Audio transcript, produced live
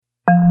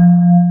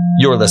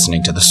You're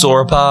listening to the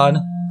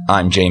Sauropod.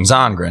 I'm James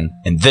Ongren,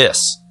 and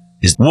this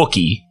is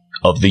Wookiee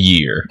of the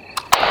Year.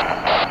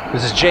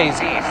 This is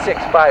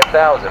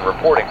JZ65000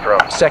 reporting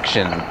from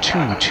Section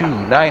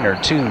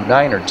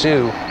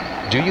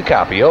 229er2. Do you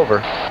copy? Over.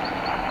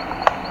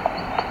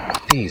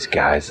 These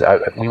guys,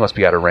 we must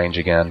be out of range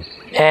again.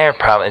 Yeah,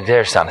 probably.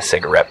 They're just on a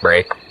cigarette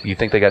break. You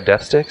think they got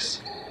death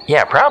sticks?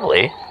 Yeah,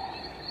 probably.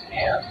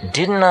 Yeah.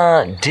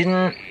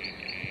 Didn't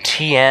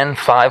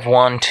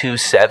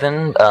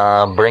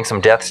TN5127 bring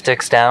some death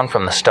sticks down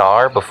from the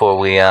Star before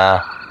we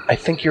I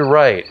think you're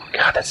right.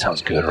 God, that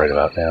sounds good right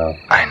about now.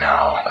 I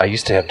know. I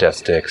used to have death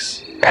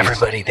sticks.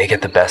 Everybody, they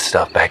get the best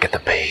stuff back at the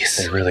base.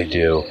 They really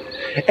do.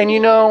 And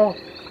you know,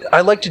 I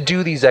like to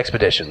do these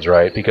expeditions,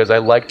 right? Because I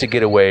like to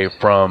get away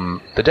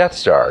from the Death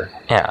Star.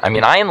 Yeah, I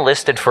mean, I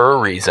enlisted for a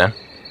reason.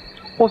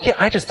 Well, yeah,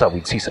 I just thought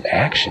we'd see some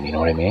action, you know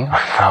what I mean?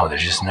 No,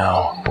 there's just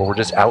no. But we're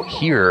just out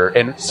here,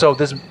 and so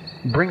this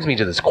brings me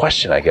to this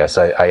question, I guess.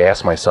 I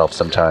ask myself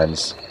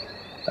sometimes,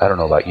 I don't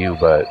know about you,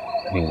 but,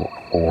 I mean,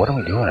 what are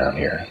we doing out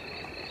here?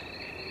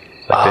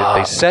 Like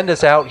they send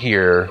us out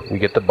here, we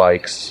get the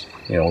bikes,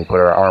 you know, we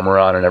put our armor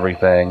on and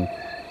everything,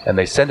 and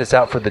they send us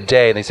out for the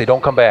day, and they say,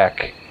 don't come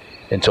back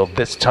until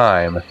this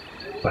time,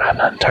 but I'm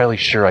not entirely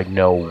sure I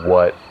know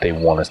what they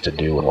want us to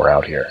do when we're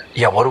out here.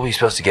 Yeah, what are we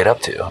supposed to get up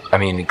to? I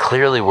mean,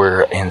 clearly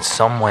we're in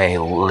some way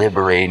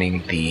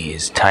liberating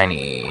these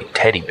tiny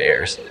teddy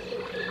bears.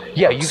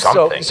 Yeah,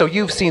 so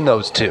you've seen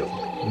those too.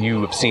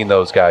 You've seen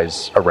those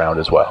guys around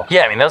as well.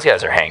 Yeah, I mean, those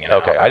guys are hanging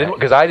out. Okay, I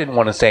didn't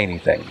want to say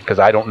anything because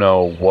I don't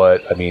know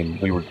what. I mean,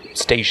 we were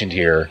stationed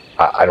here.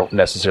 I don't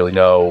necessarily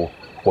know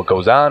what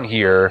goes on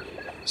here,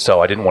 so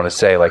I didn't want to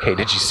say like, "Hey,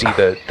 did you see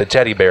the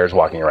teddy bears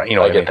walking around?" You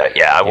know, I get that.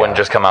 Yeah, I wouldn't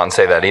just come out and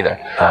say that either.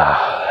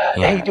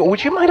 Hey,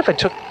 would you mind if I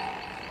took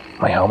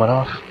my helmet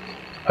off?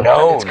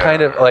 No, it's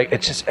kind of like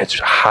it's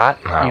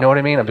hot. No. You know what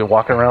I mean? I've been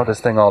walking around with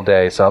this thing all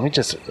day, so let me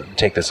just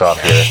take this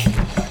off here.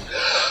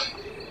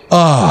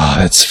 Oh,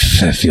 that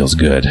feels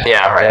good.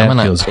 Yeah, all right. You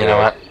know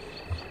what?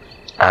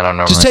 I don't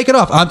normally. Just take it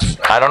off. I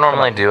don't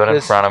normally do it in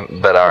front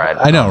of, but all right.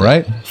 I know,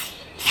 right?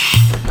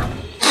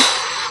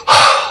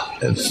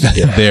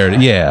 There,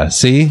 yeah.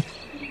 See,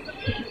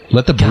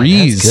 let the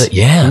breeze. That's good.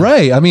 Yeah,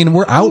 right. I mean,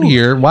 we're out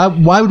here.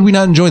 Why would we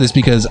not enjoy this?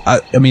 Because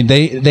I mean,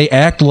 they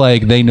act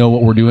like they know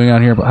what we're doing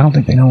out here, but I don't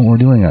think they know what we're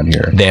doing out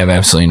here. They have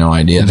absolutely no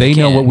idea. They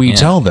know what we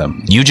tell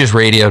them. You just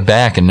radioed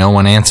back and no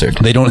one answered.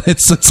 They don't.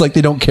 It's like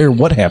they don't care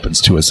what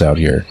happens to us out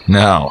here.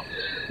 No.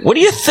 What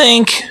do you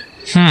think?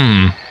 What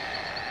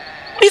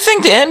do you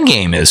think the end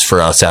game is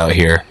for us out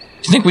here?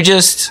 Do you think we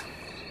just?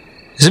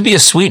 This would be a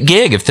sweet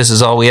gig if this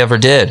is all we ever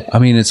did. I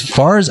mean, as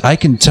far as I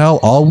can tell,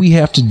 all we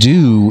have to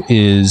do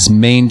is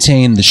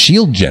maintain the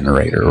shield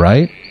generator,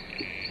 right?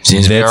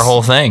 Seems to be our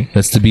whole thing.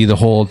 That's to be the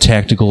whole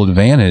tactical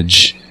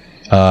advantage.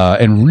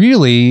 And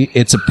really,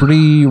 it's a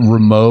pretty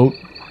remote,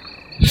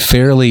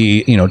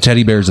 fairly,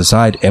 teddy bears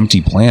aside,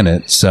 empty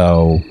planet.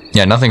 So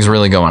yeah, nothing's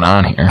really going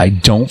on here. I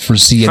don't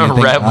foresee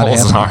anything.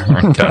 Rebels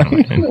aren't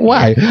coming.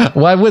 Why?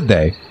 Why would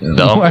they?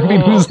 No.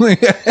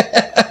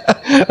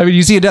 I mean,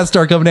 you see a Death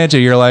Star coming at you,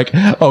 you're like,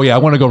 oh yeah, I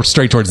want to go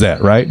straight towards that,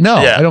 right?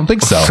 No, yeah. I don't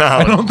think so.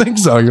 I don't think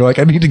so. You're like,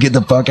 I need to get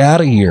the fuck out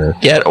of here.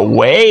 Get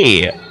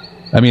away.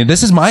 I mean,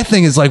 this is my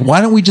thing is like,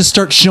 why don't we just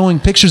start showing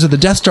pictures of the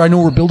Death Star? I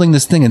know we're building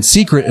this thing in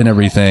secret and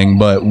everything,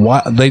 but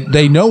why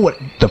they know what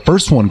the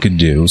first one could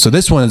do. So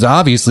this one is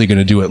obviously going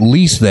to do at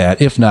least that,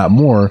 if not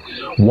more.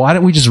 Why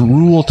don't we just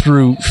rule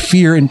through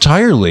fear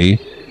entirely?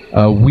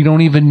 We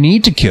don't even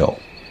need to kill.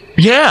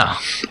 Yeah.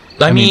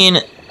 I mean,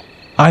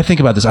 I think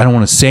about this. I don't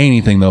want to say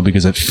anything though,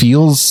 because it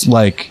feels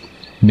like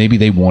maybe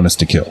they want us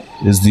to kill.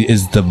 Is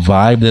the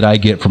vibe that I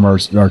get from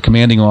our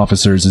commanding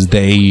officers is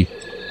they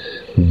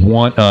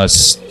want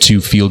us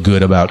to feel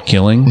good about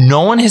killing.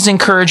 No one has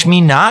encouraged me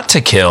not to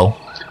kill.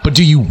 But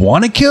do you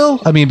want to kill?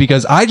 I mean,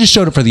 because I just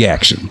showed up for the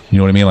action. You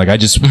know what I mean? Like I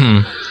just,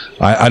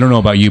 I don't know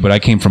about you, but I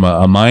came from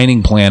a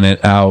mining planet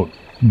out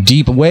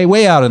deep,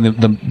 way out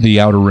in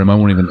the outer rim. I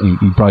won't even,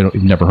 you probably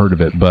you've never heard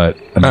of it, but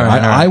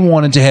I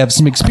wanted to have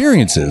some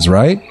experiences,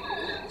 right?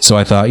 So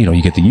I thought,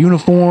 you get the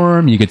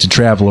uniform, you get to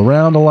travel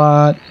around a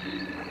lot.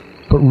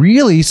 But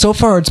really, so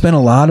far, it's been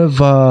a lot of,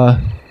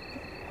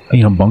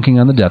 bunking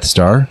on the Death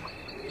Star.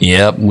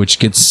 Yep. Which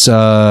gets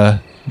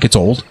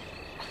old.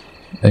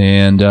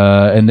 And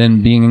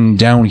then being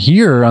down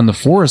here on the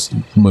forest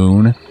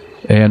moon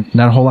and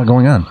not a whole lot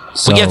going on.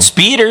 So we get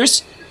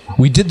speeders.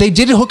 They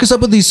did hook us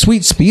up with these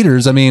sweet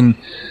speeders. I mean,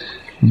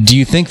 do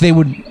you think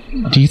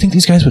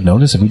these guys would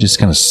notice if we just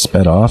kind of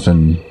sped off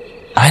and...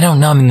 I don't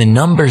know. I mean, the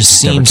numbers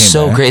seem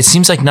so great. It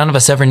seems like none of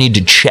us ever need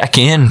to check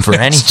in for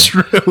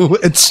anything.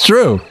 It's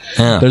true.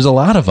 Yeah. There's a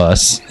lot of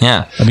us.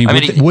 Yeah. I mean,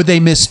 would they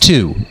miss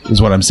two,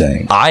 is what I'm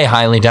saying. I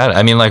highly doubt it.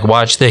 I mean, like,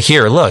 watch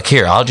here,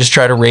 I'll just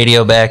try to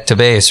radio back to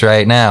base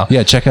right now.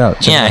 Yeah, check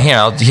out.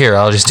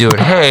 I'll just do it.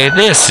 Hey,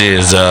 this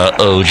is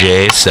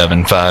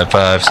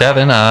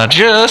OJ7557.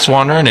 Just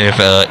wondering if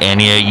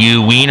any of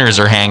you wieners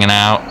are hanging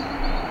out.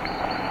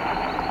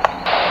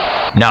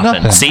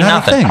 Nothing. See,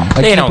 nothing.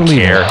 They don't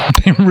care.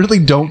 They really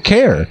don't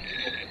care.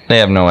 They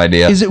have no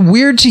idea. Is it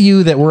weird to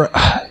you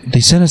that they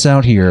sent us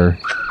out here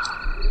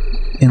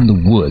in the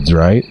woods,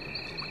 right?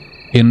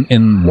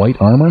 In white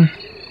armor?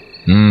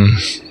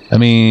 I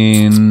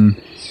mean,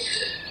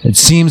 it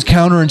seems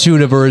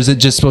counterintuitive, or is it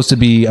just supposed to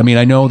be... I mean,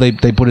 I know they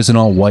put us in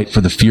all white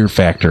for the fear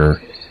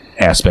factor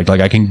aspect.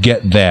 Like, I can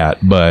get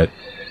that, but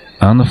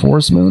on the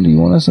Forest Moon, do you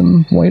want us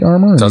in white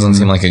armor? Doesn't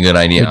seem like a good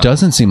idea. It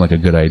doesn't seem like a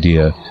good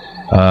idea.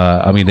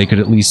 I mean, they could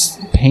at least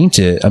paint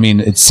it. I mean,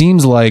 it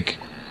seems like...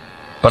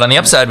 But on the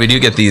upside, we do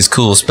get these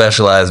cool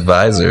specialized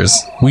visors.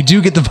 We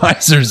do get the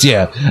visors,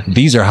 yeah.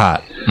 These are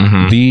hot.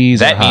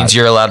 These That are hot. means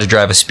you're allowed to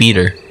drive a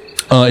speeder.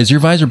 Is your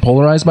visor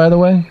polarized, by the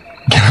way?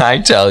 Can I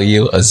tell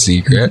you a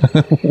secret?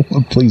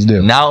 Please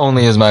do. Not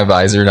only is my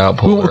visor not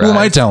polarized. Who am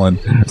I telling?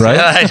 Right?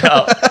 I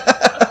know.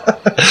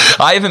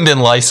 I haven't been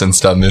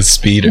licensed on this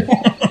speeder.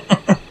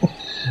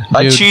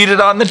 I Dude.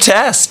 cheated on the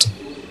test.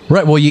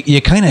 Right. Well,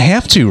 you kind of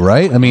have to,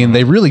 right? I mean,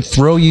 they really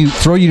throw you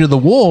to the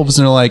wolves,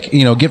 and they're like,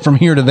 get from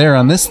here to there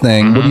on this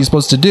thing. What are you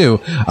supposed to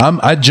do?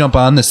 I jump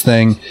on this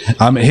thing.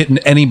 I'm hitting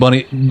any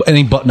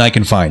button I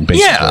can find.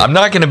 Basically. Yeah, I'm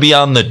not going to be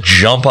on the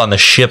jump on the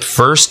ship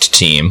first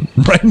team.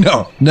 Right?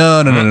 No.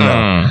 No.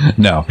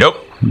 Nope.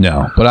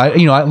 No, but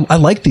I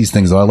like these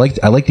things though. I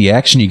like the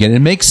action you get. It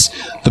makes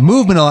the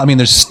movement. I mean,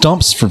 there's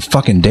stumps for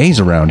fucking days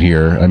around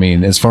here. I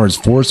mean, as far as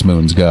Forest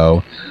Moons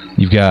go,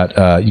 you've got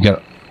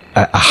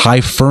a high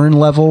fern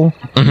level.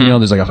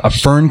 There's like a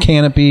fern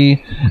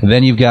canopy.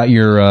 Then you've got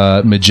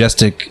your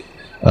majestic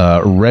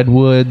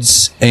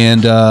redwoods,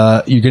 and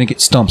you're gonna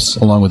get stumps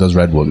along with those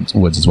redwoods.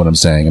 Is what I'm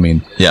saying. I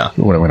mean, Yeah.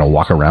 what am I gonna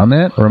walk around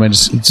that, or am I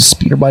just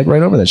speeder bike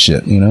right over that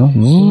shit?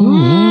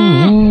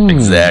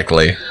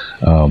 Exactly.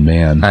 Oh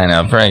man. I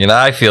know, Frank, and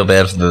I feel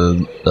bad for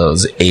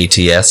those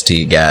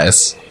ATST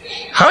guys.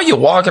 How are you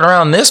walking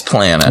around this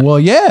planet? Well,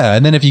 yeah,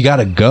 and then if you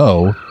gotta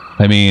go,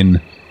 I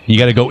mean, you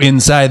gotta go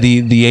inside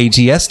the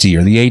ATST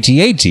or the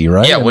AT-AT,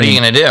 right? Yeah, what are you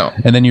gonna do?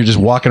 And then you're just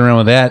walking around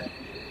with that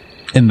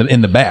in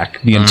the back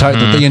the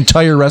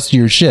entire rest of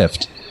your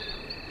shift.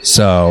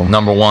 So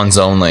Number ones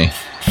only.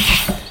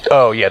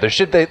 Oh yeah, they've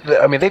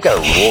got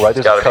a rule, right?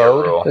 There's gotta a be a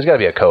code. rule. There's got to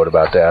be a code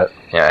about that.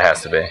 Yeah, it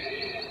has to be.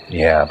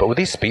 Yeah, but with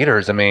these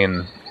speeders, I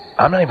mean,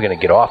 I'm not even going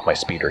to get off my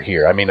speeder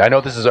here. I mean, I know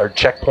this is our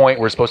checkpoint.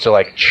 We're supposed to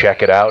like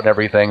check it out and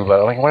everything,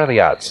 but like, what are the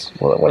odds?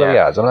 What are the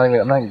odds? I'm not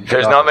getting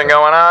There's off nothing this.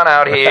 going on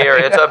out here.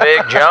 It's a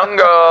big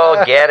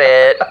jungle. Get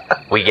it?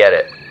 We get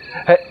it.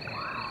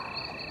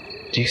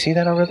 Do you see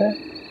that over there?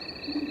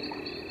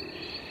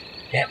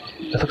 Yeah,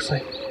 it looks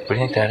like, What do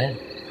you think that is?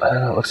 I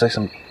don't know, it looks like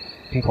some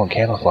people in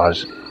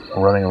camouflage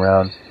running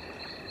around.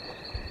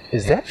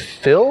 Is that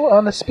Phil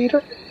on the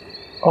speeder?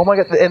 Oh my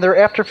god, and they're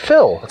after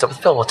Phil. What's up with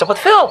Phil? What's up with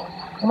Phil?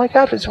 Oh my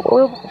god, first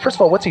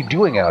of all, what's he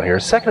doing out here?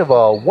 Second of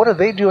all, what are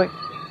they doing?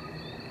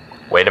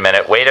 Wait a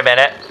minute.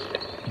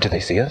 Do they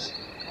see us?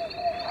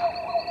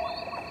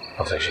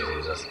 Looks like she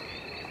sees us.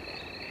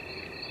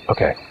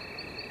 Okay.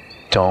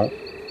 Don't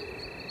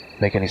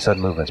make any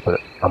sudden movements, but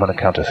I'm gonna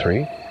count to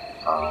 3.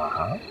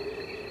 Uh-huh.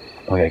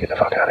 We gotta get the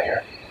fuck out of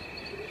here.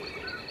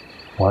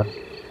 1,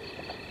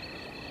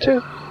 2.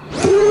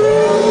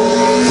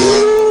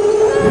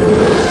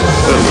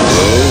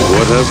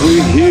 What have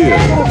we here?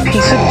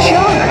 Piece of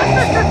junk!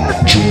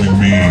 Join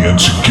me and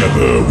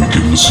together we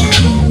can listen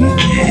to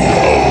Wookiee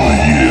of the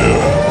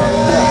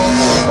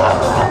Year.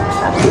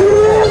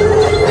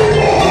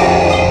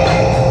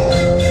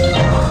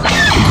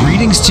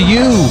 greetings to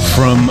you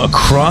from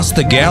across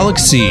the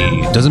galaxy.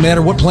 Doesn't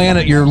matter what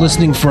planet you're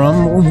listening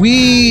from.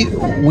 We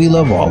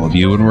love all of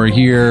you, and we're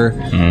here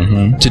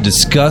to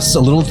discuss a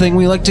little thing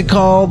we like to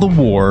call the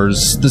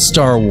wars, the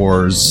Star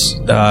Wars.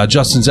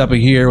 Justin Zeppa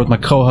here with my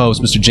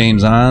co-host, Mr.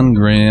 James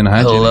Ongren.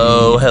 Hi,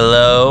 Hello, Jimmy.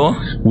 hello.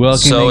 Welcoming-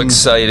 So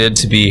excited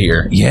to be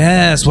here.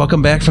 Yes,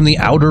 welcome back from the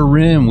Outer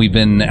Rim. We've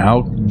been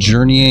out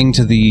journeying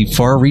to the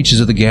far reaches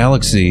of the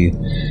galaxy,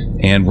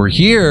 and we're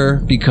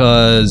here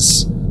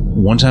because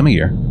one time a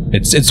year.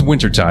 It's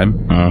wintertime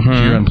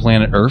here on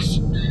planet Earth.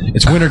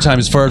 It's wintertime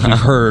as far as we've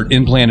heard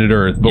in planet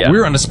Earth, but Yeah.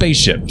 we're on a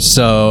spaceship,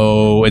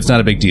 so it's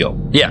not a big deal.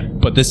 Yeah.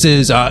 But this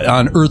is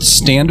on Earth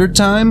Standard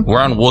Time.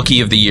 We're on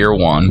Wookiee of the Year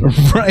 1.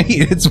 Right,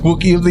 it's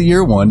Wookiee of the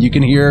Year 1. You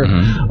can hear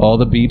all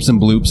the beeps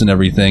and bloops and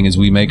everything as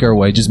we make our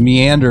way, just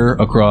meander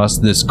across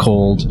this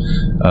cold,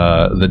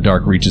 the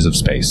dark reaches of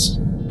space.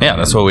 Yeah,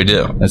 that's what we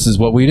do. This is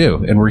what we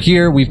do, and we're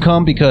here. We've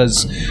come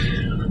because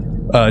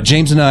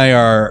James and I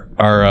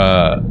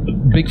are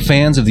big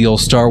fans of the old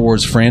Star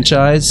Wars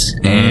franchise,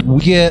 and we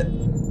get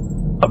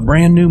a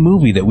brand new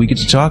movie that we get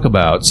to talk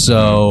about.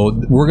 So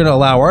we're going to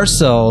allow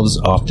ourselves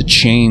off the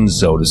chain,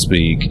 so to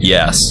speak.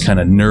 Yes. Kind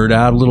of nerd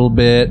out a little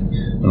bit,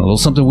 and a little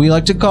something we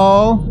like to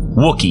call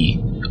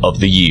Wookiee of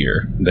the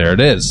Year. there it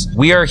is.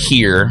 We are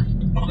here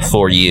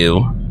for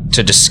you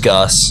to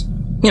discuss,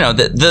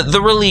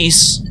 the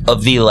release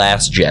of The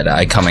Last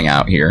Jedi coming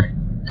out here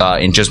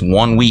in just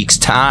 1 week's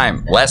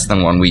time, less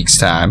than 1 week's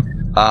time.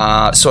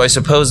 So I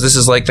suppose this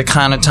is like the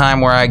kind of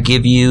time where I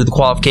give you the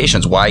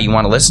qualifications, why you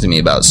want to listen to me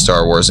about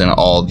Star Wars and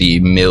all the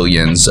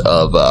millions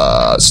of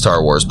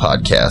Star Wars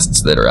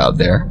podcasts that are out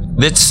there.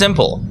 It's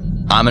simple.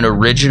 I'm an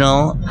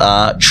original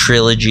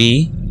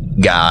trilogy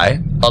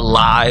guy,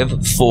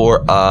 alive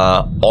for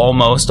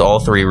almost all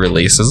 3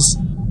 releases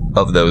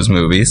of those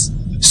movies.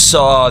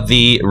 Saw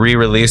the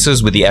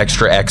re-releases with the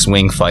extra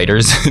X-Wing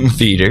fighters in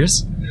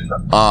theaters.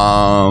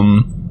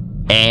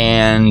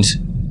 And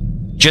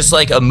just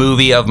like a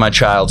movie of my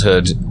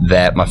childhood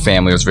that my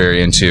family was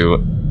very into,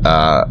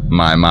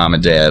 my mom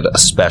and dad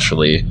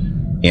especially,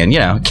 and, you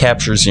know, it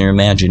captures your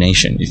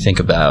imagination. You think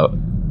about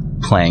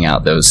playing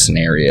out those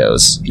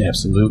scenarios.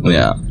 Absolutely.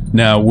 Yeah.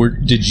 Now,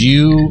 did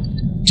you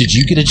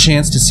get a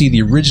chance to see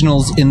the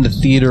originals in the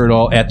theater at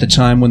all at the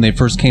time when they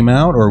first came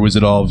out, or was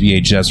it all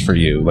VHS for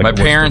you? Like My it was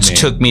for parents me?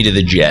 took me to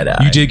the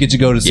Jedi. You did get to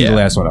go to see Yeah. the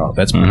last one. Oh,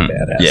 that's pretty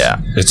badass.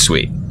 Yeah, it's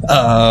sweet.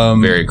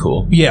 Very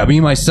cool. Yeah, me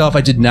myself,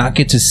 I did not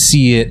get to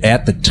see it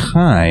at the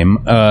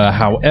time.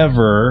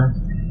 However,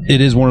 it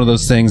is one of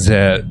those things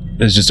that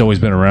has just always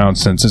been around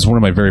since. It's one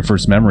of my very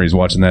first memories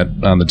watching that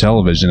on the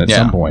television at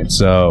some point.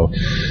 So,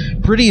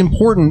 pretty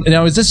important.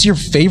 Now, is this your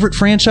favorite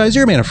franchise?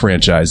 You're a man of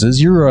franchises.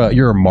 You're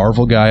a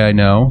Marvel guy, I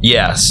know.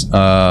 Yes.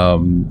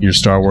 You're a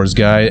Star Wars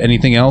guy.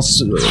 Anything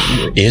else?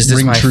 Is this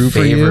ring my true for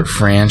you? favorite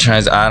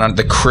franchise? I don't.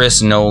 The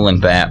Chris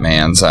Nolan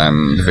Batmans.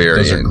 I'm very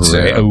Those are into.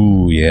 great.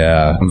 Oh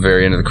yeah. I'm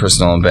very into the Chris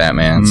Nolan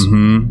Batmans.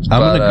 I'm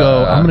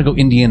gonna go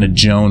Indiana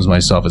Jones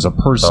myself as a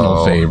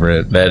personal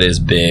favorite. That is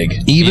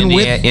big. Even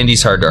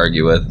Indy's hard to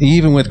argue with.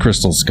 Even with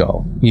Crystal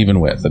Skull,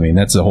 I mean,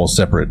 that's a whole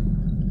separate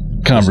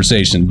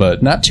conversation,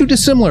 but not too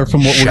dissimilar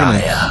from what we're gonna.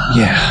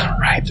 Yeah,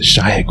 right. The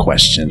Shia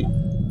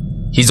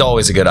question. He's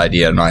always a good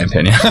idea, in my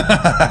opinion.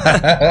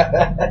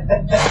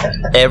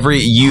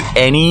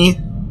 Any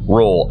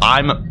role.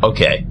 I'm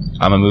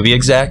a movie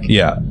exec.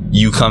 Yeah.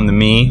 You come to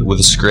me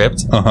with a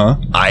script. Uh-huh.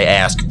 I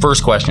ask,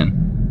 first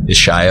question, is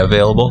Shia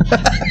available?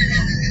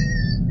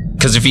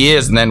 Because if he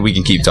is, then we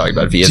can keep talking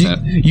about it. If he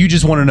isn't, You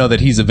just want to know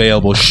that he's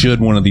available should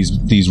one of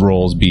these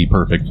roles be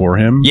perfect for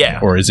him? yeah.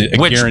 Or is it a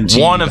Which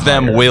guaranteed one of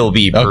them hire? will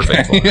be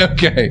perfect for him.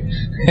 Okay.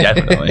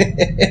 Definitely.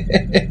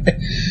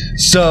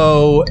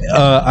 So,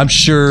 I'm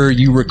sure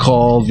you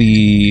recall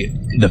the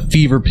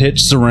fever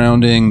pitch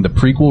surrounding the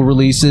prequel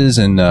releases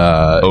in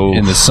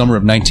the summer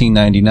of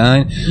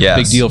 1999. Yes.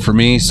 Big deal for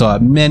me. Saw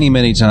it many,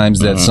 many times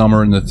that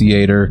summer in the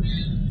theater.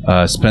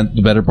 Spent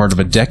the better part of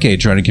a decade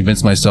trying to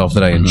convince myself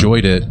that I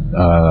enjoyed it.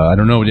 I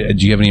don't know. Do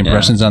you have any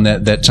impressions on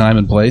that time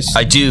and place?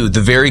 I do.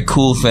 The very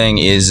cool thing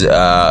is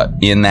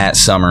in that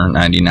summer,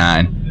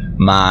 99,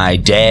 my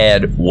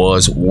dad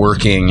was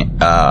working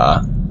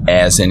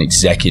as an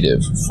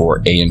executive for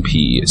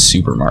A&P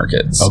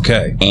supermarkets.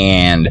 Okay.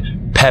 And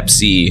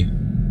Pepsi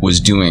was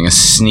doing a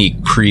sneak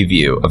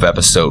preview of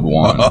episode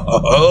 1.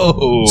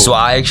 Oh. So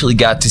I actually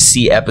got to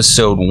see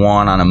episode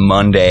 1 on a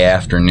Monday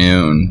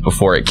afternoon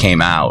before it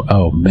came out.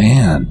 Oh,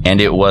 man. And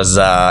it was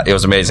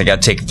amazing. I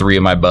got to take 3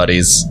 of my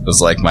buddies. It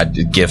was like my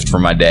gift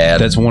from my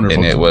dad. That's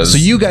wonderful. And it was. So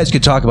you guys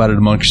could talk about it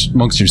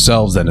amongst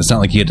yourselves then. It's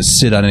not like you had to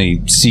sit on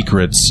any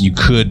secrets. You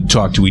could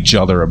talk to each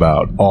other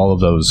about all of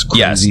those crazy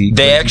Yes, they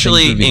crazy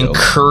actually things revealed.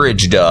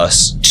 encouraged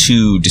us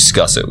to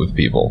discuss it with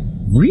people.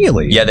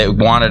 Really? Yeah, they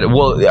wanted.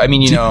 Well, I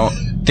mean,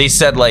 they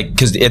said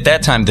because at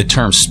that time the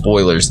term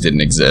spoilers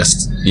didn't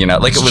exist.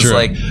 Like it was Sure.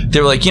 like they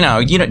were like,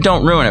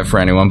 don't ruin it for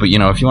anyone, but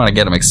if you want to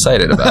get them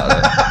excited about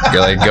it,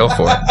 you're like, go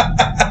for it.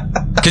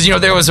 Because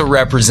there was a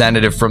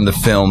representative from the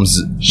film's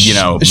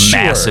Sure.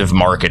 massive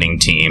marketing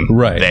team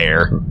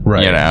there,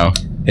 Right.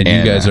 And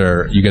you guys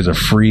are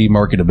free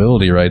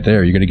marketability right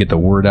there. You're going to get the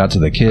word out to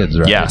the kids,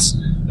 right? Yes,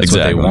 That's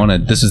exactly. what they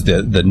wanted. This is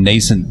the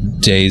nascent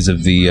days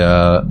of the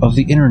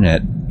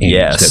internet age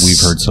that we've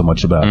heard so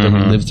much about that we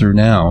live through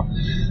now.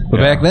 But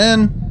back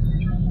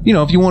then,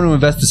 if you want to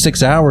invest the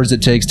 6 hours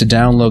it takes to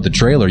download the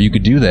trailer, you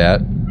could do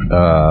that,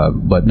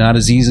 but not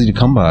as easy to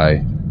come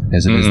by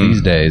as it is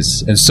these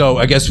days. And so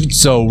I guess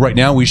right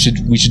now we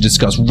should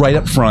discuss right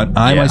up front.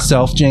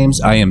 Myself,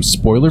 James, I am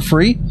spoiler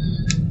free.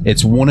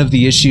 It's one of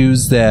the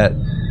issues that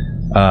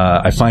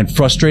I find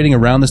frustrating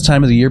around this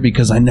time of the year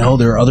because I know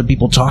there are other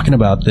people talking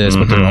about this,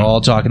 but they're all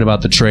talking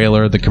about the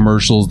trailer, the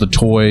commercials, the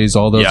toys,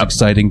 all those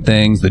exciting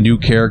things, the new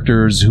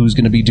characters, who's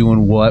going to be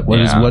doing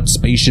what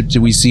spaceship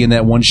do we see in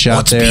that one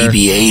shot there? What's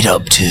BB-8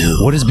 up to?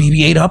 What is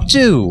BB-8 up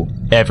to?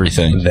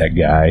 Everything. That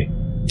guy.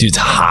 Dude's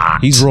hot.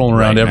 He's rolling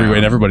around right everywhere now.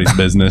 in everybody's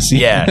business.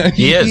 Yeah,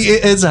 he is. He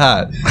is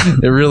hot.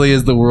 It really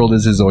is. The world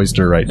is his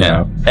oyster right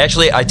now.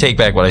 Actually, I take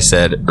back what I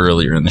said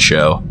earlier in the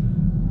show.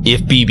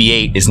 If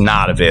BB-8 is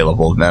not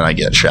available, then I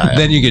get Shia.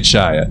 Then you get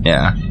Shia.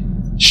 Yeah.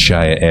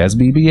 Shia as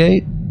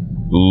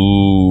BB-8?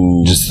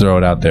 Ooh. Just throw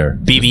it out there.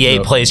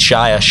 BB-8 plays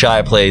Shia.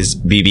 Shia plays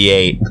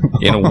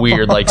BB-8 in a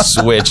weird,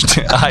 switched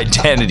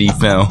identity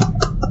film.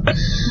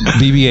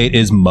 BB-8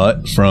 is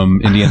Mutt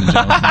from Indiana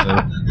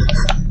Jones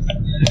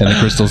and the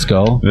Crystal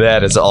Skull.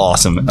 That is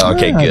awesome.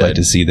 Okay, I'd good. like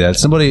to see that.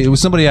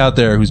 Somebody out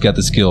there who's got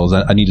the skills.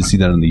 I need to see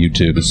that on the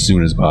YouTube as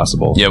soon as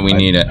possible. Yeah, we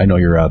need it. I know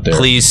you're out there.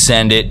 Please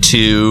send it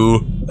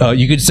to...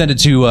 You could send it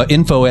to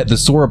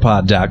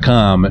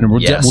info@thesauropod.com, and we'll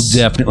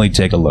definitely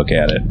take a look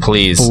at it.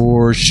 Please.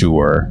 For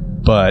sure.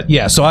 But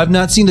yeah, so I've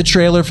not seen the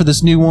trailer for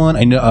this new one.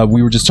 I know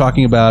we were just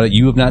talking about it.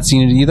 You have not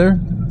seen it either?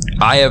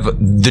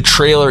 the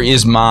trailer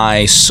is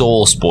my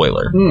sole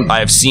spoiler. I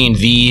have seen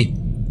the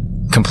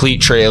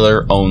complete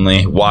trailer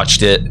only,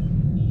 watched it.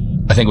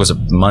 I think it was a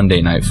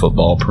Monday Night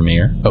Football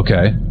premiere.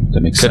 Okay,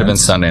 that makes sense. Could have been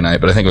Sunday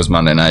night, but I think it was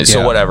Monday night. So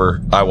Yeah.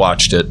 whatever, I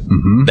watched it.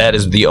 That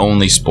is the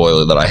only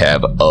spoiler that I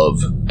have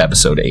of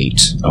episode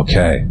 8.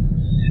 Okay.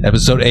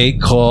 Episode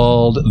 8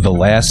 called The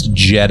Last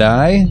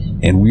Jedi,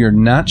 and we are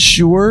not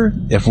sure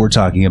if we're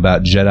talking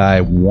about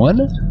Jedi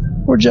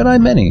 1 or Jedi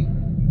Many.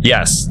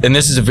 Yes, and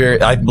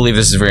I believe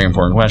this is a very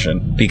important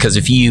question, because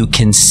if you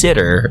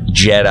consider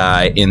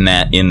Jedi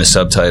in the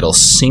subtitle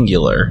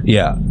singular,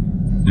 Yeah.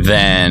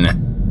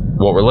 then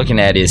what we're looking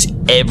at is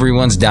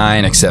everyone's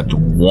dying except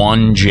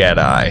one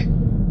Jedi,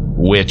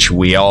 which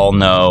we all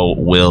know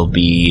will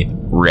be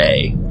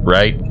Rey,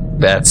 right?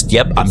 I'm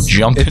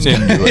jumping into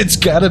it. It's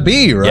gotta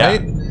be,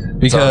 right? all that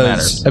Because,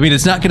 matters. I mean,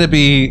 it's not gonna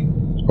be,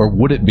 or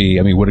would it be?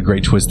 I mean, what a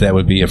great twist that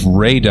would be if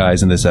Rey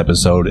dies in this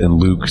episode and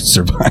Luke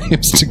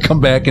survives to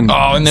come back and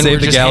And then save we're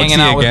the just galaxy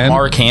hanging out again. with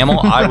Mark Hamill.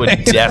 I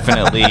would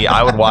definitely,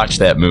 I would watch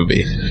that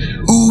movie.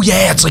 Ooh,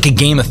 yeah, it's like a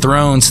Game of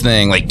Thrones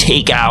thing. Like,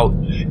 take out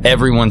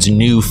everyone's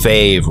new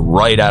fave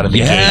right out of the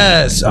gate.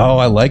 Yes. Oh,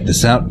 I like the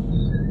sound.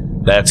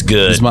 That's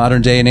good. This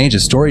modern day and age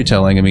of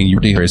storytelling. I mean, you're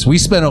ridiculous. We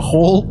spent a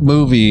whole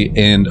movie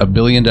and $1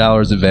 billion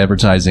of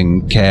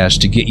advertising cash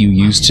to get you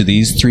used to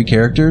these 3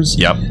 characters.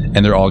 Yep.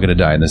 And they're all going to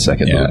die in the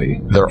second movie.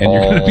 They're and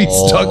you're all gonna be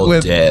stuck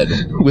with dead.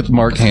 with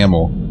Mark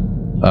Hamill,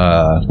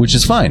 which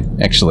is fine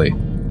actually.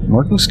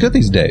 Mark looks good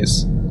these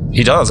days.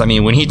 He does. I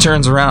mean, when he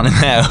turns around in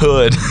that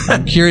hood.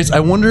 I'm curious.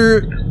 I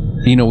wonder.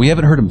 You know, we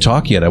haven't heard him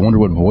talk yet. I wonder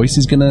what voice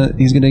he's gonna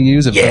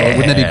use.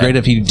 Wouldn't that be great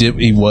if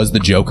he was the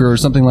Joker or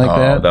something like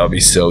that? That would be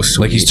so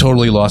sweet. Like he's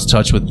totally lost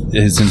touch with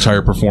his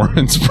entire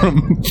performance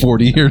from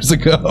 40 years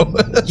ago.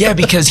 Yeah,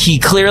 because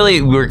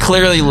we're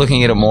clearly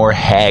looking at a more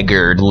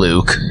haggard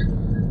Luke.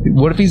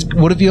 What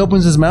if he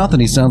opens his mouth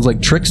and he sounds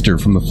like Trickster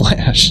from The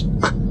Flash?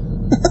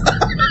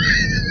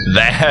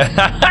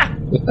 That.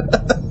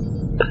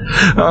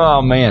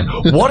 Oh man!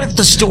 What if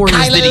the story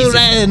is that he's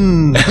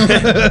Ren!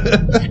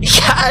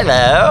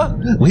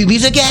 Kylo? We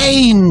meet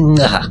again!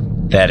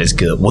 That is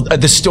good. Well,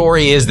 the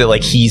story is that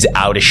like he's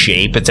out of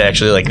shape. It's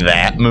actually like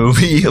that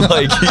movie.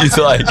 Like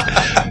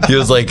he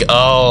was like,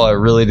 oh, I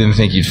really didn't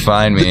think you'd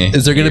find me.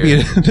 Is there going to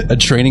be a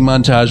training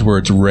montage where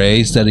it's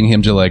Rey setting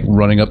him to like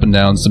running up and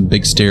down some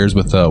big stairs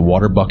with a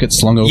water bucket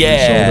slung over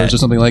his shoulders or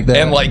something like that?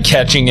 And like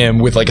catching him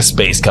with like a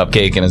space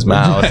cupcake in his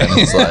mouth. And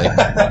it's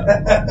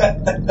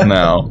like,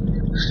 no.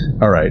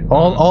 All right.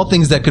 All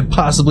things that could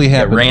possibly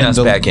happen. rein us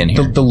back in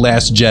here. The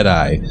Last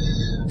Jedi.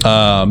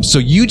 So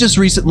you just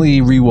recently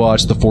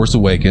rewatched The Force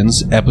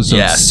Awakens,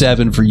 episode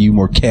 7 for you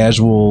more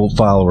casual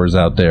followers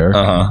out there.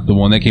 The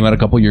one that came out a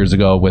couple years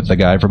ago with the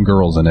guy from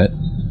Girls in it.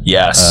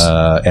 Yes.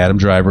 Adam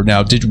Driver.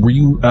 Now,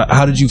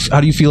 how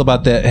do you feel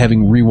about that,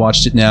 having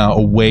rewatched it now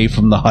away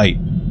from the hype?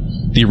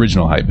 The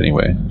original hype,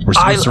 anyway.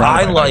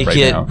 I like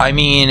it. Now. I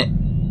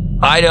mean,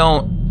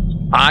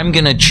 I'm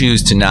going to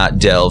choose to not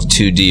delve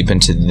too deep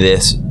into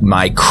this,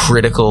 my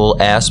critical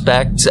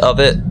aspect of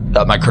it.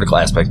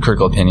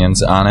 Critical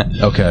opinions on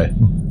it. Okay.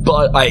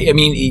 But, I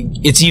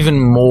mean, it's even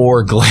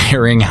more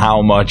glaring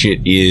how much it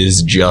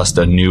is just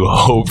a New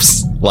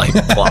Hope's, like,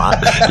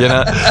 plot, you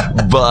know?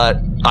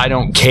 But I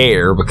don't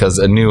care, because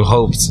a New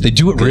Hope's... They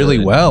do it really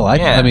well.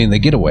 I mean, they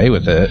get away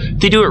with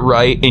it. They do it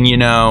right, and, you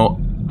know,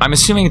 I'm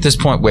assuming at this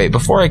point... Wait,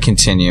 before I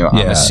continue,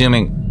 I'm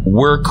assuming...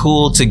 We're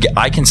cool to get...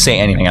 I can say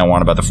anything I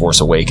want about The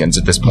Force Awakens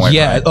at this point.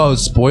 Yeah. Right? Oh,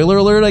 spoiler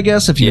alert, I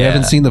guess. If you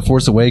haven't seen The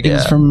Force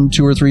Awakens from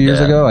 2 or 3 years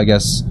ago, I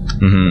guess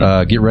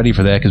get ready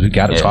for that, because we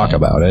got to talk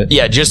about it.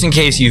 Yeah, just in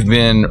case you've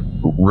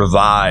been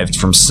revived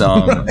from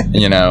some,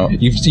 you know...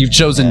 You've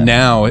chosen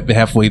now,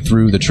 halfway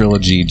through the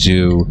trilogy,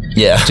 to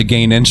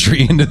gain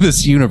entry into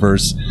this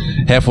universe,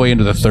 halfway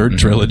into the third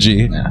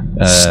trilogy.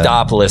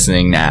 Stop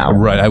listening now.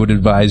 Right. I would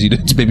advise you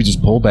to maybe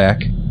just pull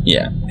back.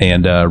 Yeah.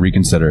 And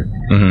reconsider.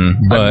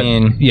 But, I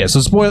mean... Yeah,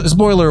 so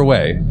spoiler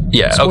away.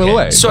 Yeah, spoiler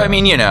away. So, I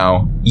mean, you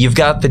know, you've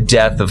got the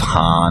death of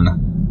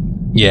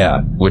Han.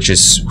 Yeah. Which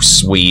is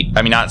sweet.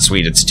 I mean, not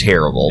sweet, it's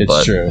terrible. It's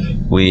but true.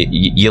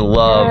 You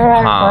love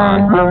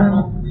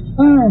Han.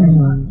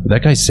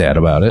 That guy's sad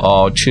about it.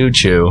 Oh,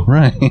 choo-choo.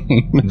 Right.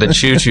 The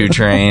choo-choo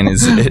train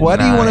is... Why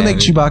do you want to make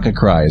Chewbacca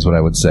cry, is what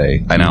I would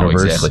say. I know,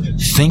 exactly.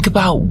 Think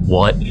about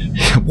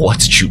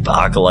what's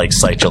Chewbacca like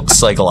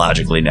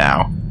psychologically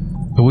now.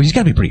 Well, he's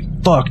got to be pretty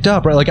fucked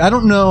up, right? Like, I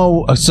don't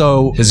know.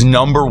 So his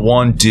number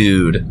one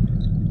dude.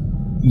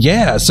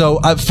 Yeah. So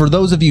for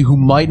those of you who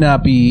might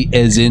not be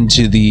as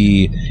into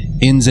the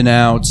ins and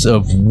outs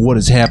of what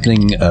is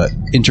happening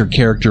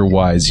intercharacter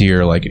wise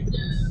here, like,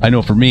 I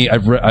know for me,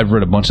 I've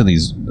read a bunch of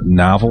these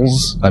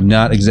novels. I'm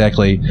not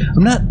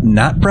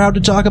proud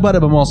to talk about it,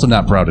 but I'm also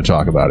not proud to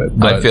talk about it.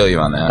 But I feel you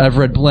on that. I've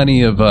read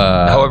plenty of...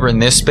 However, in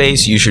this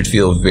space, you should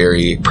feel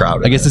very proud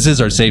of it. I guess this is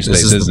our safe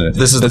space, isn't it?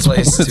 This is the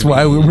place. That's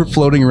why we were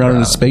floating around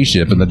in a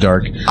spaceship in the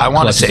dark. I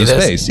want to say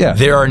this. Space. Yeah.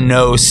 There are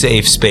no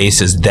safe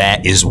spaces.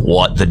 That is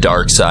what the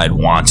dark side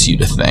wants you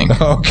to think.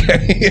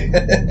 Okay.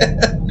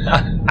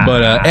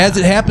 But as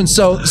it happens,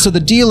 so the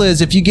deal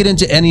is, if you get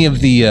into any of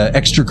the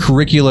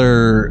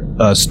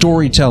extracurricular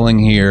storytelling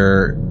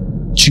here,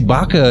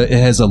 Chewbacca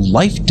has a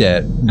life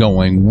debt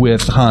going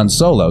with Han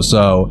Solo.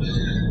 So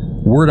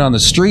word on the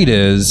street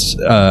is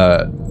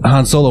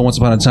Han Solo once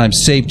upon a time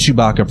saved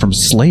Chewbacca from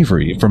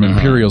slavery, from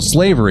Imperial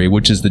slavery,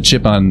 which is the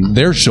chip on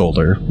their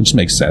shoulder, which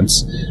makes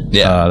sense.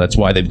 Yeah. That's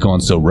why they've gone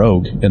so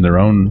rogue in their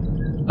own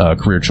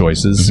career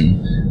choices.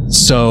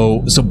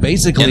 So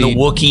basically, And the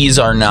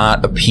Wookiees are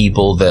not a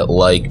people that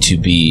like to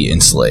be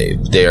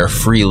enslaved. They are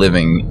free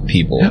living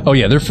people. oh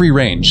yeah, they're free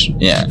range,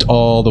 Yeah.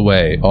 all the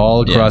way,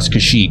 all across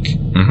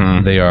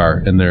Kashyyyk. They are,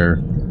 and they're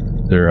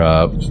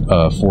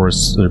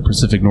forest, they're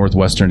Pacific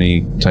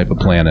Northwestern-y type of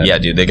planet. Yeah,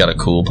 dude, they got a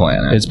cool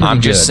planet. It's pretty I'm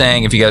just good.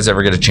 saying, if you guys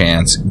ever get a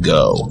chance,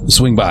 go.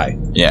 Swing by.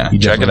 Yeah, You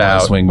check definitely it wanna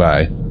out. Swing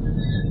by.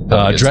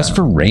 Good Dress time.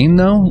 for rain,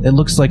 though, it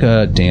looks like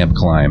a damp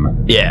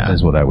climb. Yeah.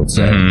 is what I would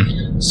say.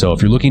 So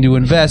if you're looking to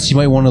invest, you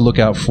might want to look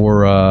out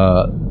for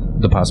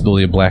the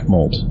possibility of black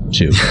mold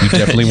too. You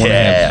definitely want to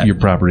Yeah. have your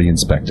property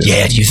inspected.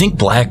 Yeah, do you think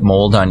black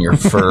mold on your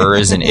fur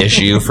is an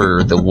issue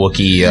for the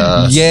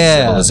Wookiee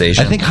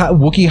civilization? I think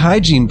Wookiee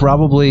hygiene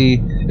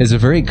probably is a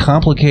very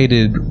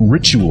complicated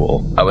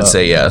ritual. I would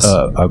say yes.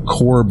 A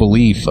core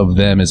belief of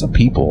them as a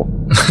people.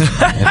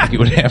 I think it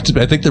would have to be.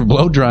 I think they're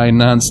blow drying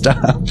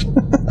nonstop.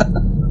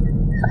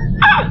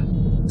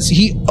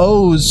 He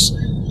owes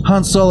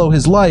Han Solo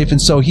his life,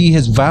 and so he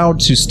has vowed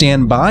to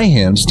stand by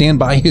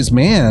his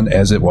man,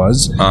 as it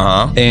was,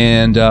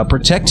 and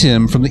protect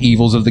him from the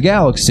evils of the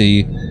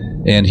galaxy.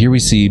 And here we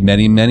see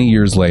many, many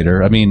years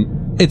later. I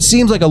mean, it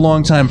seems like a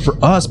long time for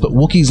us, but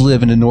Wookiees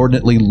live an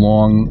inordinately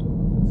long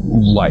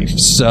life.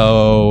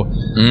 So,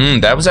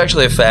 that was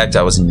actually a fact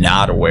I was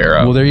not aware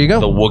of. well, there you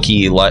go. The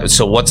Wookiee life.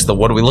 So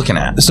what are we looking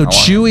at? So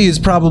Chewie is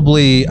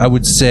probably, I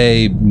would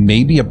say,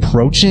 maybe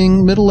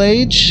approaching middle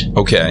age.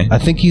 Okay. I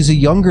think he's a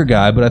younger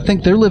guy, but I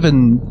think they're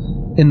living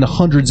in the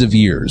hundreds of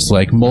years,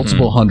 like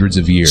multiple hundreds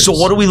of years. So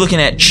what are we looking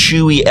at?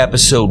 Chewie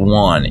episode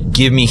 1.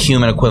 Give me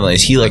human equivalent.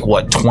 Is he like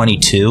what,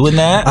 22 in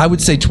that? I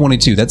would say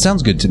 22. That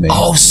sounds good to me.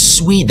 Oh,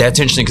 sweet. That's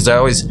interesting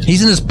because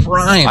He's in his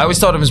prime. I always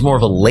thought of him as more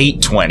of a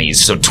late 20s.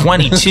 So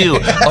 22.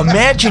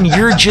 Imagine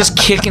you're just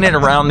kicking it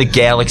around the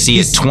galaxy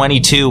at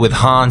 22 with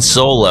Han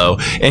Solo,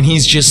 and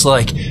he's just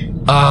like,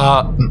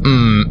 how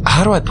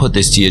do I put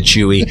this to you,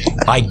 Chewie?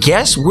 I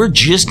guess we're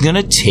just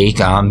gonna take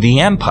on the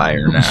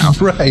Empire now.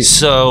 Right.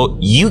 So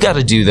you got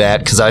to do that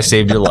because I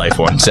saved your life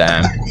one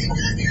time,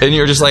 and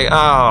you're just like,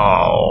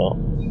 oh,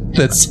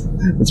 That's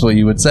what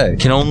you would say.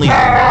 can only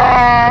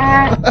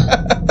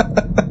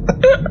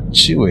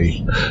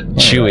Chewie.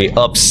 Chewie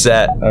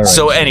upset. right.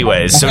 So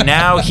anyways, so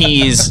now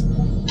he's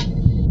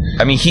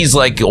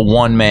like a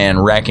one-man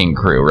wrecking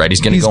crew, right?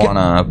 He's gonna go on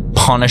a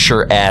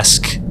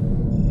Punisher-esque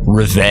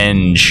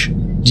revenge.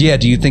 Yeah,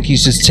 do you think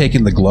he's just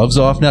taking the gloves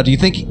off now? Do you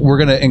think we're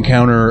going to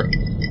encounter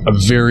a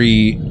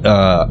very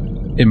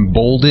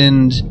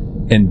emboldened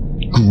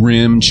and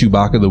grim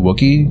Chewbacca the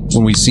Wookiee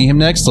when we see him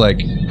next?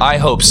 Like, I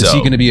hope so. is he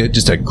going to be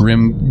just a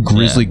grim,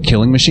 grisly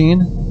killing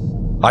machine?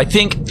 I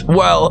think,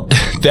 well,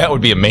 that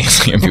would be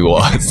amazing if he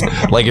was.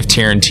 Like if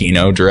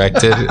Tarantino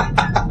directed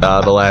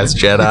The Last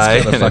Jedi, Got a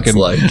and it's fucking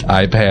like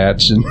eye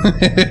patch and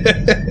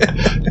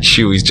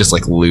Chewie's just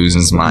like losing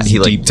his mind. He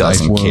like Deep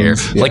doesn't knife care.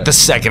 wounds, yeah. Like the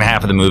second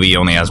half of the movie, he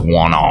only has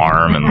one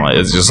arm, and like,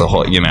 it's just a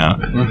whole,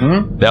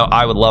 That,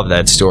 I would love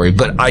that story.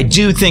 But I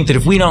do think that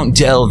if we don't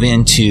delve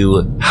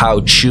into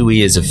how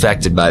Chewie is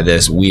affected by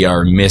this, we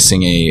are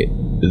missing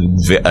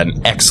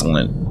an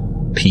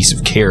excellent piece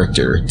of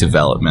character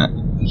development.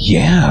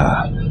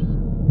 yeah.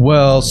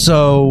 Well,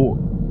 so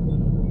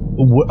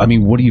what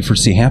do you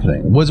foresee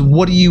happening? What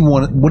do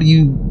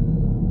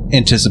you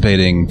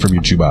anticipating from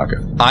your Chewbacca?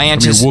 From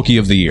your Wookiee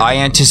of the year. I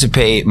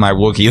anticipate my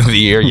Wookiee of the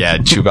year. Yeah,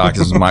 Chewbacca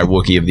is my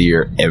Wookiee of the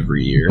year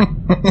every year.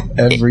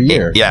 Every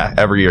year. Yeah,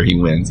 every year he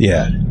wins.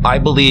 Yeah. I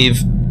believe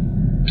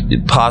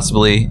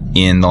possibly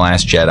in The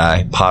Last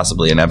Jedi,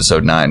 possibly in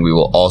Episode 9, we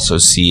will also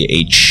see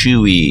a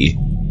Chewie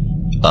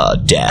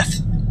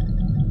death.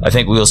 I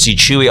think we will see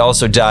Chewie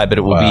also die, but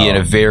it will be in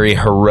a very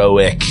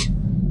heroic...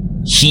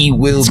 He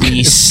will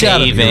be It's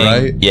gotta be, saving...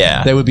 right?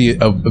 Yeah. That would be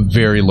a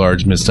very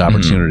large missed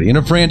opportunity. In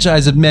a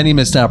franchise of many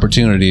missed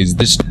opportunities,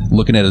 just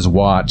looking at his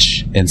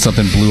watch and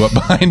something blew up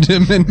behind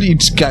him and he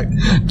just got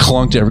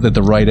clunked at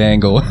the right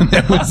angle and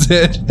that was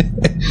it.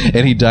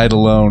 And he died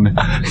alone.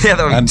 Yeah, that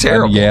would be on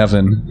terrible.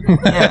 Yavin.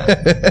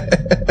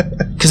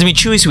 Because, I mean,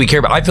 Chewie's who we care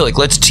about. I feel like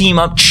let's team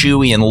up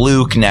Chewie and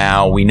Luke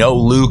now. We know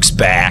Luke's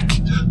back.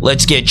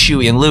 Let's get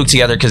Chewie and Luke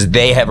together because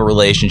they have a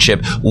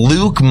relationship.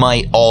 Luke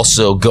might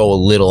also go a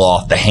little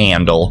off the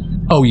handle.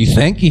 Oh, you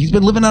think? He's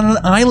been living on an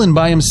island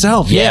by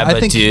himself. Yeah, I but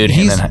think dude,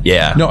 he's... and then-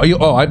 yeah. No,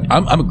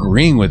 I'm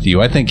agreeing with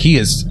you. I think he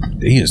is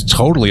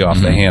totally off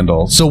the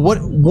handle. So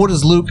what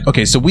is Luke...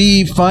 Okay, so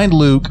we find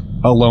Luke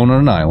alone on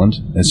an island,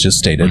 as just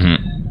stated.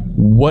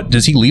 What,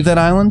 does he leave that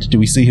island? Do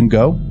we see him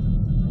go?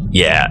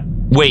 Yeah.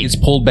 Wait. It's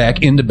pulled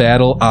back into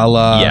battle, a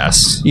la...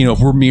 Yes. You know, if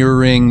we're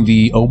mirroring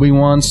the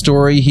Obi-Wan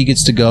story, he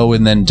gets to go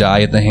and then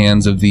die at the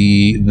hands of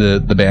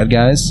the bad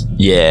guys.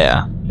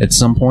 Yeah. at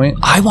some point.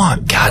 I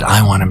want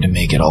him to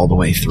make it all the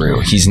way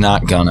through. He's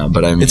not gonna,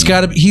 but I mean, He's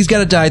got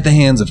to die at the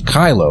hands of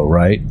Kylo,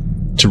 right?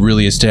 To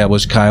really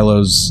establish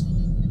Kylo's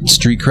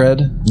street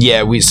cred.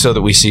 Yeah, so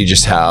that we see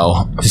just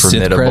how His Sith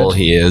formidable cred?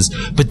 he is.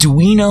 But do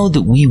we know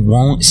that we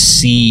won't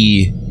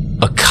see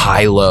a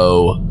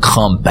Kylo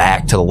come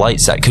back to the light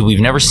side? Because we've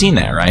never seen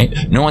that, right?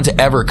 No one's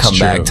ever come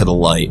true. back to the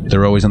light.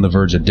 They're always on the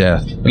verge of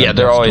death. Yeah,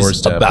 they're Death's always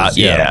doorstep about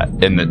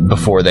is- and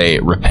before they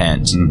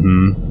repent.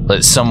 Mm-hmm.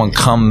 Let someone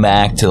come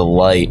back to the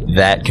light.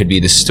 That could be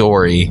the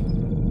story.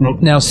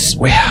 Now,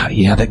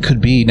 yeah, that could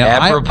be. Now,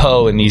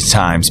 Apropos in these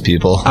times,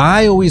 people.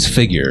 I always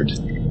figured,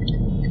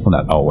 well,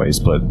 not always,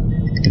 but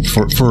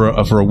for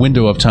a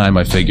window of time,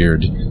 I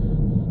figured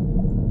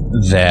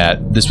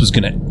that this was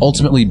going to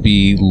ultimately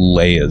be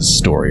Leia's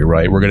story,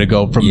 right? We're going to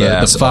go from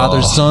the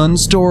father-son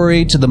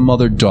story to the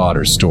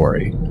mother-daughter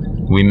story.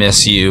 We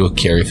miss you,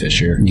 Carrie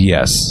Fisher.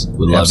 Yes,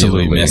 We love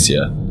absolutely. you. We miss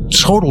you.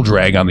 Total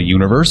drag on the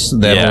universe,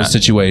 that Yeah. whole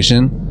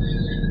situation.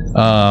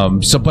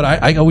 But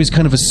I always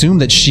kind of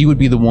assumed that she would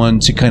be the one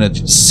to kind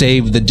of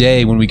save the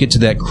day when we get to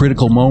that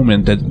critical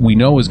moment that we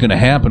know is going to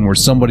happen, where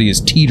somebody is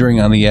teetering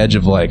on the edge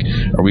of like,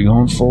 are we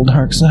going full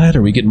dark side?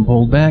 Are we getting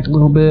pulled back a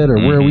little bit? Or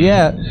where are we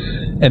at?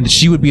 And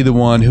she would be the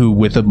one who,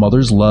 with a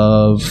mother's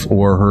love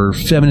or her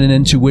feminine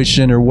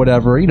intuition or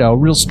whatever,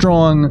 real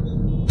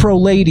strong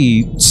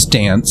pro-lady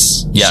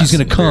stance, Yes, she's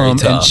going to very come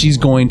tough. and she's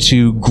going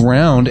to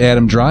ground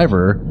Adam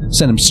Driver,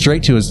 send him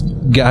straight to his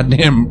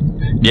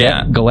goddamn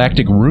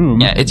galactic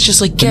room. Yeah, it's just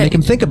like to make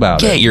him think about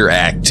get it. your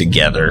act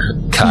together,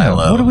 Yeah,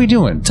 Kylo. what are we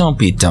doing? Don't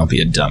be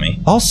a dummy.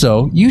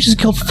 Also, you just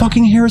killed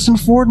fucking Harrison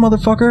Ford,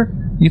 motherfucker.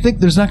 You think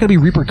there's not going to be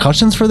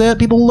repercussions for that?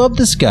 People love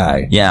this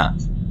guy. Yeah.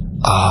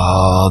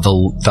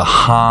 The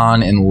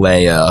Han and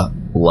Leia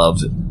love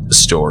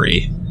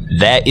story.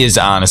 That is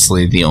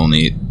honestly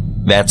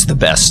that's the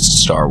best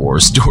Star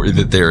Wars story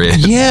that there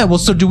is. Yeah, well,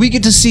 so do we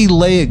get to see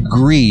Leia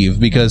grieve?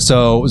 Because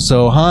so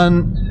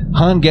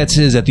Han gets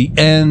his at the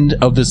end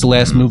of this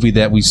last movie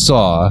that we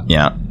saw.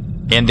 Yeah.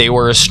 And they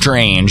were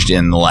estranged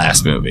in the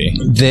last movie.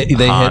 They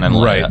Han had and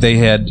Leia. right. They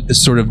had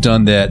sort of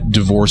done that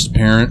divorced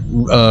parent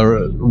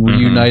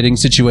reuniting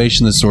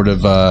situation. The sort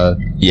of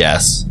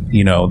Yes.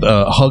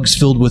 hugs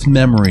filled with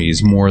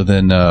memories more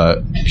than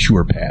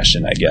pure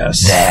passion, I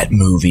guess. That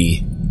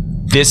movie.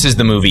 This is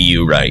the movie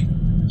you write.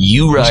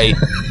 You write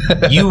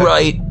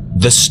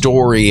the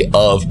story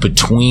of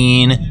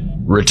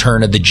between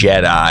Return of the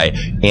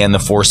Jedi and The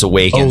Force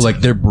Awakens. Oh, like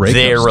their breakup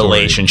their story.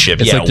 relationship.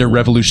 It's yeah. like their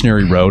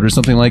Revolutionary Road or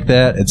something like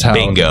that. It's how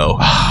Bingo.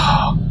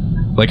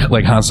 Like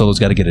Han Solo's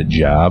got to get a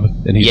job,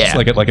 and he's just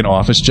like an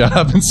office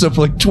job, and so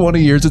for like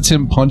 20 years it's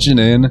him punching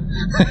in.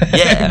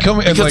 Yeah,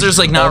 because there's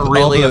like not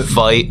really a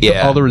fight.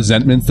 Yeah, all the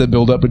resentments that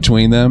build up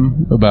between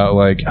them about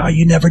like, oh,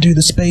 you never do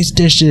the space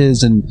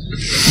dishes, and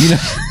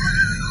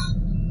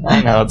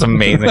I know, it's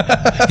amazing.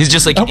 He's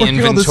just like I'm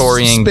working on this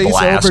inventorying space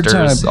blasters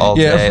overtime. all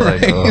Yeah, day.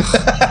 right.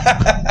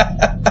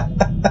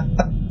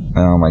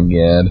 Oh my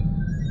god,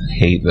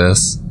 hate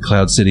this.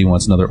 Cloud City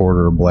wants another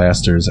order of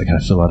blasters. I gotta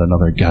fill out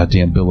another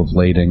goddamn bill of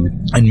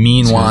lading. And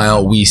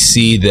meanwhile, we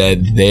see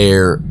that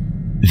their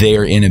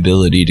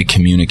inability to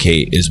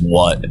communicate is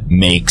what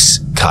makes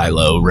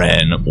Kylo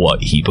Ren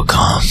what he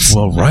becomes.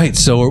 Well, right.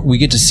 So we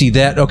get to see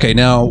that. Okay,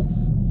 now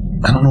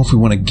I don't know if we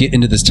want to get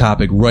into this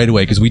topic right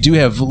away because we do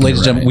have, ladies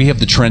and gentlemen, we have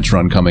the trench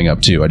run coming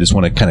up too. I just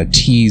want to kind of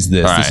tease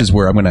this. All This right. is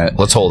where I'm gonna.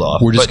 Let's hold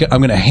off.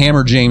 I'm gonna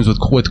hammer James with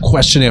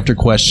question after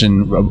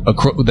question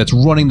that's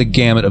running the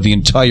gamut of the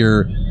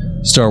entire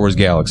Star Wars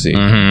galaxy.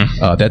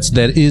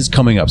 That is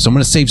coming up. So I'm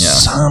gonna save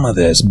some of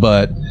this,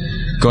 but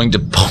going to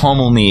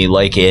pummel me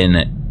like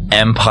an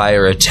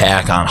Empire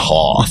attack on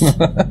Hoth.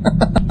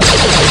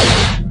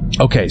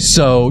 okay.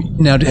 So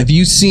now, have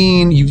you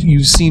seen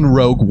you've seen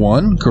Rogue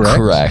One? Correct.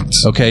 Correct.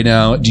 Okay.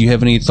 Now, do you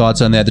have any thoughts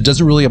on that? That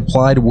doesn't really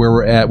apply to where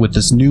we're at with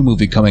this new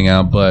movie coming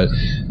out, but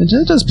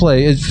it does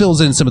play. It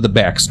fills in some of the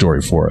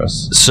backstory for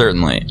us.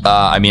 Certainly.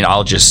 I mean,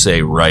 I'll just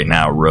say right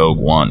now, Rogue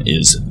One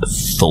is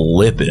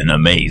flippin'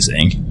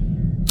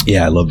 amazing.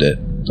 Yeah, I loved it.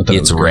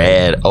 It's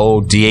rad.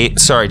 Oh,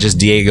 just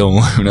Diego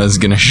Luna is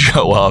gonna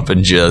show up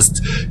and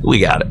just we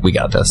got it. We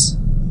got this.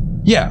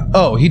 Yeah.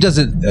 Oh, he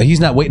doesn't.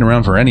 He's not waiting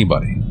around for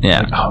anybody.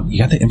 Yeah. Like, oh, you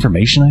got the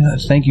information?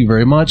 Thank you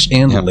very much.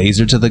 And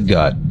laser to the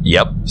gut.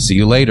 Yep. See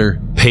you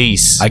later.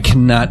 Peace. I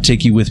cannot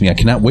take you with me. I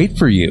cannot wait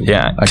for you.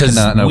 Yeah, I because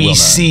cannot. And I will we not.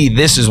 see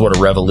this is what a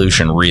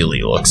revolution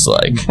really looks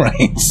like.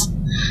 Right.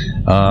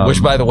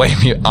 Which, by the way,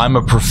 I'm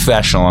a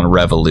professional on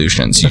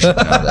revolutions. You should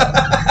know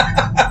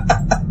that.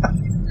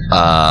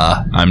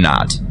 I'm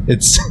not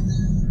It's.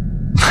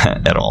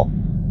 at all.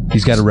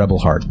 He's got a rebel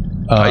heart.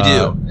 I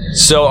do.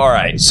 So, all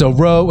right. So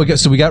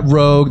we got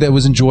Rogue. That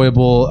was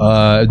enjoyable.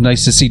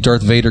 Nice to see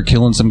Darth Vader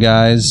killing some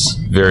guys.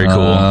 Very cool.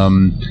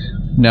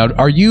 Now,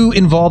 are you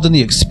involved in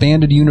the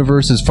expanded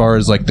universe as far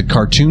as like the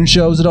cartoon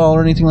shows at all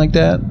or anything like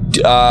that?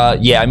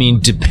 Yeah, I mean,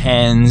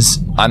 depends.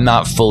 I'm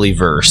not fully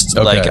versed.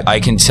 Okay. Like, I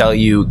can tell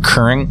you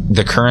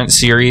the current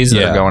series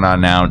that are going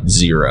on now,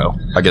 0.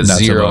 I got Not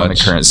so 0 in the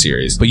much. current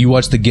series. But you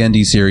watched the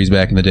Gendy series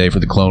back in the day for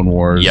the Clone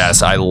Wars.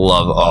 Yes, I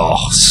love. Oh,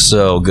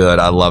 so good.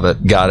 I love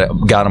it. Got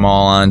them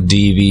all on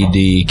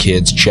DVD.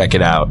 Kids, check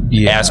it out.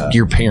 Yeah. Ask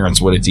your parents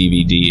what a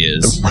DVD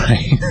is.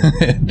 Right.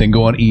 Then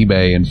go on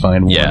eBay and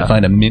find one. Yeah.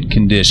 Find a mint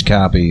condition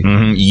copy.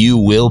 Mhm. You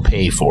will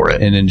pay for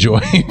it. And enjoy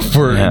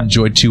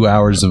 2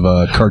 hours of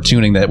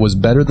cartooning that was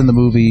better than the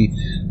movie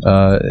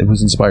it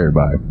was inspired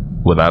by,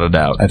 Without a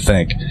doubt. I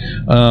think.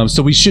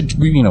 So we should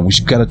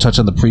got to touch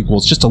on the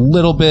prequels just a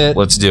little bit.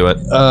 Let's do it.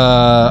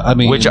 I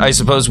mean, Which I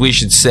suppose we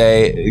should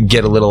say,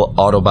 get a little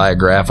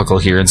autobiographical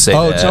here and say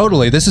that.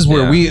 Totally. This is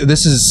where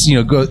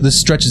this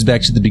stretches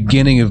back to the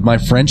beginning of my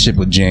friendship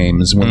with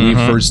James when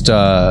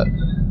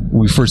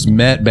we first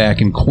met back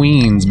in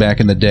Queens back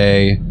in the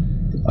day.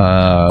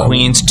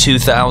 Queens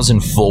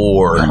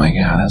 2004. Oh my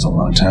god, that's a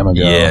long time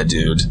ago. Yeah,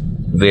 dude.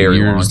 Very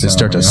long Years time to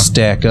start to ago.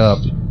 stack up,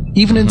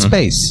 even in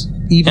space.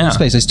 Even in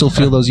space, I still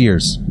feel those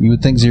years. You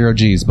would think 0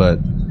 G's, but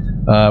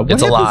what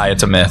It's a happens- lie.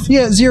 It's a myth.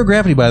 Yeah, zero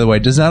gravity, by the way,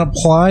 does not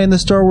apply in the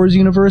Star Wars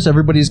universe.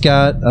 Everybody's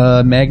got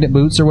magnet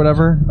boots or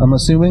whatever, I'm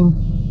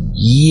assuming.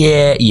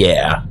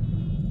 Yeah.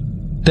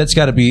 That's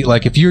got to be,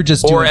 like, if you're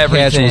just Or doing casual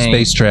everything.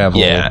 space travel,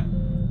 Yeah.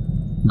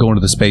 going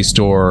to the space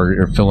store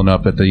or filling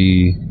up at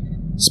the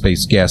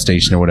space gas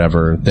station or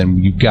whatever, then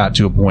you got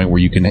to a point where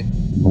you can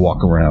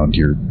walk around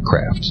your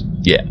craft.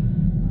 Yeah.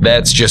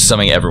 That's just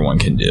something everyone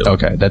can do.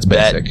 Okay, that's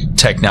basic. That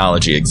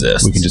technology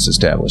exists. We can just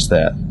establish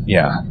that.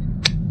 Yeah.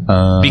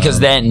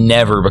 because that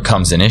never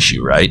becomes an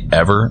issue, right?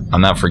 Ever?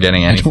 I'm not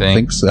forgetting I don't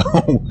anything. think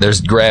so.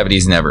 There's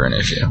gravity's never an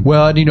issue.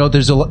 Well, and,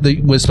 there's a lot,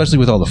 especially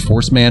with all the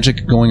force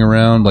magic going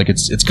around. Like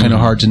it's kind of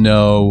hard to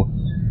know.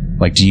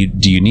 Like, do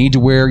you need to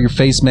wear your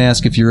face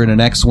mask if you're in an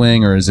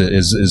X-wing, or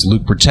is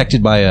Luke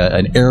protected by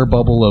an air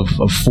bubble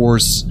of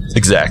force?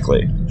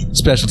 Exactly.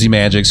 Specialty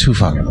magics, who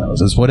fucking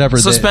knows? It's whatever.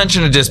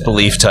 Suspension of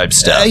disbelief type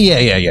stuff. Yeah.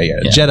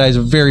 Jedi's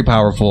are very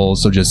powerful,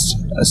 so just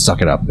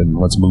suck it up and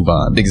let's move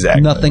on.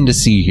 Exactly. Nothing to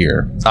see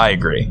here. I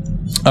agree.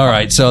 All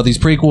right, so these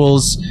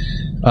prequels,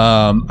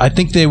 I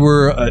think they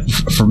were,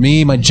 for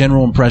me, my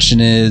general impression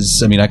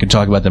is, I mean, I could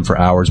talk about them for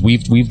hours.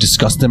 We've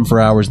discussed them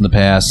for hours in the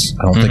past.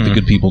 I don't think the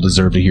good people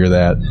deserve to hear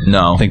that.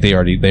 No. I think they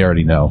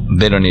already know.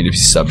 They don't need to be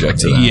subject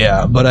to that.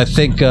 Yeah, but I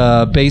think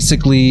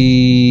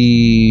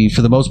basically,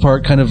 for the most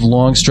part, kind of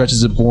long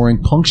stretches of boring,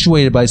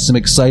 punctuated by some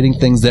exciting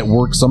things that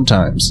work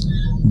sometimes,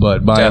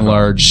 but by and Definitely.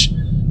 large,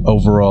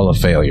 overall a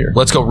failure.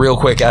 Let's go real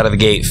quick out of the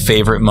gate.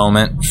 Favorite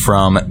moment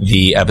from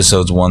the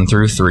episodes 1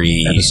 through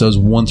 3. Episodes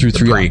 1 through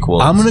 3.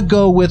 prequels. I'm gonna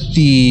go with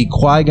the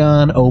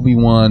Qui-Gon,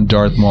 Obi-Wan,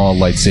 Darth Maul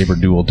lightsaber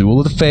duel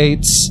of the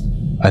Fates.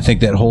 I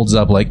think that holds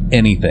up like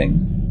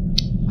anything.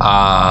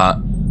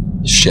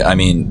 Shit. I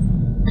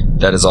mean,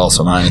 that is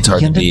also mine. It's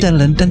hard to beat.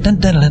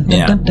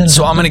 Yeah.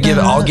 So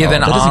I'll give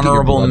an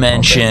honorable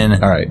mention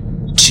All right.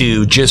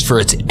 to, just for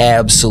its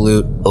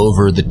absolute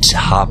over the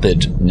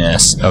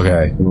toppedness.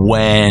 Okay.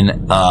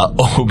 When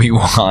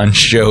Obi-Wan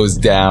shows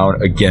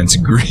down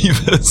against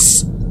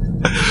Grievous.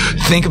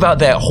 Think about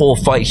that whole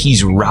fight.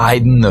 He's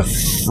riding the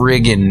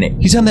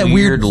friggin' He's on that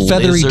weird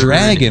feathery lizard.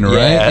 dragon,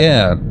 right?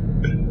 Yeah.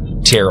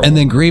 Terrible. And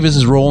then Grievous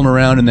is rolling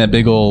around in that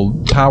big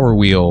old power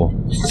wheel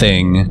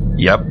thing.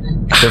 Yep.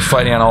 They're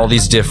fighting on all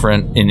these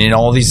different in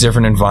all these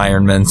different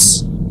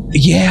environments.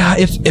 Yeah,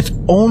 if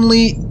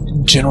only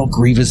General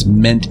Grievous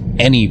meant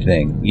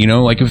anything,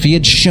 like if he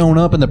had shown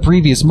up in the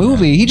previous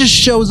movie, he just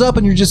shows up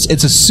and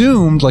it's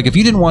assumed, like if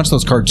you didn't watch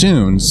those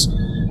cartoons,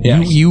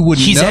 you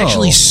wouldn't He's know.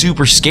 actually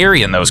super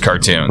scary in those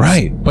cartoons.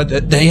 Right, but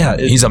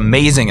He's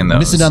amazing in those.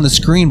 missing on the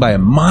screen by a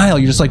mile.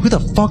 You're just like, who the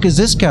fuck is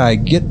this guy?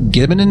 Get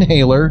him an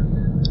inhaler,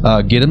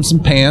 get him some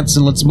pants,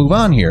 and let's move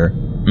on here.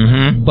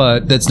 Mm-hmm.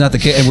 But that's not the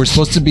case, and we're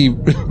supposed to be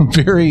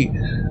very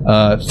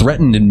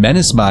threatened and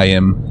menaced by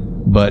him.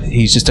 But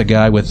he's just a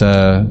guy with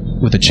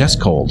a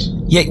chest cold.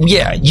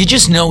 Yeah. You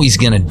just know he's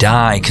gonna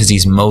die because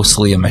he's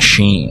mostly a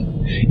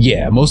machine.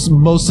 Yeah,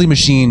 mostly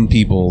machine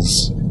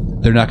peoples.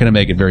 They're not going to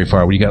make it very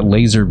far. When you got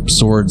laser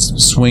swords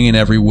swinging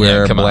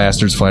everywhere, Yeah, come on.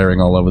 blasters firing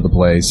all over the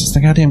place. It's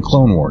the goddamn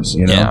Clone Wars,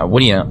 Yeah.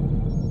 What do you?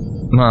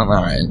 Well, all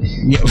right.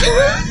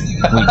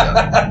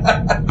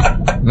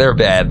 They're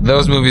bad.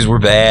 Those movies were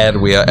bad.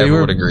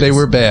 Everyone agrees. They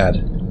were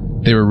bad.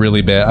 They were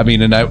really bad. I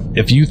mean,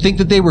 if you think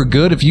that they were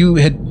good, if you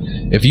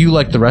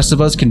like the rest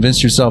of us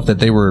convinced yourself that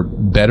they were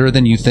better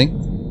than you think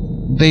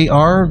they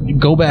are,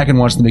 go back and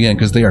watch them again,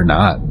 because they are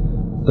not.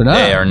 They're not.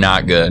 They are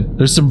not good.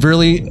 There's some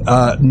really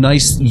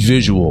nice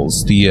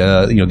visuals. The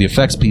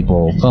effects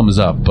people, thumbs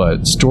up.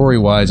 But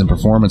story-wise and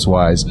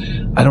performance-wise,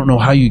 I don't know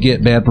how you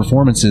get bad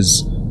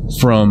performances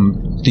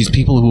from these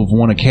people who have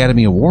won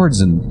Academy Awards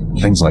and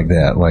things like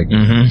that. Like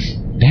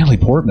Natalie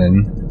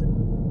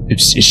Portman,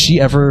 is she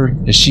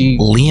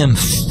Liam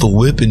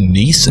Thwip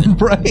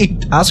Neeson?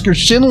 right? Oscar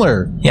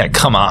Schindler. Yeah,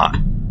 come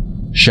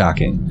on.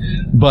 Shocking.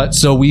 But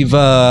so we've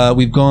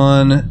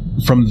gone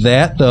From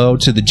that, though,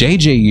 to the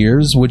JJ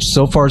years, which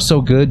so far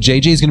so good.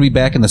 JJ's going to be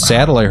back in the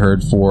saddle, I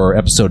heard, for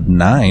episode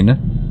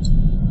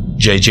 9.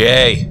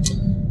 JJ.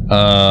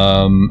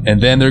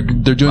 And then they're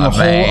doing a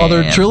whole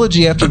other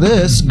trilogy after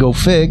this. Go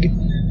fig.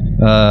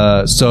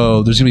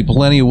 So there's going to be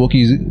plenty of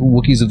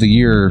Wookiees of the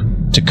Year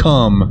to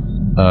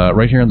come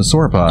right here on the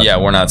Sauropod. Yeah,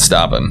 we're not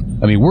stopping.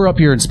 I mean, we're up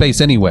here in space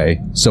anyway,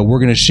 so we're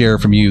going to share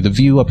from you the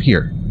view up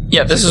here.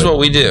 Yeah, this is what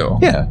we do.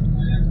 Yeah.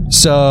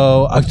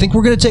 So I think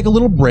we're going to take a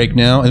little break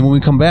now, and when we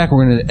come back,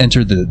 we're going to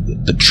enter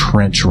the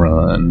trench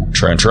run.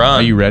 Trench run.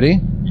 Are you ready?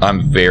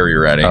 I'm very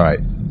ready. All right.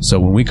 So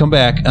when we come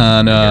back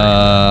on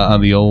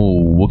the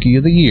old Wookiee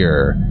of the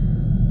Year,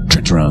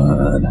 trench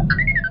run.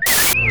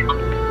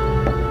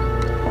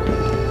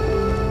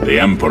 The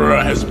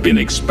Emperor has been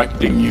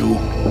expecting you.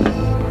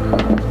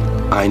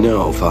 I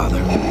know,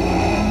 Father.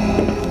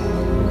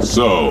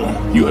 So,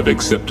 you have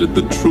accepted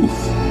the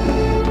truth.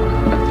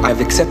 I've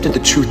accepted the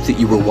truth that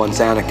you were once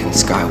Anakin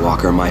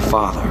Skywalker, my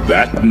father.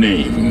 That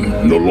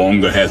name no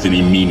longer has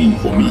any meaning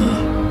for me.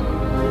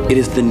 It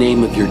is the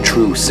name of your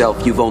true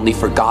self you've only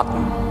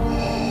forgotten.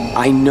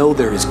 I know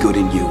there is good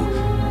in you.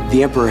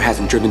 The Emperor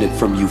hasn't driven it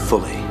from you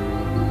fully.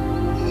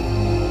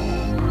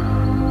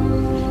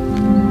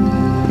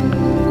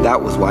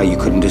 That was why you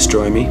couldn't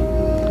destroy me.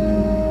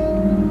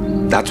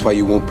 That's why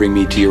you won't bring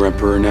me to your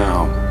Emperor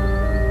now.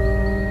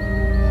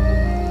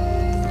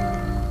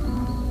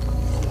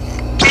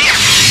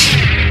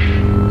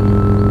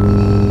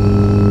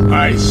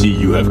 I see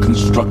you have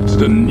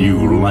constructed a new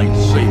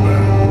lightsaber.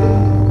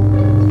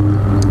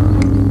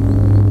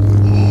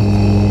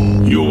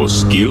 Your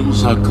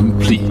skills are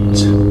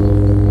complete.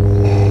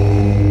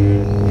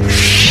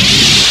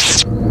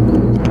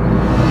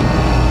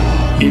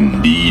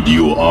 Indeed,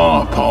 you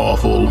are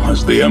powerful,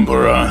 as the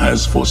Emperor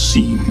has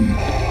foreseen.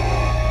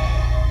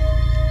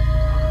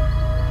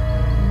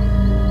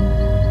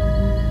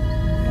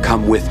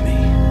 Come with me.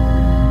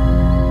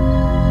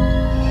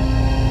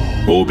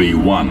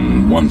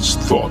 Obi-Wan once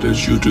thought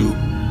as you do.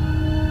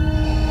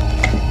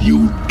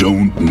 You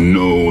don't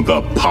know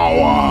the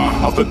power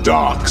of the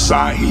dark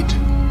side.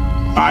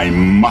 I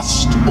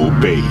must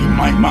obey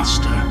my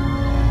master.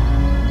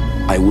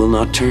 I will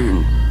not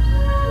turn,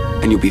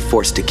 and you'll be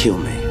forced to kill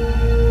me.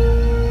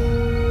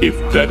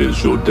 If that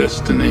is your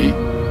destiny.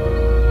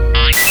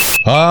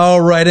 All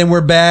right, and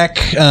we're back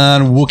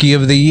on Wookiee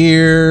of the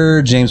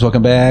Year. James,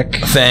 welcome back.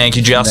 Thank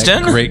you,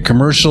 Justin. That great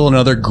commercial,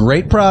 another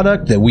great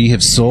product that we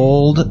have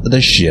sold the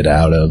shit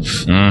out of.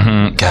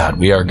 Mm-hmm. God,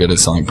 we are good at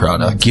selling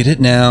products. Get it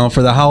now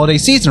for the holiday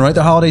season, right?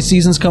 The holiday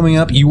season's coming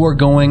up. You are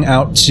going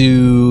out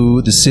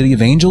to the City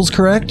of Angels,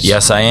 correct?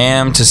 Yes, I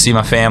am, to see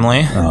my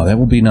family. Oh, that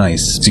will be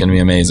nice. It's going to be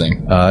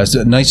amazing. It's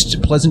a nice,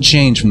 pleasant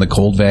change from the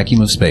cold vacuum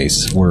of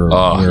space where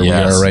we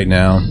are right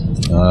now.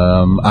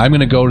 I'm going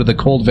to go to the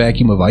cold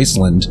vacuum of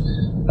Iceland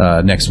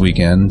next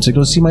weekend to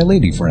go see my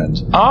lady friend.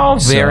 Oh,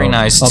 very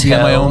nice. I'll be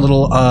on my own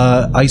little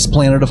ice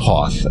planet of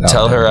Hoth.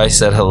 Tell her I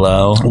said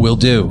hello. Will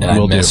do.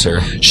 I miss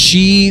her.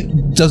 She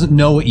doesn't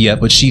know it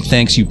yet, but she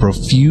thanks you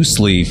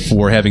profusely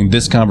for having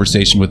this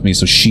conversation with me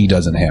so she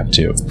doesn't have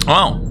to.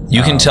 Well,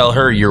 you can tell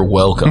her you're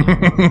welcome.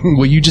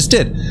 Well, you just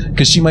did,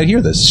 because she might hear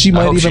this. She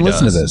might even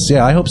listen to this.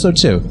 Yeah, I hope so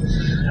too.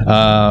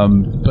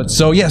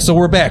 So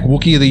we're back.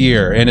 Wookiee of the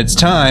Year, and it's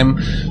time.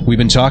 We've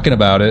been talking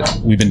about it.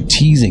 We've been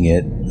teasing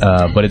it,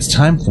 but it's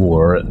time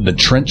for the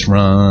trench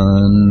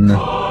run.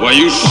 Why,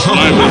 you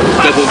slimy,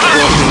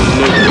 double-crossing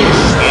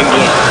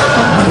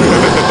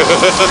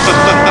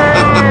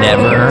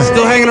Never.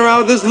 Still hanging around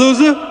with this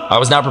loser? I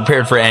was not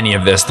prepared for any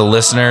of this. The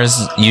listeners,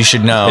 you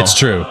should know. It's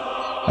true.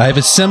 I have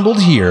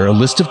assembled here a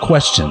list of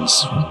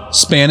questions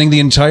spanning the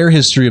entire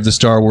history of the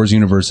Star Wars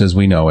universe as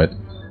we know it.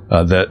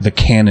 The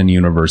canon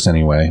universe,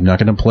 anyway. I'm not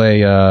going to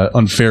play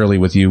unfairly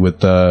with you with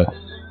the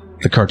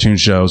cartoon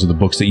shows or the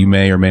books that you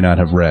may or may not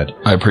have read.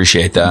 I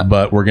appreciate that.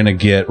 But we're going to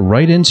get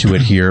right into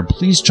it here.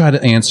 Please try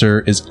to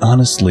answer as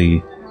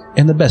honestly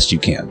and the best you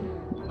can.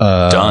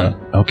 Done.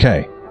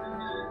 Okay.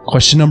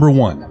 Question number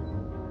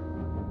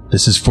 1.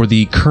 This is for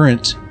the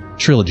current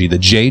trilogy, the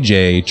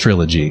JJ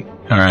trilogy.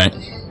 All right.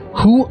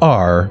 Who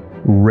are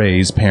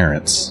Rey's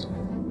parents?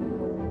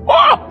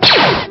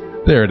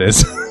 There it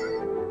is.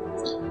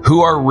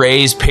 Who are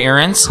Rey's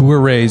parents? Who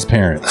are Rey's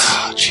parents?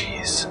 Oh,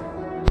 jeez.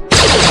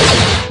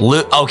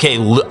 Okay,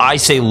 I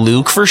say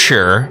Luke for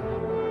sure.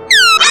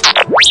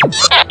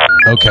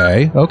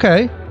 Okay.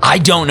 I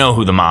don't know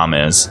who the mom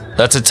is.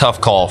 That's a tough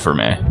call for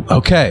me.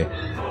 Okay.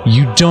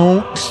 You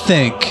don't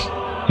think...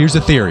 Here's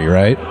a theory,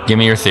 right? Give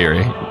me your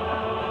theory.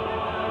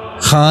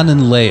 Han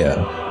and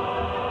Leia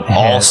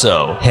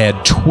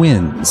had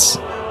twins.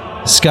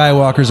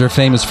 Skywalkers are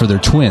famous for their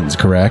twins,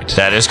 correct?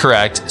 That is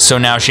correct. So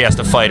now she has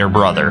to fight her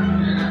brother.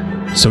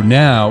 So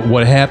now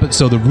what happened?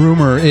 So the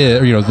rumor is,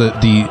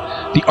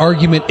 the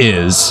argument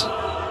is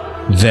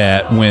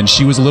that when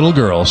she was a little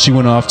girl, she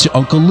went off to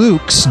Uncle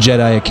Luke's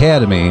Jedi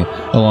Academy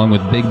along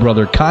with big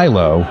brother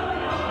Kylo,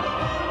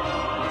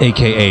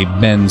 aka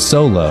Ben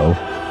Solo.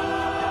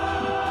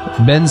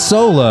 Ben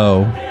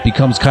Solo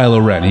becomes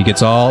Kylo Ren. He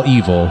gets all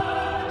evil,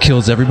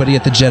 kills everybody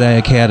at the Jedi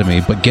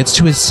Academy, but gets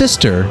to his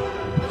sister,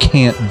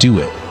 can't do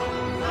it.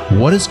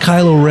 What is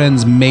Kylo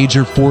Ren's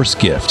major Force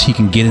gift? He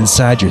can get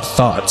inside your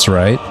thoughts,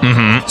 right?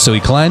 Mm-hmm. So he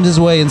climbs his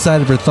way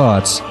inside of her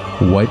thoughts,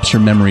 wipes her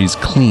memories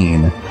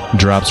clean,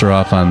 drops her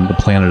off on the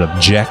planet of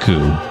Jakku,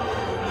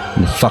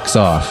 and fucks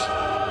off.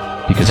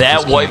 Because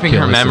that wiping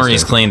her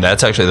memories clean,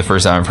 that's actually the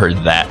first time I've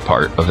heard that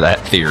part of that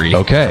theory.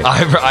 Okay.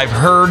 I've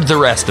heard the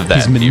rest of that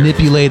He's theory.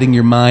 manipulating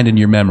your mind and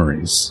your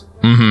memories.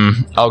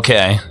 Mm-hmm.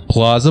 Okay.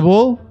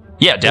 Plausible?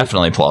 Yeah,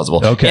 definitely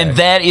plausible. Okay. And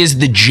that is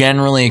the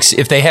generally...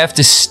 if they have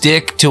to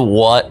stick to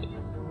what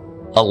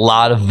a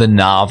lot of the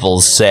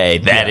novels say,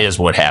 that is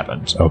what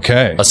happened.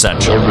 Okay.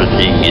 Essentially.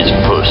 Everything is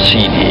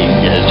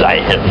proceeding as I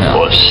have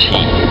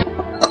foreseen.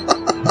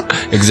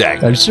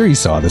 Exactly. I'm sure you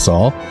saw this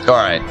all. All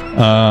right.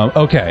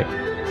 Okay.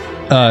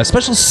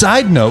 Special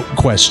side note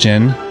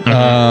question.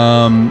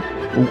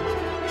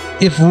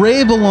 If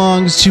Rey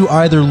belongs to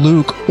either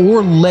Luke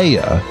or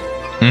Leia,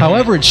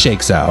 however it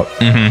shakes out,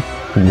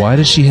 why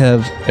does she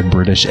have a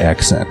British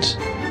accent?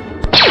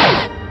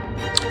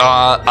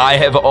 I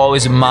have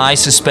always... my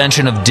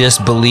suspension of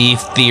disbelief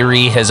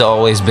theory has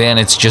always been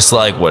it's just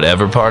like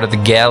whatever part of the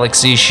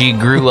galaxy she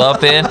grew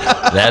up in,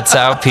 that's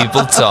how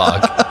people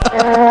talk.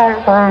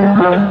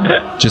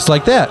 Just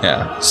like that.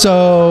 Yeah.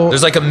 So...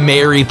 There's like a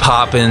Mary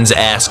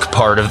Poppins-esque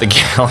part of the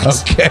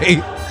galaxy.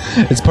 Okay.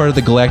 It's part of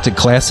the galactic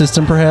class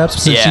system,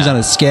 perhaps? Since she's on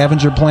a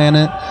scavenger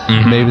planet,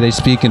 maybe they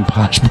speak in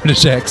posh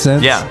British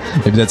accents. Yeah.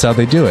 Maybe that's how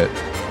they do it.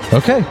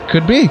 Okay.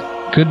 Could be.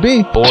 Could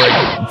be. Or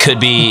it could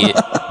be...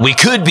 we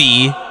could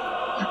be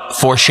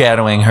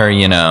foreshadowing her,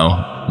 you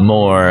know,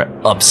 more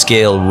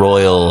upscale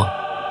royal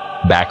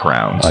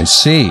background. I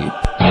see.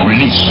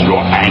 Release your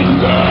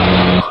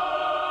anger.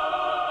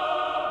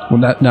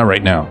 Well, not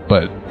right now,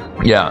 but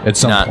Yeah. at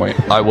some point.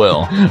 I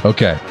will.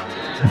 Okay.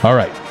 All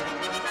right.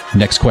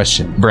 Next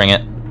question. Bring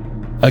it.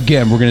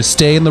 Again, we're going to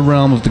stay in the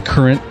realm of the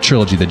current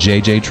trilogy, the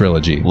JJ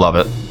trilogy. Love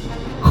it.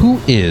 Who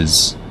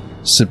is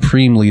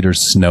Supreme Leader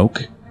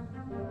Snoke?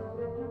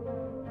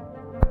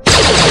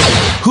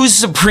 Who's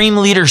Supreme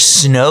Leader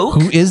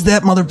Snoke? Who is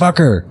that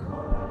motherfucker?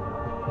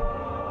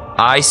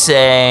 I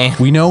say...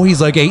 We know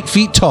he's like 8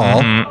 feet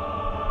tall.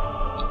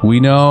 We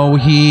know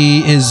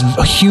he is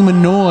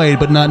humanoid,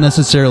 but not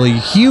necessarily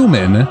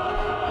human.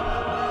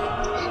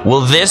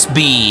 Will this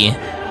be...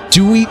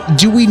 Do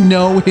we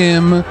know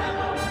him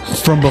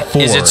from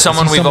before? Is it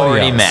someone he we've somebody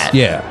already else? met?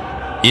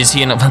 Yeah. Is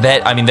he in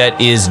that? I mean,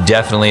 that is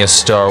definitely a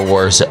Star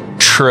Wars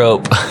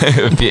trope,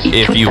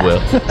 if you will.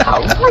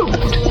 How rude.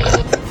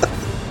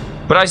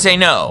 But I say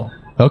no.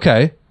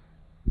 Okay.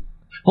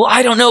 Well,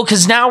 I don't know,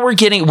 because now we're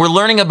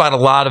learning about a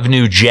lot of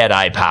new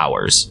Jedi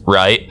powers,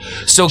 right?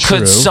 So True.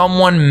 could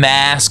someone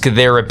mask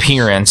their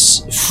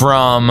appearance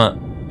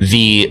from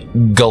the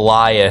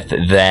Goliath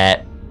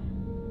that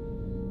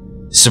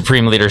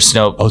Supreme Leader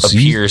Snoke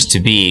appears to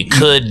be?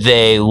 Could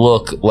they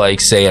look like,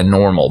 say, a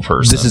normal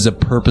person? This is a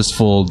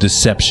purposeful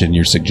deception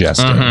you're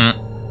suggesting.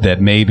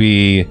 That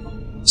maybe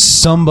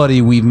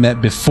somebody we've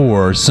met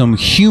before, some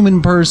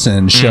human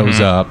person shows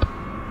up,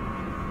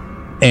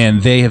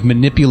 and they have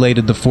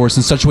manipulated the Force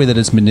in such a way that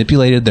it's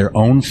manipulated their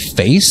own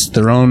face,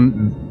 their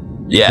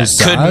own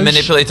visage? Could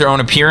manipulate their own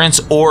appearance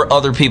or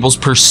other people's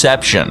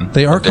perception.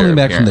 They are of their coming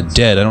back from the appearance.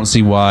 dead. I don't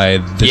see why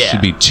this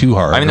should be too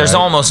hard. I mean, there's right?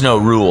 almost no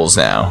rules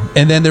now.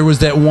 And then there was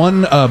that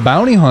one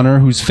bounty hunter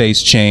whose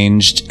face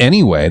changed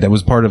anyway. That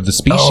was part of the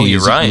species, Oh, you're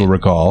right. if you'll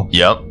recall.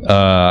 Yep.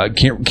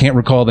 Can't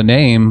recall the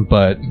name,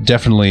 but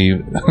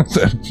definitely,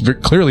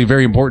 clearly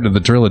very important to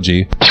the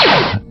trilogy.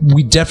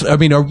 I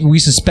mean, are we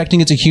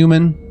suspecting it's a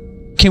human?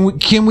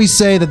 Can we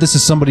say that this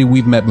is somebody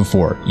we've met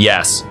before?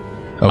 Yes.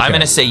 Okay. I'm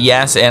going to say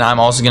yes, and I'm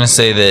also going to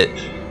say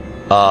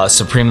that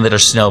Supreme Leader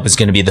Snoke is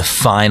going to be the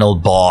final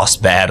boss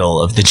battle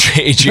of the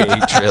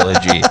JJ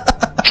trilogy.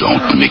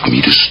 Don't make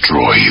me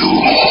destroy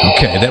you.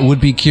 Okay, that would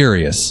be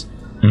curious.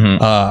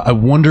 I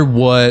wonder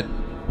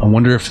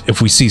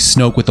if we see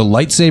Snoke with a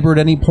lightsaber at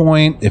any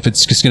point, if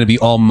it's just going to be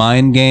all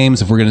mind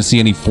games, if we're going to see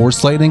any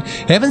Force lightning.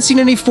 Haven't seen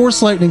any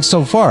Force lightning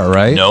so far,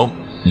 right? Nope.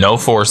 No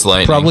Force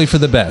lightning. Probably for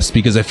the best,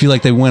 because I feel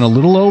like they went a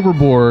little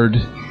overboard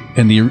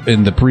in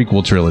the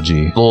prequel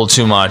trilogy. A little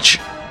too much.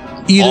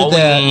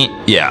 Either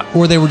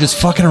or they were just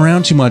fucking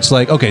around too much.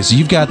 Like, okay, so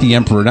you've got the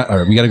Emperor.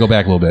 We got to go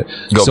back a little bit.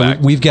 Go back.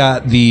 We've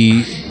got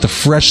the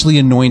freshly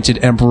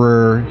anointed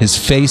Emperor. His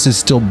face is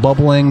still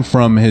bubbling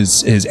from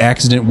his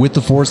accident with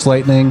the Force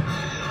lightning.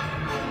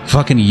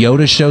 Fucking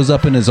Yoda shows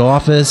up in his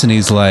office and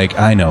he's like,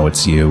 "I know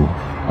it's you.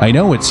 I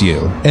know it's you."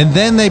 And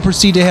then they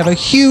proceed to have a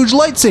huge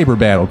lightsaber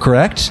battle.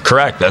 Correct?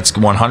 Correct. That's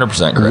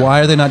 100% correct.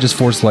 Why are they not just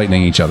Force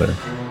lightning each other?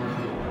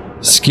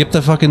 Skip the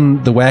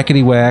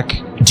whackety whack.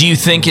 Do you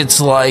think it's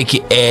like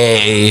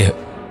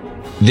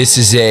this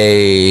is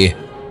a,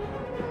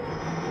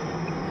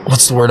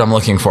 what's the word I'm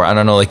looking for? I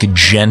don't know, like a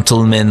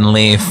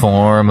gentlemanly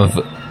form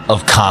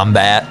of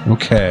combat?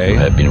 Okay.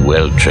 I've been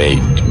well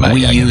trained.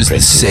 We use the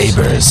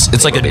sabers.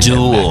 It's like a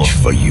duel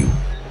for you.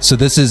 So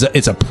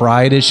it's a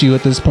pride issue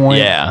at this point?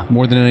 Yeah.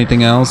 More than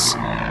anything else?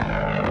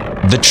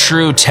 The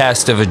true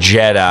test of a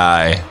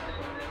Jedi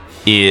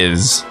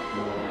is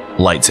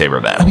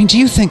lightsaber battle. I mean, do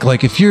you think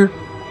Yoda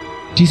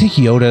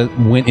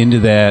went into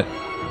that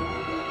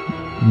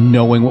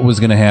knowing what was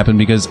going to happen?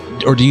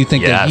 Or do you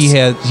think that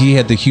he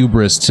had the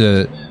hubris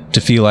to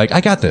feel like, I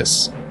got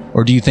this?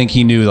 Or do you think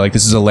he knew like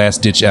this is a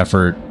last ditch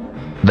effort?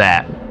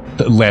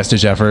 The last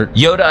ditch effort.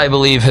 Yoda, I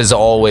believe, has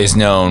always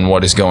known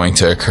what is going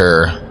to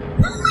occur.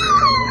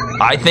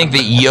 I think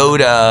that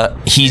Yoda,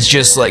 he's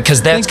just like,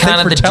 because that's kind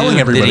of the telling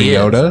dude everybody, that he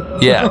is.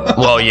 Yoda. Yeah.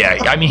 Well, yeah.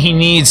 I mean, he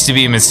needs to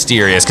be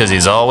mysterious because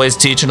he's always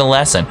teaching a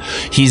lesson.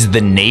 He's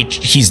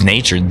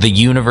nature, the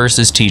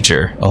universe's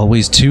teacher.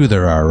 Always two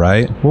there are,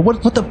 right? Well,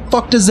 what the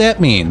fuck does that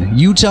mean?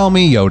 You tell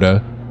me,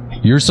 Yoda.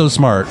 You're so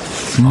smart.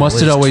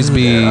 Must it always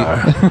be?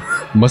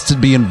 Must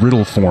it be in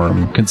riddle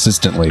form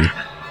consistently?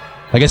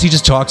 I guess he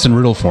just talks in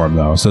riddle form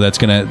though, so that's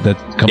comes part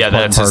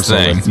and parcel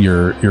with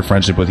your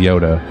friendship with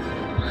Yoda.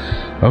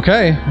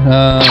 Okay.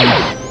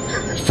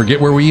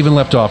 Forget where we even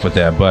left off with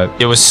that, but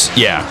it was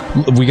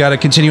we got to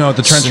continue on with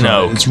the trench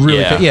run. It's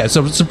really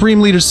so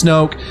Supreme Leader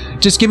Snoke.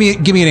 Just give me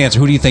an answer.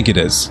 Who do you think it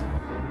is?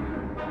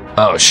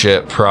 Oh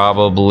shit!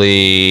 Probably.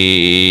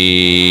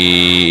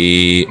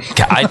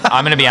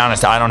 I'm gonna be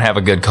honest. I don't have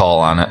a good call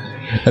on it.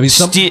 I mean,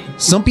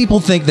 some people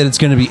think that it's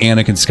going to be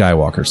Anakin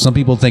Skywalker. Some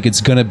people think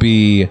it's going to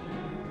be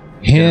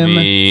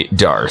him.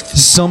 Darth.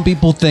 Some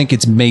people think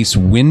it's Mace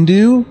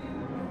Windu.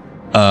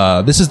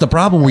 This is the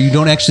problem where you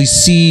don't actually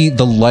see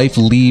the life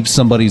leave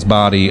somebody's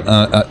body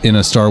in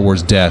a Star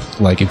Wars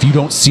death. Like, if you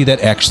don't see that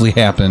actually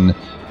happen,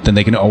 then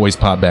they can always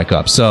pop back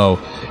up. So,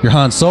 your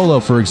Han Solo,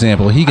 for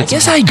example, he gets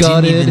gutted.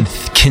 I didn't even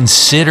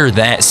consider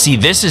that. See,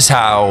 this is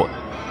how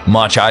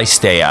much I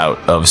stay out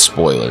of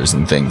spoilers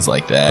and things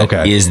like that.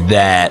 Okay. Is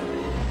that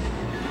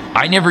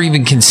I never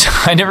even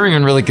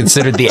really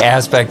considered the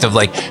aspect of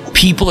like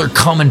people are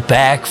coming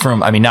back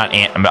from. I mean,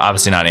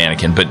 obviously not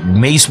Anakin, but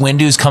Mace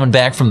Windu's coming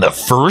back from the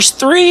first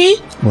three.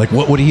 Like,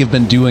 what would he have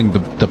been doing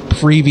the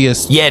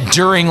previous?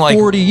 During like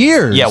 40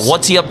 years. Yeah,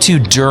 what's he up to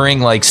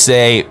during like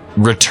say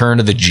Return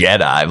of the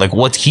Jedi? Like,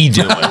 what's he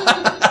doing?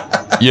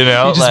 You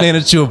know, he just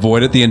managed to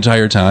avoid it the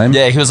entire time.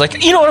 Yeah, he was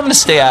like, you know what, I'm going to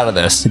stay out of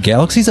this. The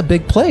galaxy's a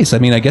big place. I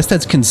mean, I guess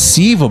that's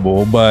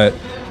conceivable, but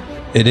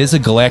it is a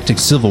galactic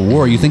civil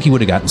war. You think he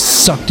would have gotten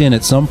sucked in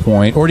at some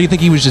point, or do you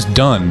think he was just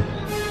done?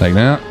 Like,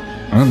 nah,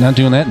 I'm not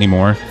doing that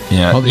anymore.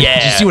 Yeah.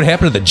 Did you see what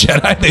happened to the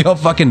Jedi? They all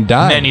fucking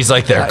died. And then he's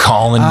like, they're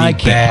calling me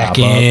back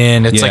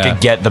in. It's like a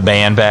get the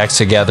band back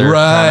together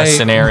kind of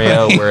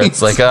scenario where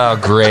it's like, oh,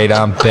 great,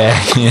 I'm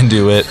back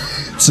into it.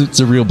 It's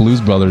a real Blues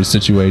Brothers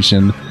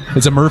situation.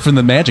 It's a Murph and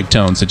the Magic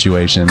Tone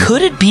situation.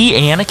 Could it be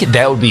Anakin?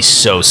 That would be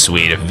so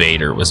sweet if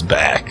Vader was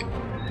back,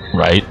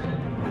 right?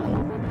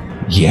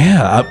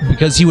 Yeah,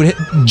 because he would hit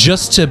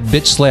just to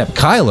bitch slap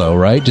Kylo,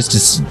 right?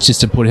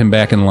 Just to put him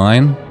back in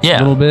line a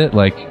little bit.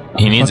 Like,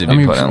 he needs to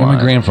be put in line. I'm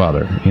your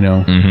grandfather, you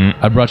know?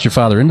 Mm-hmm. I brought your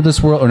father into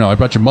this world. Or no, I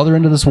brought your mother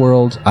into this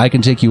world. I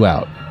can take you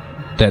out.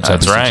 That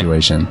type of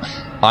situation.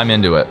 I'm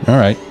into it. All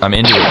right. I'm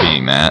into it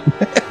being that.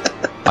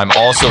 I'm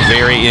also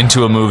very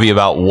into a movie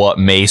about what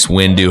Mace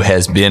Windu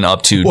has been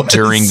up to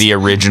during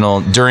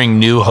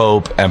New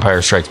Hope,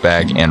 Empire Strikes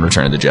Back, and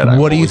Return of the Jedi.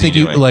 What do you think?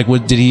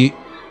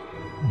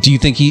 Do you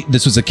think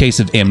this was a case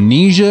of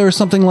amnesia or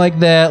something like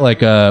that?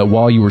 Like a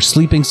while you were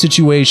sleeping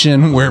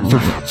situation where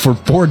for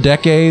 4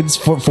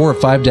 or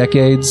 5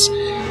 decades,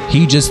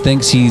 he just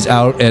thinks he's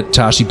out at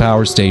Tashi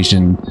Power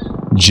Station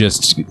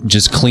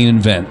just cleaning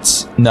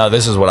vents. No,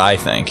 this is what I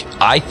think.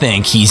 I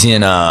think he's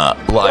in a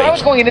like. I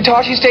was going into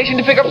Tashi Station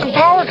to pick up some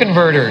power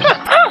converters.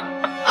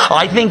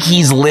 I think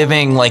he's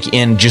living like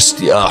in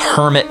just a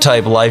hermit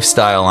type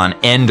lifestyle on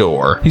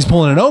Endor. He's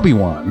pulling an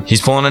Obi-Wan.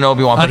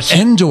 On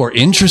Endor,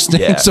 interesting.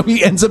 Yeah. So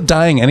he ends up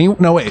dying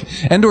No, wait.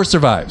 Endor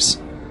survives.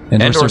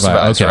 Endor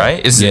survives,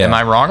 okay. Right? Am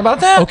I wrong about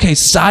that? Okay,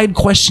 side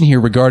question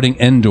here regarding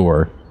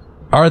Endor.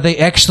 Are they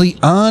actually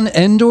on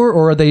Endor,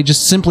 or are they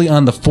just simply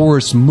on the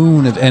forest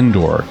moon of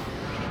Endor?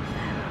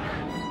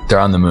 They're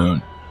on the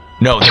moon.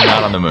 No, they're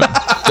not on the moon.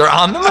 They're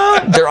on the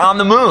moon. They're on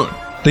the moon.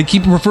 They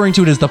keep referring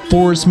to it as the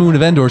forest moon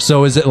of Endor.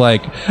 So is it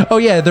like, oh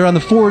yeah, they're on the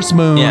forest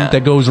moon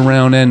that goes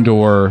around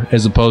Endor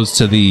as opposed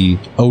to the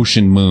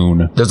ocean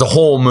moon? There's a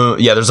whole moon.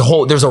 Yeah,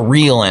 there's a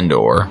real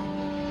Endor.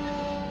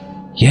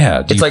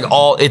 Yeah.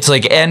 It's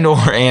like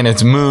Endor and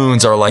its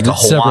moons are like a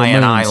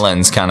Hawaiian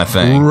Islands kind of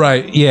thing.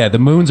 Right. Yeah. The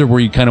moons are where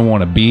you kind of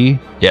want to be.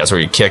 Yeah, that's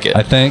where you kick it.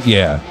 I think.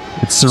 Yeah.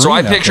 It's serene. So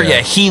I picture,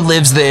 he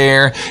lives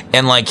there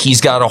and like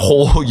he's got a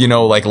whole,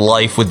 like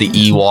life with the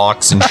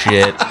Ewoks and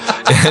shit.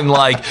 And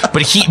like,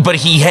 but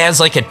he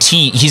has like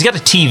he's got a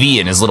TV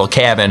in his little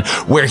cabin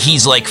where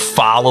he's like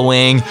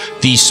following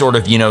the sort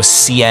of,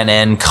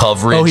 CNN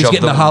coverage. Oh, he's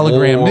getting the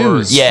hologram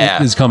news.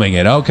 Yeah. Is coming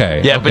in.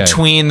 Okay. Yeah. Okay.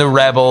 Between the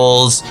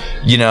rebels,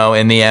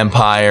 and the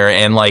Empire,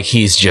 and like,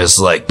 he's just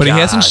like, but he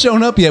hasn't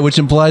shown up yet, which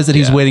implies that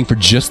he's waiting for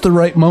just the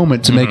right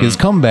moment to make his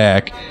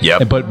comeback.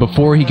 Yep. But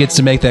before he gets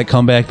to make that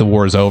comeback, the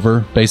war is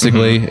over,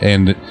 basically.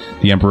 And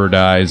the Emperor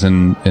dies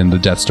and the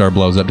Death Star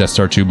blows up. Death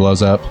Star 2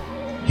 blows up.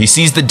 He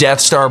sees the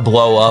Death Star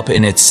blow up,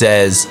 and it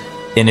says,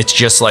 and it's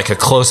just like a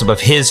close-up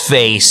of his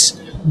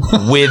face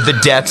with the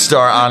Death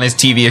Star on his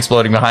TV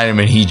exploding behind him,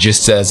 and he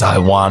just says, "I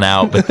want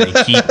out, but they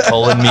keep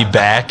pulling me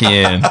back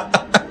in."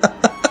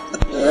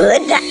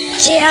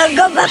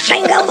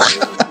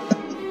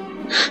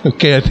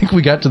 Okay, I think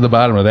we got to the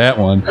bottom of that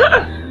one.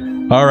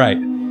 All right.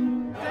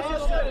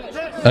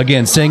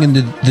 Again, staying in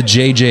the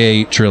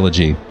JJ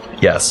trilogy.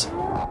 Yes.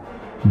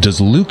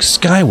 Does Luke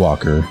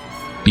Skywalker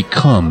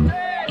become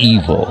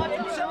evil?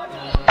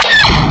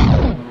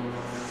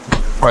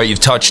 All right, you've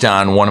touched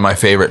on one of my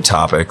favorite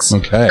topics.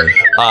 Okay.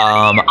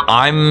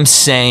 I'm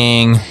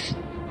saying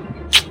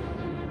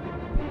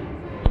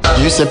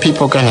You said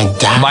people gonna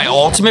die. my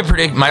ultimate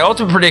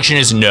prediction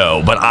is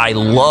no, but I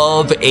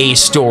love a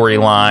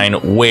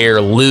storyline where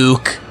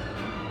Luke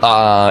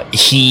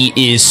he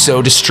is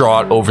so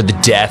distraught over the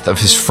death of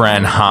his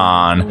friend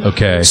Han.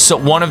 Okay. So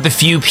one of the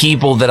few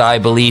people that I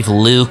believe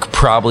Luke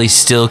probably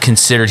still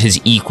considered his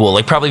equal,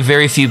 like probably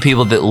very few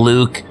people that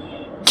Luke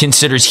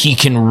considers he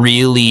can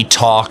really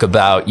talk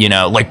about, you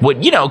know, like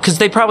what, you know, because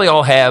they probably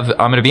all have,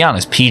 I'm going to be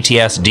honest,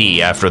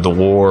 PTSD after the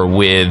war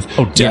with,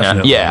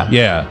 definitely.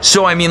 Yeah.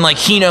 So, I mean, like,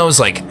 he knows,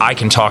 like, I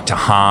can talk to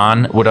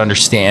Han, would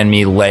understand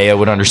me, Leia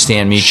would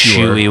understand me,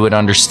 Sure. Chewie would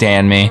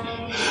understand me,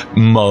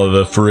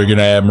 Mother friggin'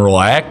 Admiral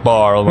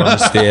Akbar will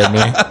understand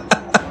me.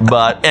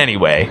 But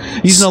anyway.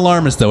 He's an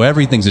alarmist, though.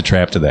 Everything's a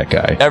trap to that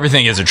guy.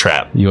 Everything is a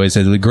trap. You always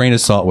say, a grain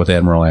of salt with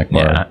Admiral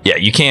Akbar. Yeah,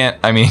 you can't,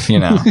 I mean, you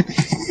know.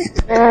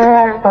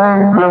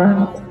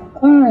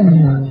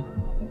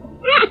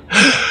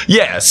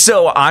 Yeah,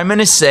 so I'm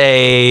gonna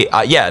say,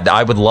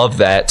 I would love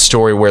that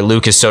story where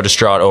Luke is so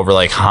distraught over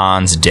like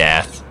Han's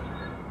death,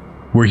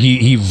 where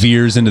he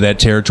veers into that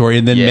territory,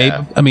 and then maybe,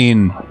 I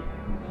mean,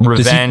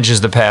 revenge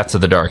is the path to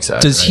the dark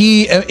side. Does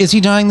he? Is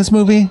he dying this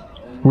movie?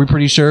 Are we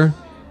pretty sure?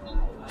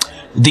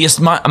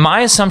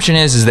 My assumption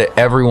is that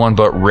everyone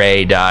but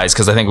Rey dies,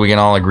 because I think we can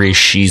all agree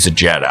she's a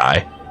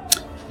Jedi.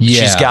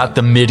 Yeah. She's got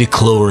the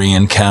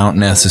midichlorian count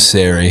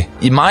necessary.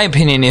 My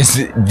opinion is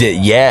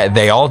that,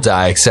 they all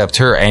die except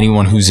her,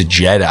 anyone who's a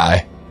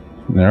Jedi.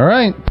 All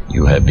right.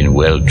 You have been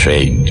well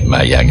trained,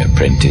 my young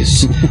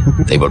apprentice.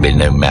 They will be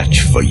no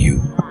match for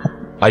you.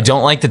 I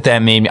don't like that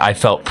made me, I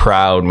felt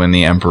proud when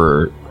the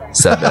Emperor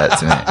said that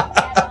to me.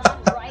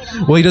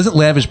 Well, he doesn't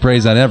lavish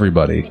praise on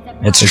everybody.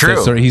 It's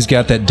true. He's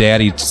got that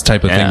daddy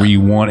type of thing where you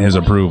want his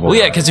approval. Well,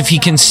 yeah, because if he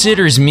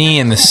considers me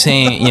in the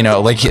same, you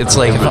know, like, it's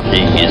like...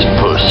 Everything is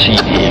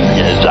proceeding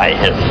as I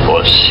have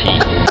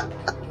foreseen.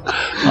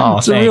 Oh,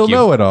 it's a real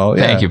know-it-all.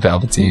 Yeah. Thank you,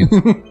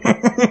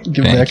 Palpatine.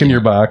 Get back in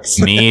your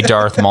box. Me,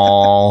 Darth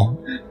Maul,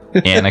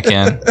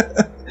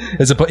 Anakin.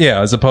 As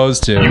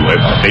opposed to... You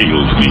have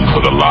failed me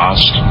for the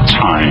last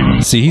time.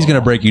 See, he's going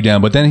to break you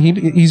down, but then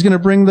he's going to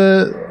bring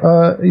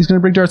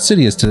bring Darth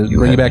Sidious to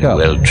bring you back up.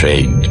 Well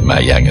trained, my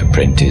young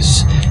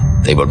apprentice.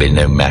 They will be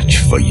no match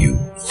for you.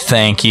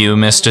 Thank you,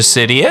 Mr.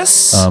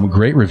 Sidious.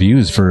 Great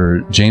reviews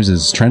for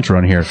James's trench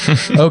run here.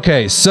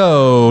 Okay,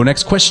 so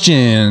next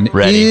question.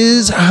 Ready.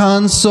 Is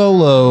Han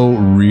Solo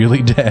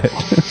really dead?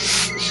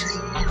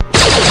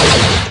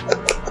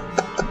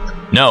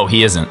 No,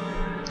 he isn't.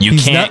 You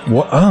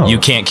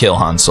can't kill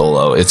Han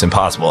Solo. It's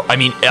impossible.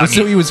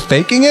 So he was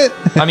faking it?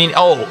 I mean,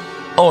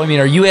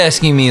 are you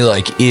asking me,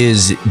 like,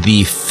 is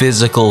the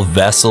physical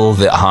vessel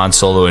that Han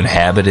Solo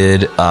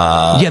inhabited?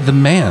 The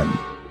man.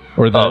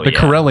 Or the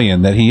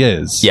Corellian that he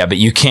is. Yeah, but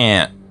you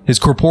can't. His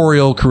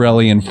corporeal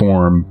Corellian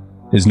form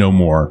is no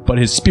more, but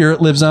his spirit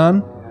lives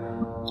on?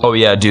 Oh,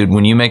 yeah, dude.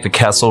 When you make the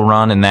Kessel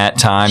Run in that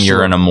time,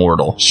 you're an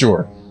immortal.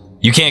 Sure.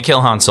 You can't kill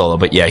Han Solo,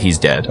 but yeah, he's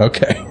dead.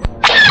 Okay.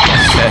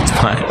 That's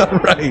fine. All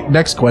right.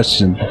 Next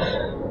question.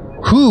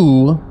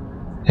 Who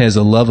has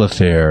a love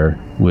affair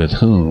with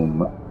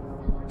whom?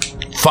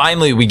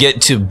 Finally, we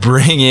get to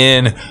bring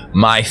in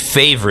my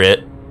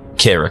favorite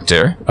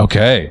character.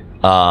 Okay.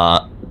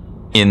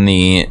 In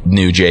the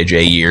new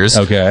JJ years.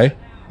 Okay.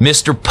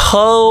 Mr.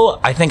 Poe,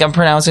 I think I'm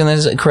pronouncing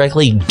this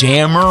correctly,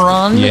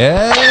 Dameron?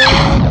 Yeah.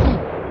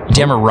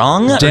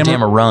 Dameron or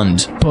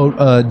Damerund? Poe,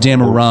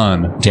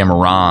 Dameron.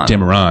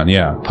 Dameron,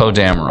 yeah. Poe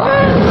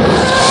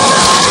Dameron.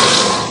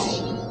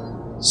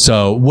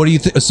 So, what do you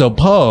think? So,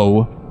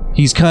 Poe,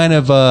 he's kind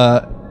of,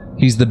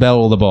 he's the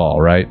belle of the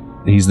ball, right?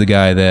 He's the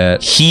guy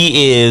that...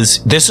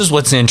 This is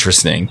what's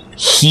interesting.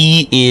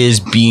 He is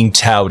being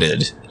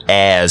touted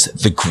as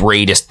the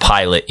greatest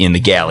pilot in the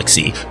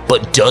galaxy.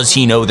 But does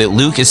he know that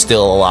Luke is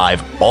still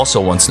alive,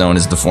 also once known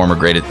as the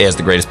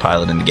greatest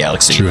pilot in the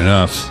galaxy? True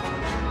enough.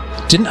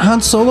 Didn't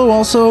Han Solo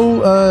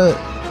also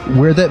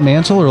wear that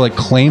mantle or like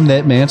claim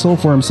that mantle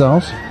for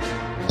himself?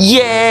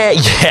 Yeah,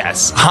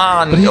 yes.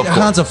 Han. But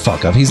Han's a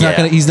fuck up. He's not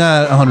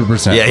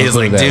 100%. Yeah, he's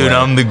like, dude,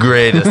 I'm the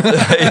greatest.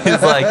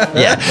 He's like,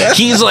 yeah.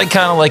 He's like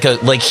kind of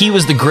like he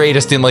was the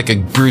greatest in like a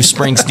Bruce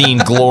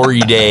Springsteen glory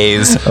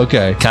days.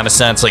 Okay. Kind of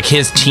sense. Like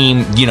his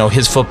team,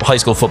 his high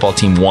school football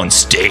team won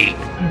state.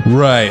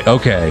 Right.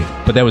 Okay.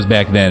 But that was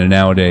back then, and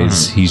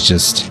nowadays he's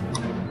just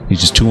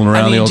tooling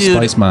around the old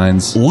spice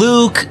mines.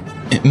 Luke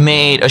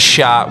made a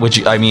shot,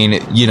 which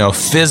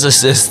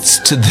physicists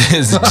to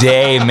this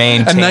day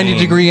maintain a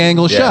 90-degree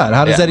angle shot.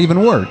 How does that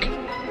even work?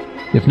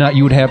 If not,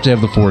 you would have to have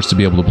the Force to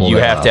be able to pull You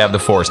that have off. to have the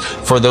Force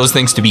for those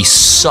things to be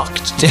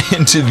sucked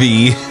into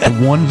the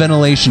one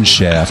ventilation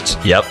shaft.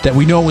 Yep. That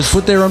we know was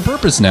put there on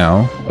purpose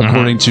now,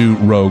 according to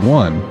Rogue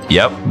One.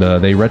 Yep.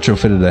 They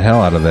retrofitted the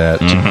hell out of that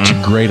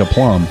to grade a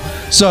plumb.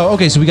 So,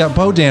 okay, so we got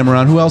Poe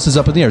Dameron. Who else is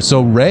up in the air?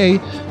 So Rey,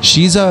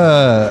 she's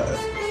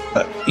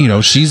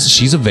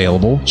she's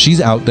available.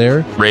 She's out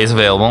there. Rey's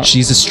available.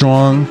 She's a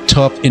strong,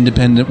 tough,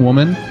 independent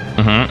woman.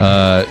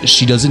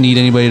 She doesn't need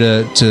anybody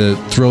to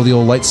throw the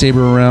old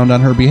lightsaber around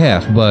on her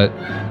behalf, but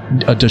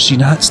does she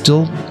not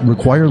still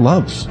require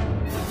love?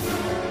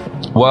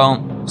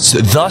 Well, so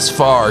thus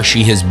far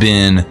she has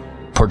been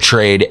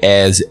portrayed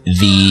as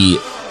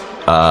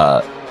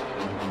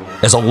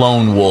as a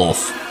lone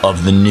wolf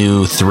of the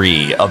new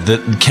three.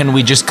 Can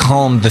we just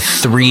call them the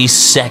three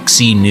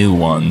sexy new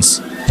ones?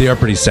 They are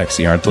pretty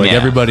sexy, aren't they? Like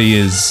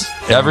everybody's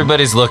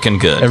looking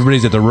good.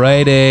 Everybody's at the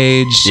right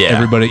age. Yeah.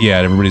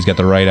 Everybody's got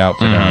the right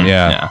outfit on.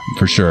 Yeah,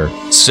 for sure.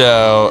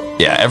 So,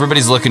 yeah,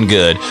 everybody's looking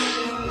good.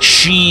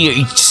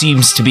 She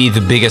seems to be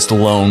the biggest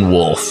lone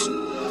wolf.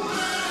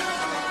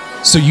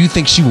 So you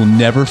think she will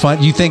never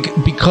find... You think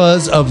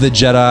because of the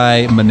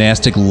Jedi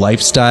monastic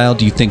lifestyle,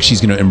 do you think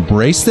she's going to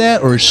embrace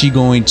that? Or is she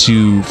going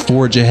to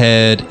forge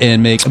ahead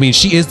and make... I mean,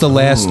 she is the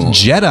last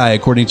Jedi,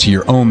 according to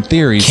your own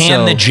theory.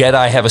 Can the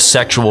Jedi have a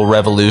sexual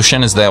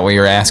revolution? Is that what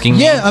you're asking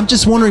me? Yeah, I'm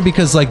just wondering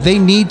because, like, they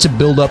need to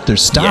build up their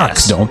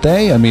stocks, don't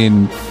they? I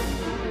mean...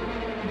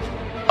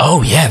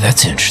 Oh, yeah,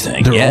 that's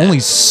interesting. There are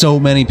only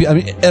so many people. I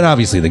mean, and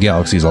obviously the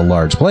galaxy is a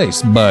large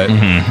place, but you're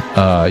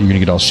going to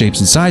get all shapes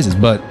and sizes.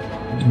 But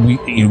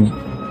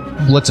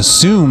let's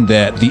assume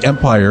that the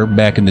Empire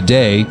back in the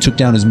day took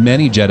down as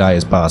many Jedi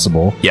as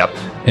possible. Yep.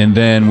 And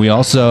then we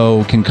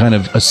also can kind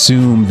of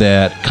assume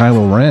that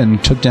Kylo Ren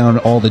took down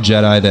all the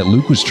Jedi that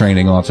Luke was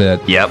training off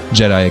at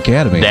Jedi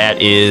Academy.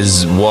 That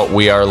is what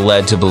we are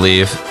led to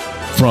believe.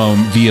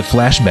 Via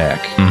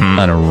flashback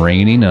on a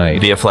rainy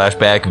night. Via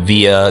flashback,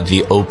 via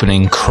the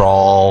opening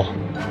crawl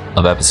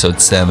of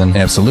Episode 7.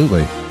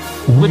 Absolutely.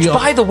 Which,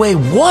 by the way,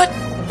 what?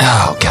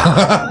 Oh,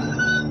 God.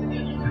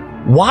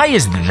 Why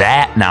is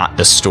that not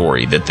the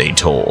story that they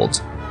told?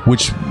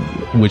 Which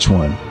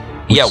one?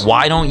 Yeah,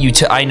 why don't you...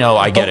 I know,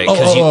 I get it.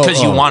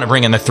 Because you want to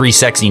bring in the three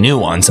sexy new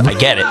ones. I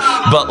get it.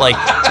 But,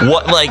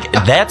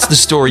 that's the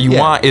story you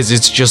want, is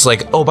it's just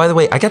like, oh, by the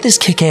way, I got this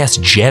kick-ass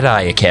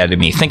Jedi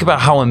Academy. Think about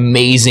how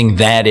amazing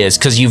that is.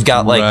 Because you've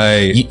got,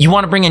 you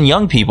want to bring in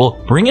young people,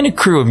 bring in a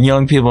crew of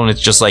young people, and it's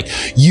just like,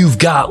 you've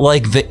got,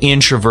 the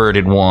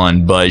introverted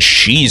one, but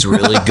she's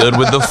really good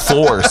with the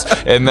Force.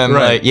 And then,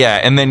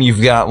 and then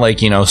you've got,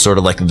 sort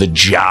of the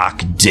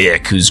jock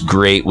dick who's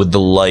great with the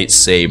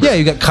lightsaber. Yeah,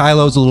 you got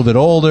Kylo's a little bit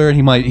older.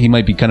 He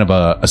might be kind of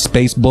a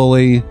space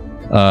bully.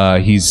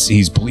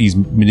 He's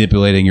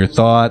manipulating your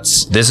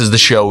thoughts. This is the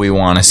show we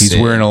want to see.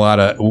 He's wearing a lot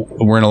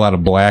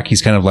of black.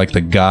 He's kind of like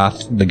the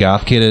goth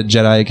kid at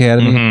Jedi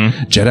Academy.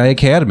 Jedi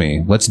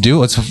Academy. Let's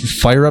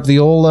fire up the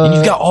old. And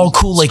you've got all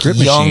cool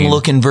young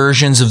looking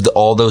versions of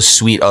all those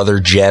sweet other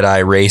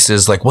Jedi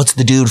races. What's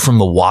the dude from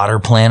the water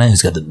planet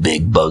who's got the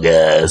big bug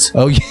eyes?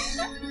 Oh yeah,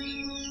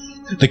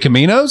 the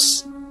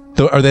Caminos.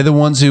 Are they the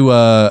ones who?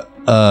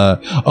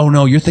 Oh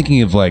no, you're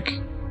thinking of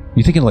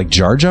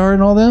Jar Jar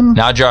and all them?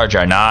 Not Jar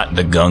Jar, not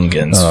the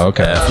Gungans. Oh,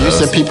 okay. You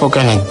said people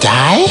gonna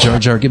die? Jar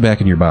Jar, get back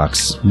in your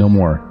box. No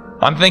more.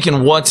 I'm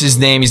thinking, what's his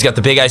name? He's got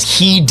the big eyes.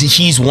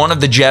 He's one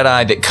of the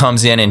Jedi that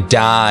comes in and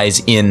dies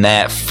in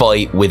that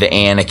fight with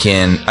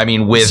Anakin. I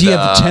mean, with... Does he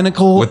have the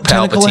tentacle? With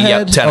tentacle Palpatine.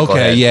 head? Yep, tentacle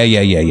okay,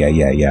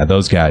 head. yeah.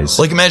 Those guys.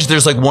 Imagine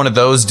there's one of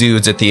those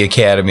dudes at the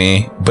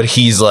Academy, but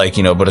he's but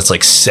it's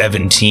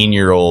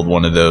 17-year-old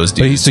one of those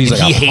dudes. He's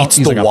he hates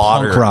the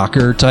water. A punk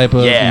rocker type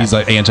of... Yeah. He's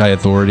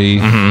anti-authority.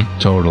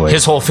 Totally.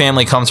 His whole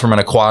family comes from an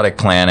aquatic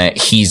planet.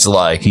 He's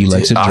he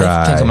likes it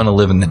dry. I think I'm going to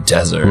live in the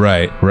desert.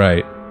 Right.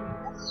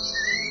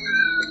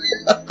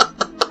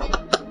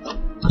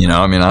 I don't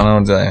know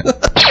what to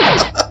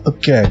tell you.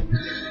 Okay.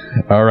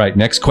 All right.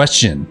 Next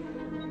question.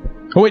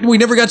 Oh wait, we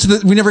never got to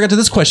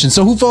this question.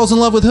 So who falls in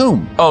love with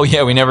whom? Oh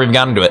yeah, we never even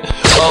got into it.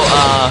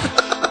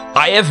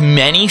 I have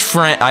many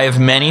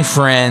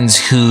friends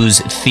whose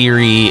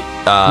theory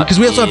because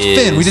we also have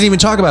Finn. We didn't even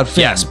talk about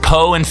Finn. Yes,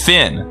 Poe and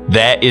Finn.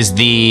 That is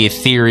the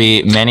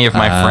theory many of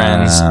my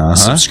friends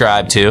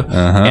subscribe to,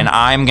 and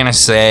I'm gonna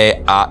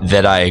say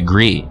that I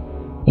agree.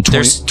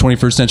 There's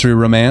 21st century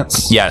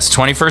romance. Yes,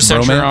 21st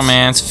century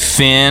romance.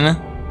 Finn,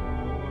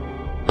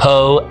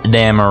 Poe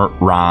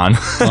Dameron.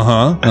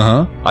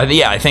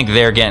 I think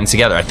they're getting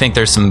together. I think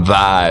there's some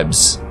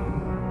vibes.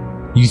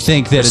 You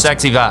think that it's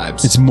sexy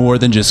vibes? It's more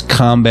than just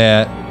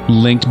combat,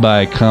 linked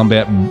by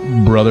combat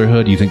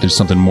brotherhood. You think there's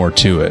something more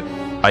to it?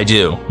 I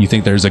do. You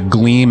think there's a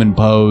gleam in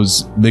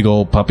Poe's big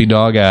old puppy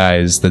dog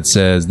eyes that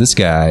says, "This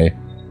guy,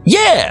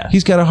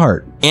 he's got a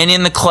heart." And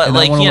in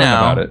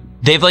the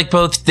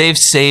they've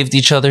saved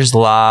each other's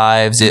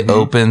lives. It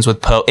opens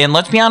with Poe, and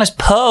let's be honest,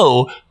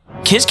 Poe,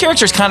 his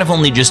character's kind of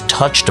only just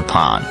touched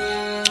upon.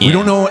 We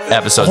don't know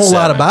a whole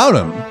lot about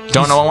him.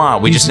 Don't know a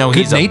lot. We just know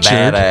he's a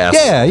badass.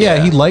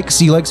 Yeah. He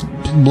likes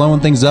blowing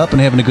things up and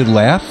having a good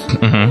laugh.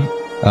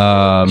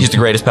 He's the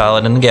greatest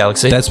pilot in the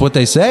galaxy. That's what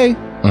they say.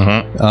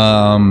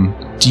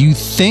 Do you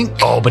think?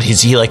 Oh, but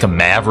is he like a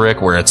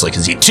maverick where it's like,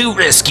 is he too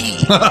risky?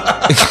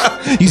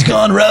 He's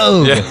gone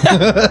rogue. Yeah.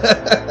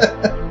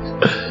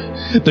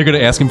 They're going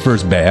to ask him for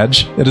his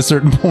badge at a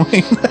certain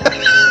point.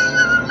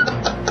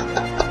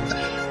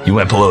 You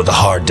went below the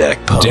hard deck,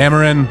 Poe.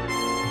 Dameron,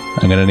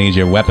 I'm going to need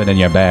your weapon and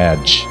your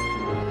badge.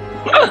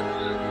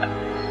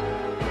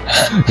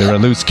 You're a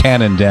loose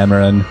cannon,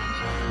 Dameron.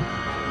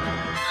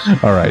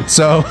 All right,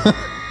 so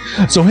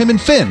him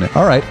and Finn.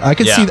 All right, I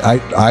can see.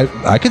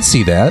 I could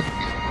see that.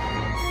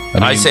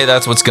 I say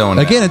that's what's going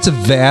on. Again, it's a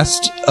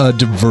vast,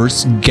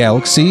 diverse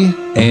galaxy,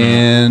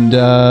 and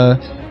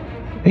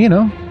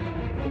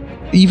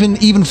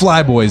even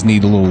flyboys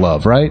need a little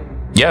love, right?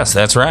 Yes,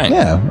 that's right.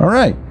 Yeah. All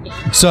right.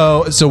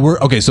 So we're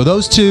okay. So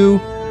those two,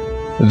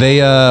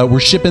 we're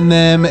shipping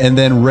them, and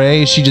then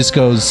Rey, she just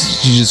goes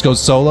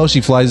solo.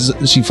 She flies a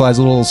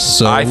little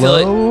solo. I feel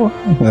like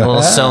a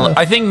little solo.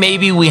 I think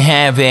maybe we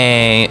have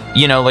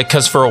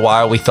because for a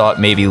while we thought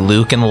maybe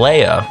Luke and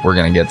Leia were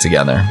gonna get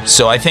together.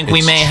 So I think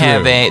we may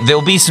have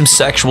there'll be some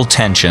sexual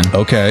tension.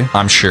 Okay,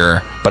 I'm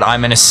sure, but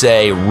I'm gonna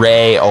say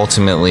Rey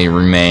ultimately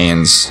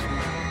remains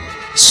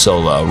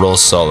solo,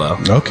 rolls solo.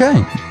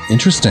 Okay,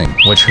 interesting.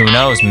 Which who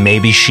knows?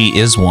 Maybe she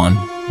is one.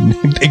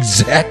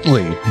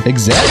 Exactly.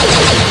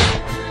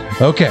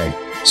 Okay,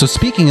 so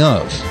speaking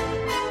of,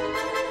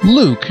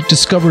 Luke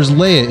discovers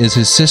Leia is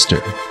his sister,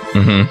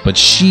 but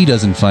she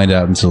doesn't find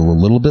out until a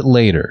little bit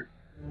later.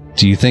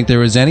 Do you think there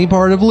was any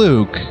part of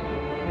Luke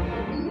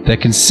that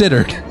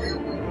considered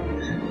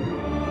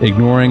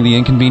ignoring the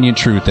inconvenient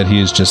truth that he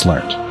has just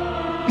learned?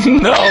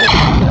 No.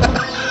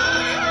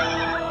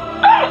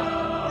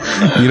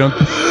 You don't?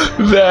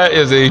 That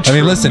is a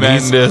tremendous... I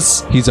mean,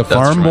 listen, he's a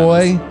farm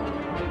boy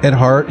at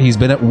heart. He's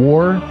been at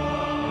war.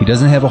 He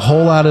doesn't have a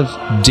whole lot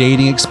of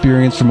dating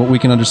experience from what we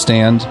can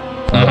understand.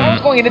 I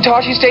was going into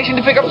Tashi Station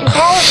to pick up some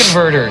power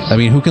converters. I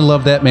mean, who can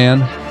love that man?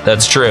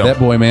 That's true. That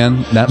boy,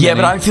 man. Not yeah,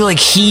 many. but I feel like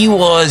he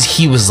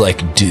was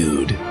like,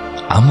 dude,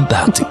 I'm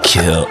about to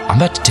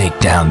take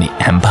down the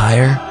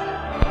Empire.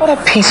 What a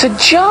piece of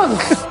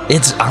junk.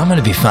 I'm going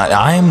to be fine.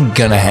 I'm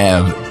going to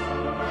have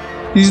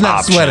He's not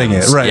options. Sweating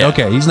it. Right, yeah.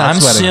 okay. He's not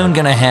sweating it. I'm soon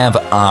going to have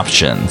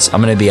options.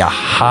 I'm going to be a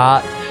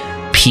hot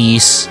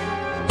piece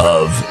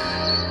of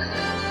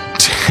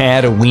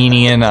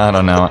Tatooinean. I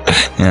don't know.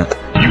 Yeah.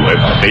 You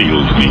have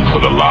failed me for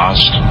the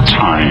last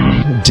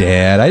time.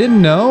 Dad, I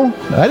didn't know.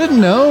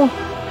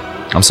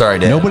 I'm sorry,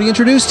 Dad. Nobody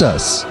introduced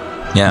us.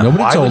 Yeah.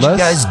 Nobody Why told would us.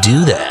 You guys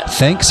do that?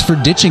 Thanks for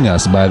ditching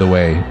us, by the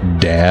way,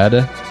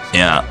 Dad.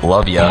 Yeah,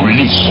 love ya.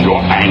 Release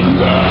your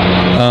anger.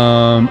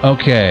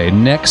 Okay,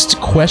 next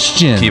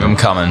question. Keep them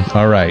coming.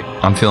 All right.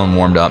 I'm feeling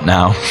warmed up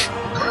now.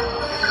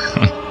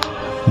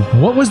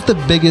 What was the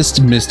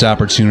biggest missed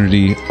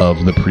opportunity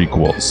of the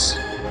prequels?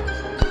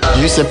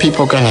 You said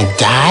people gonna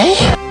die?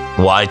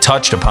 Well, I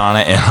touched upon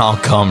it, and I'll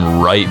come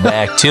right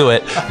back to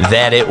it,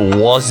 that it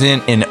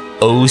wasn't an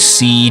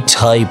OC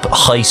type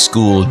high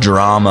school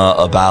drama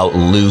about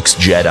Luke's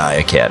Jedi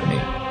Academy.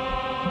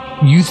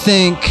 You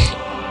think...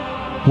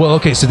 Well,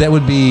 okay, so that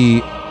would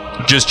be...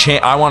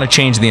 I want to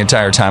change the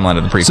entire timeline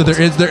of the prequels. So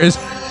there is...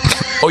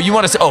 Oh, you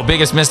want to say... Oh,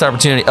 biggest missed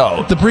opportunity...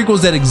 Oh. The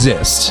prequels that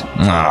exist.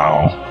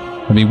 No.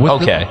 I mean,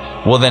 what okay.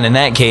 Well, then in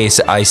that case,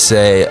 I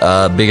say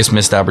biggest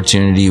missed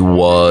opportunity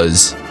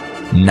was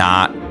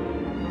not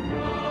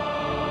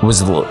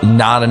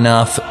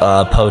enough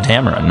Poe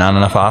Dameron, not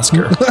enough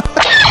Oscar.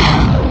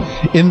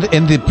 in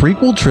the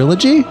prequel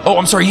trilogy? Oh,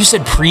 I'm sorry. You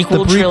said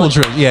prequel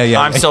trilogy.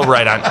 Yeah. I'm so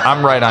right on.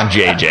 I'm right on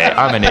JJ.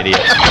 I'm an idiot.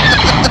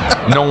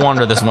 No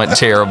wonder this went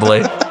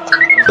terribly.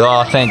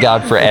 Oh, thank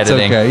God for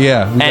editing. It's okay.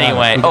 Yeah.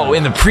 Anyway,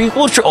 in the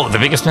prequel, the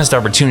biggest missed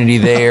opportunity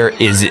there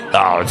is it.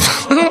 Oh,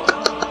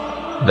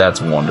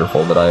 that's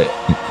wonderful that I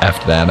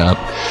effed that up.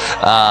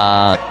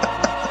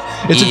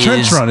 It's a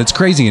trench run. It's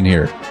crazy in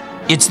here.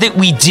 It's that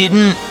we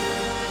didn't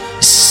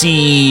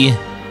see.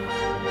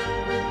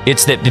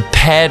 It's that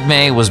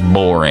Padme was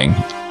boring.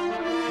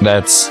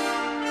 That's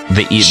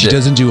she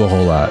doesn't do a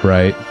whole lot,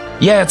 right?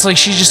 Yeah, it's like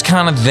she's just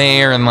kind of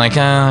there and like,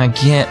 I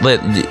can't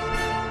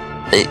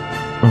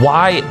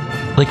why?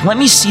 Like, let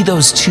me see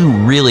those two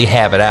really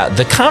have it out.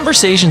 The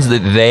conversations that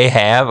they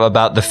have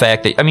about the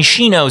fact that, I mean,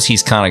 she knows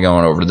he's kind of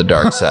going over to the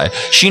dark side.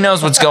 She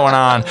knows what's going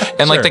on,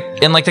 and sure.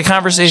 the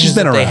conversations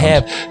that they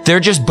have, they're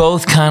just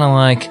both kind of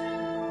like,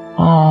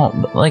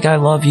 oh, like, I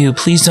love you,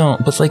 please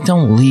don't, but like,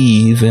 don't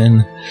leave,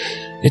 and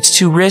it's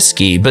too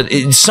risky. But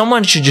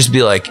someone should just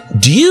be like,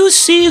 do you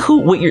see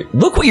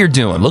look what you're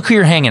doing, look who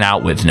you're hanging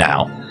out with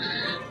now.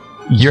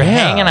 You're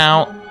hanging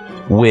out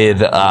with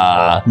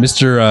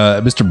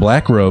Mr.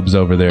 Blackrobes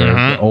over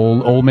there,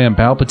 old man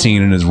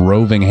Palpatine and his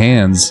roving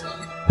hands,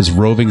 his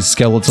roving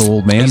skeletal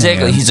old man.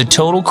 Exactly, hands. he's a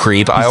total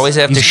creep. I always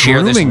have to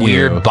share this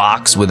weird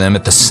box with him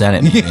at the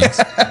Senate meetings.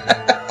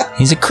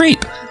 He's a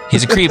creep.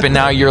 He's a creep, and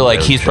now you're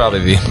like, he's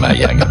probably my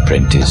young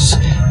apprentice.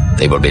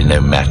 They will be no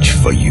match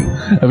for you.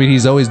 I mean,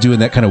 he's always doing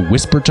that kind of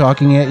whisper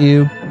talking at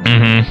you.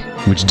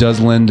 which does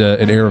lend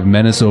an air of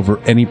menace over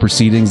any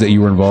proceedings that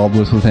you were involved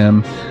with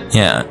him.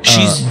 Yeah,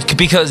 she's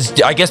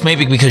because I guess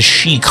maybe because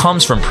she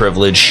comes from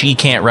privilege, she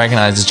can't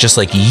recognize it's just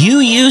like you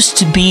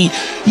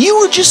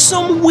were just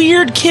some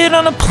weird kid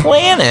on a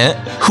planet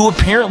who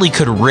apparently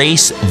could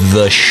race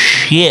the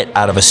shit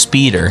out of a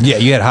speeder. Yeah,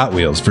 you had Hot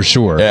Wheels for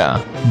sure.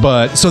 Yeah,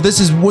 but so this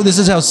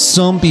is how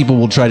some people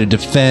will try to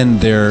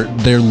defend their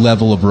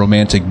level of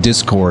romantic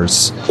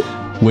discourse,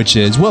 which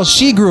is, well,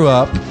 she grew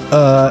up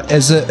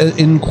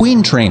in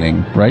queen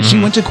training, right? She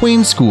went to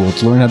queen school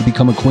to learn how to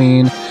become a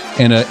queen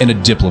and a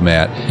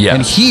diplomat. Yes.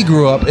 And he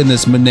grew up in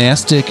this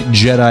monastic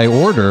Jedi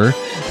order.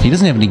 He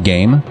doesn't have any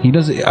game. He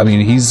doesn't. I mean,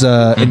 he's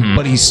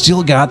but he's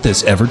still got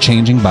this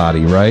ever-changing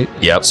body, right?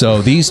 Yep.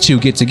 So these two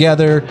get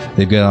together.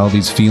 They've got all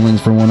these feelings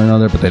for one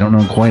another, but they don't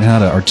know quite how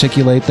to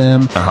articulate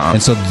them.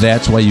 And so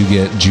that's why you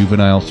get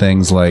juvenile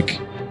things like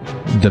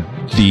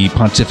the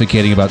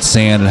pontificating about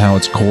sand and how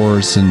it's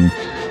coarse, and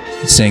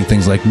saying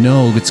things like,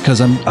 no, it's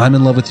because I'm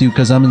in love with you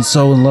because I'm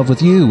so in love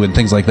with you, and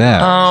things like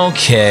that.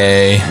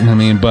 Okay. I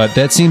mean, but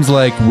that seems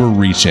like we're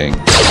reaching.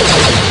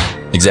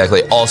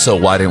 Exactly. Also,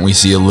 why didn't we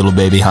see a little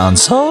baby Han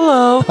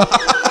Solo?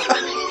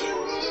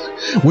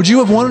 Would you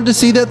have wanted to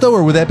see that, though,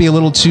 or would that be a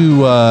little too...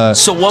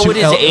 so what would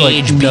his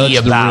age be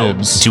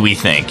about, do we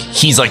think?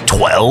 He's like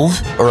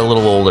 12 or a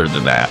little older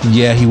than that?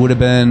 Yeah, he would have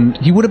been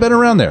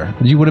around there.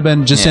 He would have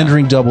been just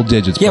entering double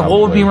digits, Yeah, probably.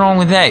 what would be wrong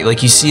with that?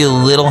 Like, you see a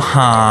little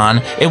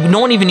Han, no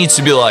one even needs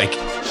to be like,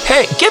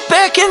 hey, get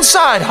back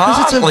inside, Han!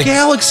 Because it's a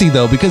galaxy,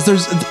 though, because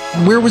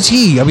where was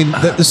he? I mean,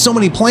 there's so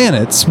many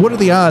planets. What are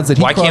the odds that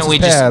he crosses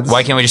paths?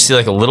 Why can't we just see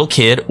like a little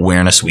kid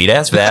wearing a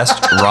sweet-ass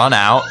vest, run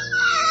out,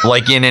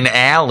 like in an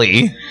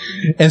alley...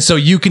 And so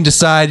you can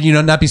decide,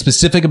 not be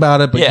specific about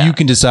it, but you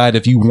can decide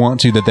if you want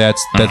to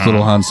that's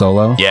little Han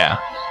Solo. Yeah.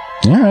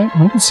 All right,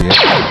 I can see it.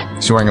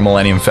 He's wearing a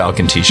Millennium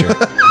Falcon t-shirt.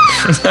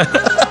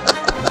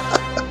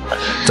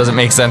 Doesn't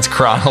make sense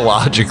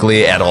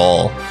chronologically at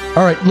all.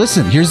 All right,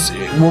 listen,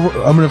 I'm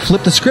going to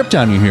flip the script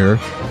on you here.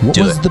 What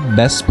was the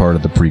best part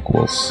of the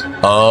prequels?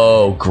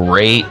 Oh,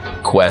 great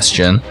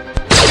question.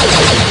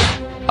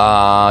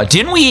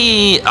 Didn't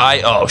we?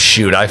 Oh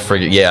shoot, I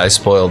forget. Yeah, I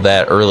spoiled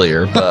that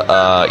earlier.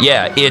 But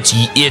yeah,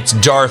 it's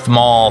Darth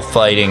Maul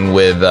fighting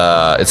with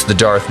it's the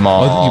Darth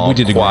Maul. We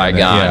did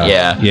Qui-Gon.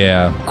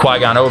 Yeah.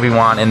 Qui-Gon,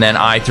 Obi-Wan, and then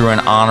I threw an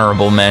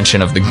honorable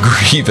mention of the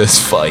Grievous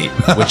fight,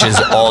 which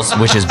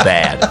is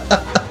bad.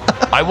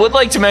 I would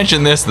like to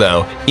mention this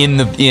though.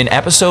 In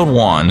episode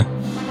 1,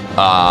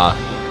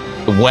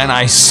 when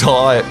I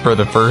saw it for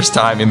the first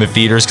time in the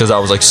theaters, because I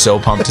was like so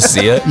pumped to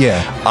see it,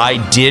 I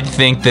did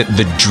think that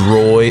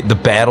the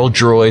battle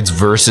droids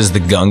versus the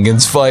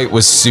Gungans fight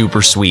was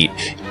super sweet.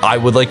 I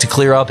would like to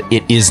clear up,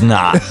 it is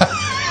not.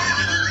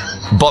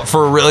 But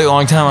for a really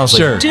long time, I was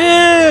like,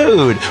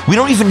 dude, we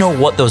don't even know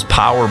what those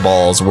power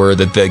balls were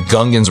that the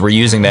Gungans were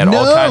using. That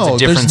all kinds of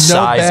different there's no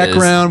sizes.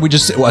 Background. We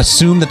just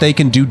assume that they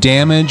can do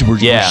damage. We're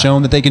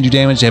shown that they can do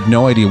damage. They have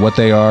no idea what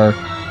they are,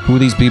 who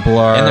these people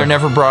are. And they're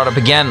never brought up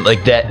again.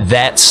 Like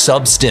that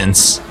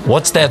substance.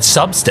 What's that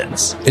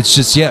substance? It's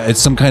just, it's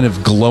some kind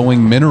of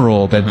glowing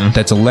mineral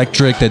that's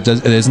electric, that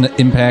isn't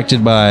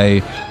impacted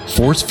by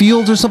force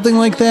fields or something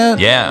like that.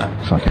 Yeah.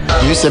 Fucking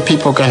You said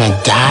people gonna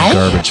die?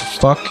 garbage.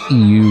 Fuck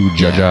you,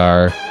 Jar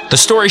Jar. The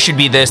story should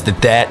be that's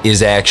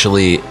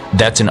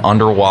an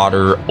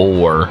underwater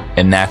ore,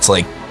 and that's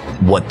like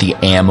what the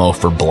ammo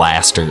for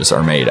blasters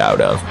are made out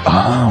of. Oh,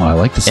 I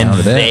like the sound and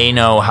of that. They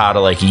know how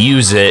to like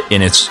use it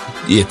in its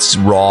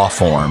raw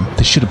form.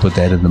 They should have put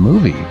that in the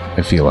movie,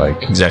 I feel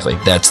like. Exactly.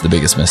 That's the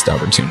biggest missed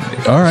opportunity.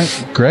 All right,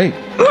 great.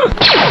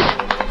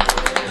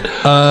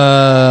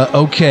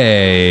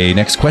 Okay,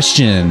 next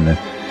question.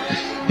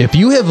 If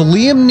you have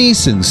Liam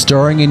Neeson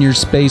starring in your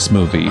space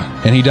movie,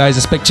 and he dies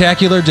a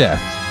spectacular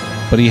death,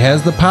 but he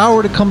has the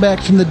power to come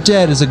back from the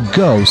dead as a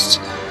ghost,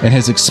 and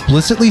has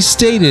explicitly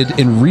stated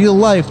in real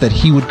life that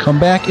he would come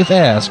back if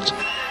asked,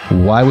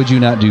 why would you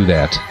not do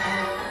that?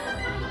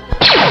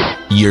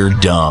 You're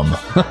dumb.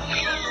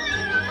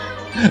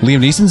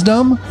 Liam Neeson's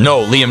dumb?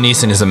 No, Liam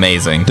Neeson is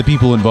amazing. The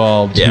people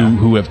involved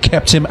who have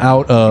kept him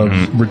out of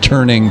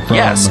returning from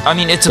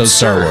it's those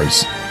Star absurd.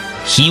 Wars.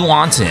 He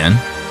wants in.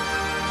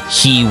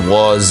 He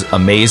was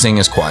amazing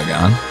as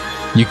Qui-Gon.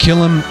 You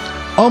kill him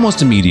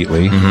almost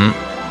immediately.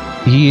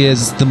 He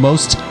is the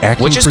most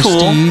acting Which is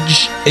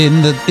prestige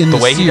in the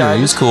way series. He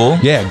died was cool.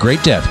 Yeah,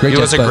 great death. It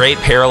was a great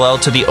parallel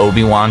to the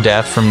Obi-Wan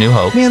death from New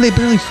Hope. Man, they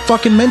barely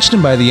fucking mentioned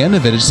him by the end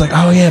of it. It's just like,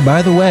 oh yeah,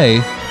 by the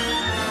way,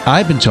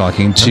 I've been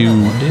talking to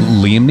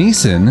Liam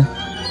Neeson,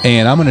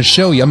 and I'm going to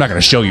show you. I'm not going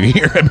to show you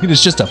here. I mean,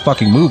 it's just a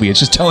fucking movie. It's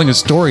just telling a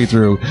story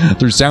through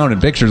sound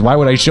and pictures. Why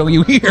would I show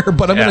you here?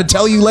 But I'm going to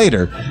tell you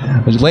later.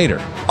 Later.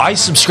 I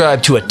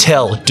subscribe to a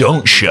tell,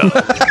 don't show.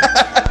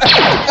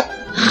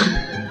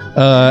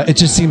 It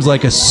just seems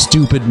like a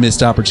stupid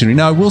missed opportunity.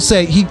 Now, I will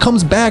say, he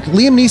comes back.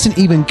 Liam Neeson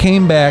even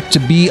came back to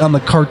be on the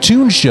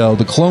cartoon show,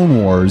 The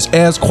Clone Wars,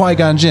 as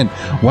Qui-Gon Jinn.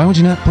 Why would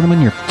you not put him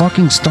in your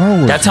fucking Star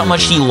Wars That's how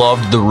much he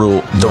loved the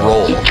role.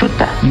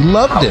 He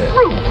loved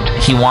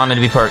it. He wanted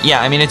to be part.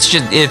 Yeah, I mean, it's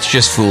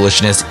just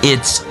foolishness.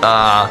 It's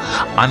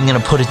I'm gonna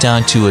put it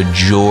down to a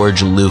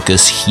George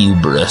Lucas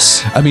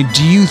hubris. I mean,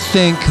 do you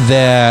think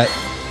that...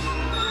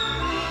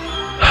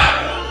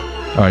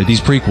 All right,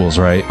 these prequels,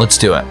 right? Let's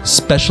do it.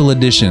 Special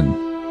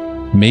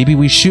edition. Maybe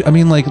we should. I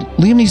mean, like,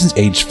 Liam Neeson's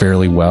aged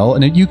fairly well,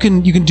 and you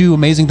can do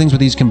amazing things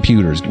with these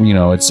computers. You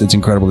know, it's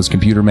incredible, this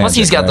computer magic. Plus,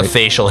 he's got the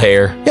facial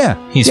hair. Yeah,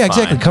 he's fine. fine.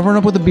 Exactly. Covering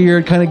up with a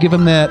beard, kind of give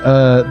him that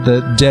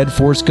the dead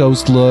Force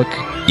Ghost look.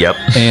 Yep.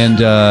 And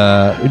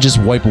just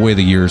wipe away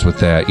the years with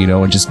that, you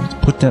know, and just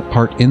put that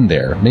part in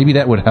there. Maybe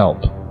that would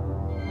help.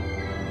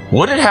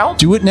 Would it help?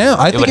 Do it now.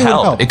 I think it would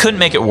help. It couldn't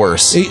make it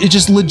worse. It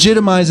just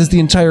legitimizes the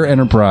entire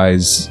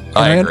enterprise.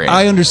 I agree.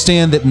 I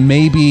understand that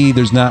maybe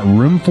there's not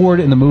room for it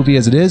in the movie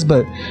as it is,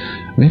 but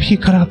maybe you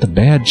cut out the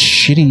bad,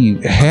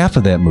 shitty half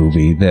of that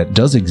movie that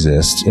does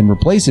exist and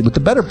replace it with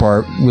the better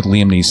part with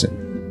Liam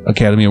Neeson.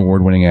 Academy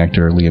Award-winning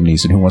actor Liam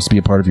Neeson, who wants to be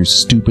a part of your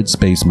stupid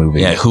space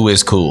movie. Yeah, who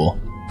is cool.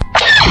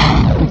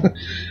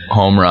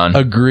 Home run.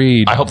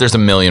 Agreed. I hope there's a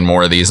million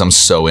more of these. I'm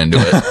so into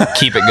it.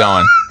 Keep it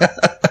going.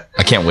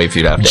 I can't wait for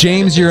you to have to.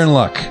 James, you're in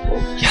luck.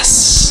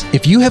 Yes.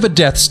 If you have a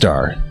Death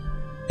Star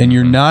and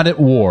you're not at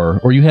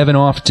war or you have an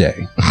off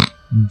day,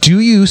 do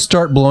you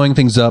start blowing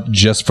things up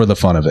just for the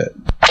fun of it?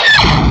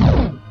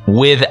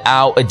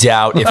 Without a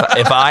doubt,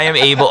 if I am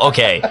able,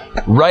 okay,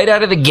 right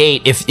out of the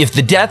gate, if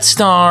the Death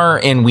Star,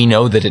 and we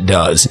know that it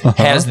does,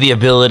 has the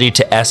ability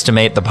to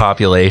estimate the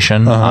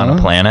population on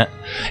a planet,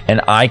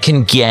 and I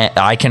can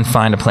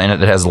find a planet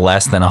that has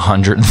less than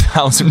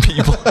 100,000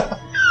 people.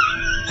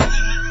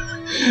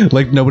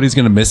 Like nobody's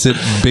gonna miss it,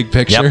 big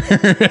picture.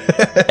 Yep.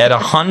 At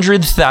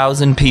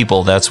 100,000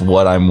 people, that's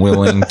what I'm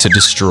willing to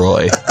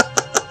destroy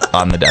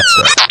on the Death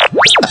Star.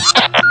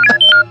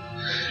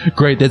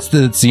 Great, that's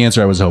the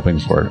answer I was hoping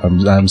for.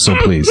 I'm so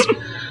pleased.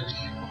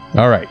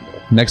 All right,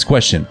 next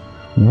question.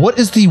 What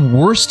is the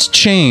worst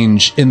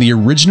change in the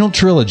original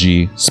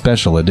trilogy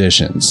special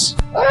editions?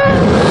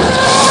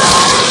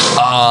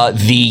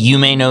 You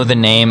may know the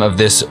name of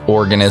this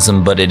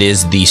organism, but it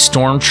is the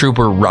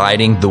stormtrooper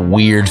riding the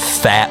weird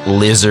fat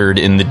lizard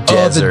in the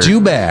desert. Oh, the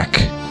Dewback.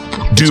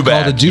 It's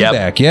called a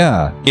Dewback,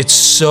 yeah. It's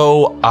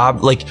so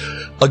like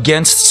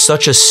against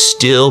such a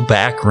still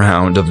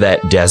background of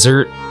that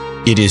desert,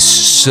 it is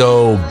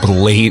so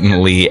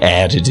blatantly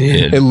added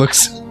in.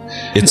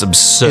 It's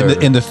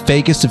absurd. In the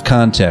fakest of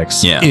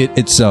contexts, it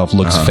itself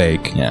looks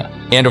fake. Yeah.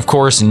 And of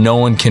course, no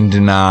one can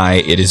deny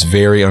it is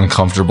very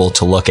uncomfortable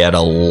to look at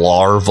a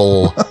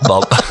larval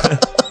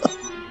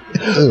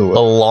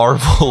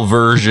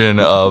version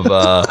of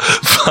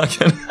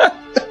fucking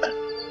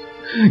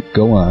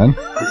Go on.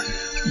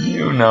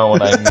 You know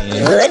what I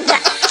mean.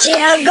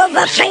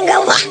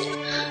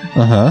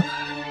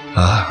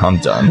 I'm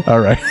done. All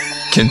right.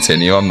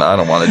 Continue. I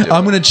don't want to do it.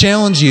 I'm going to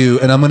challenge you,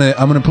 and I'm going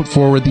to put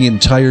forward the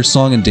entire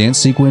song and dance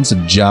sequence of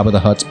Jabba the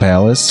Hutt's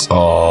palace.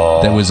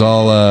 Oh, that was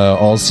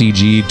all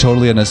CG,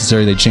 totally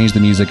unnecessary. They changed the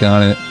music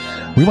on it.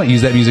 We might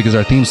use that music as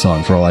our theme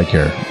song for all I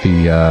care.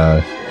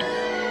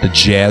 The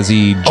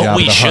jazzy Jabba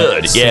the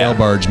Hutt sail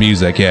barge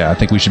music. Yeah, I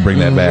think we should bring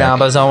that back.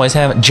 Jabba is always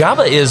having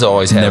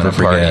a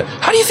party.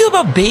 How do you feel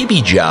about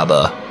Baby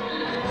Jabba?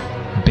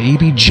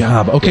 Baby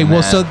Jabba. Okay,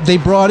 well, so they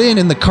brought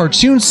in the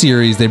cartoon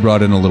series, they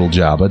brought in a little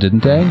Jabba,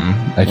 didn't they?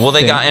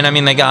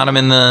 They got him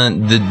in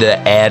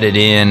the added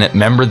in.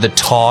 Remember the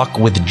talk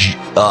with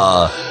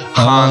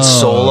Han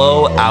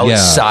Solo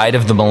outside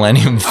of the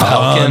Millennium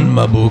Falcon?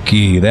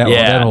 Mabuki.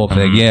 That whole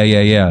thing.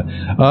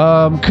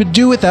 Yeah. Could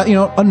do without,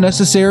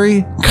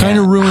 unnecessary. Kind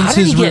of ruins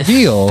his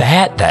reveal.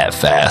 That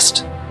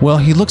fast. Well,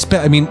 he looks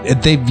bad. I mean,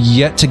 they've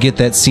yet to get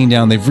that scene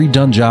down. They've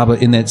redone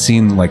Jabba in that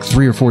scene like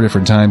 3 or 4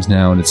 different times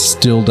now, and it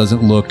still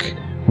doesn't look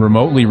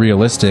remotely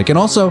realistic. And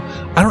also,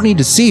 I don't need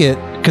to see it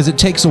because it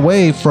takes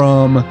away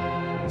from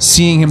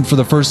seeing him for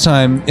the first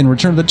time in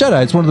Return of the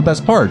Jedi. It's one of the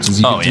best parts. Is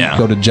you get to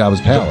go to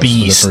Jabba's palace for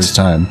the first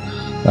time.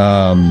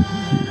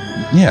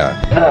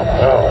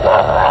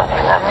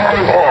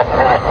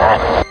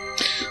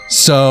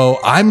 So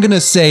I'm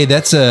gonna say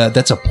that's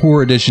a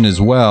poor addition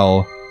as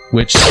well,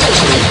 which.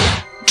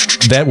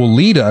 That will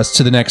lead us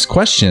to the next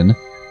question.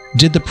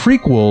 Did the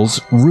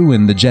prequels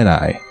ruin the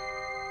Jedi?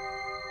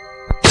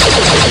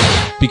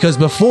 Because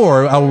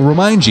before, I will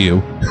remind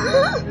you,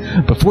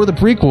 before the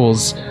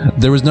prequels,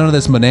 there was none of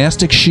this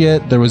monastic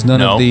shit. There was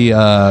none of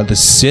the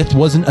Sith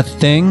wasn't a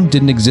thing.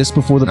 Didn't exist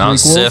before the prequels.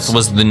 Sith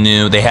was the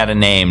new. They had a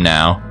name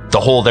now.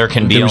 The whole there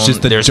can be. There was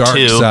just the there's dark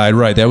two. side,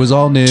 right? That was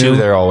all new. Two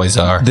there always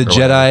are. The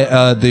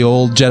Jedi, the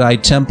old Jedi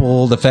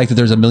temple. The fact that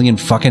there's a million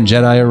fucking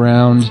Jedi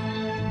around.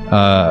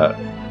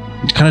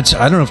 Kind of,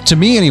 I don't know. To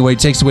me, anyway, it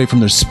takes away from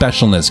their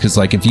specialness. Because,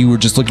 like, if you were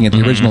just looking at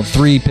the original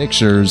 3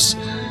 pictures,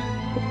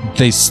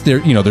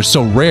 they're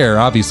so rare.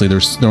 Obviously, there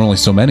are only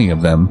so many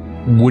of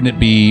them. Wouldn't it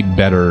be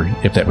better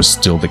if that was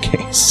still the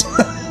case?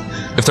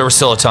 If there were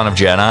still a ton of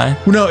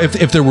Jedi? No,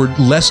 if there were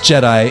less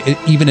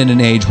Jedi, even in an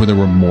age where there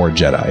were more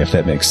Jedi, if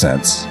that makes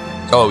sense.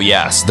 Oh,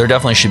 yes. There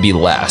definitely should be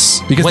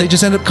less. Because they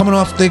just end up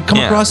they come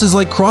across as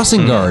like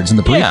crossing guards in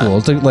the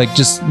prequels. They're like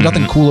just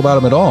nothing cool about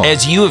them at all.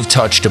 As you have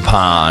touched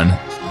upon,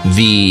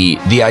 the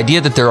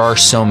idea that there are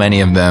so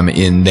many of them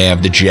they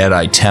have the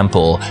Jedi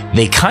Temple,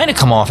 they kind of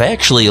come off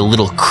actually a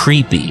little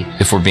creepy,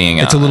 if we're being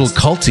honest. It's a little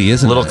culty,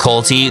 isn't it? A little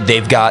culty.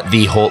 They've got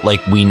the whole,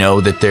 like, we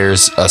know that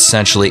there's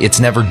essentially,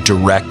 it's never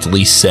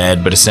directly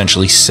said, but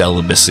essentially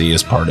celibacy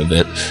is part of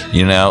it,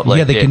 you know?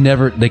 Like, they can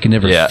never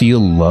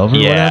feel love or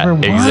whatever.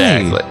 Why?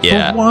 Exactly.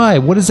 Yeah. But why?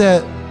 What is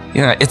that?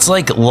 Yeah, it's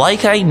like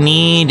I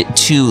need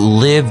to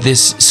live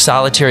this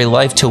solitary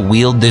life to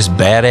wield this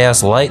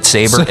badass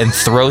lightsaber and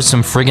throw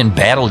some friggin'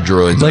 battle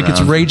droids like around.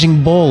 It's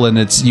Raging Bull, and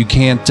you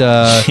can't.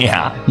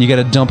 You got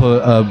to dump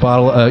a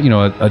bottle,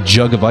 a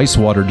jug of ice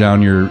water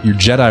down your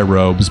Jedi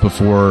robes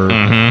before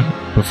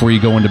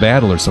you go into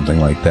battle or something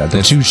like that.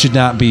 The two should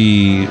not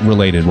be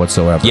related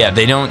whatsoever. Yeah,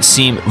 they don't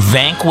seem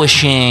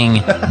vanquishing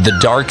the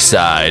dark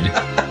side.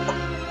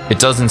 It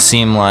doesn't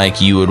seem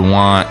like you would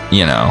want,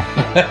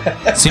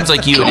 it seems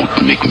like you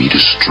Don't make me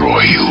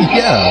destroy you.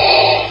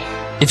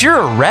 Yeah. If you're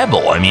a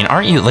rebel, I mean,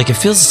 aren't you, like,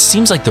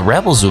 seems like the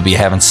rebels would be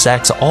having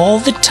sex all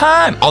the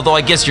time. Although I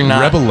guess you're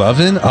not. Rebel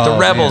loving? The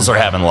rebels are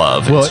having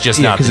love. Well, it's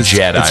just not the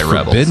Jedi it's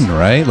rebels. forbidden,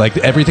 right? Like,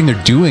 everything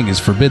they're doing is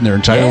forbidden. Their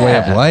entire way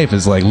of life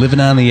is like living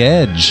on the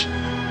edge.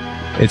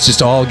 It's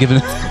just all given.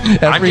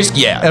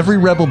 Every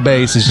rebel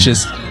base is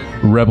just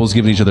rebels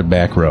giving each other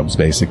back rubs,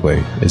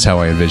 basically, is how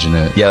I envision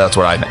it. Yeah, that's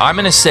what I'm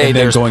going to say.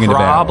 There's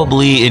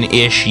probably an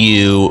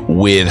issue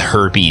with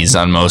herpes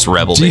on most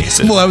rebel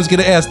bases. Well, I was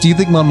going to ask, do you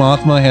think Mon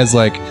Mothma has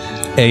like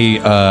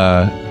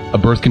a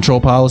birth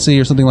control policy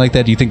or something like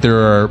that? Do you think there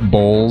are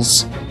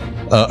bowls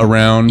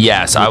around?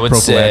 Yes, I would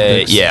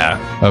say,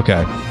 yeah.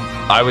 Okay.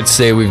 I would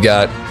say we've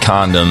got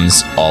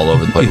condoms all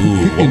over the place.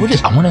 Ooh,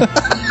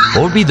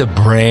 what would be the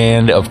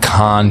brand of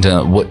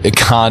condom? What a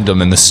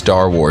condom in the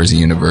Star Wars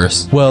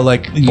universe? Well,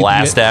 like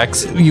Blast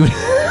X. You would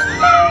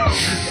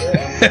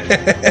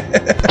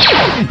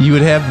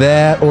have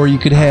that, or you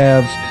could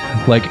have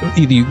like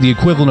the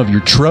equivalent of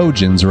your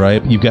Trojans,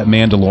 right? You've got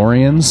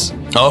Mandalorians.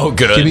 Oh,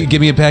 good.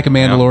 Give me a pack of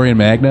Mandalorian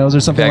Magnos or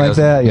something like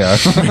that. Yeah.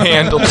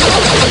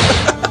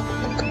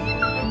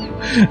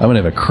 I'm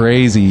gonna have a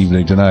crazy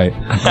evening tonight.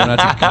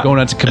 Going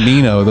out to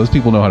Camino. Those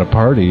people know how to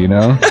party, you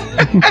know.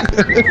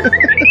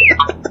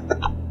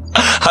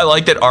 I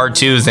like that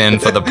R2's in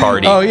for the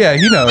party. Oh yeah,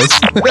 he knows.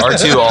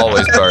 R2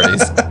 always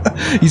parties.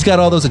 He's got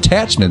all those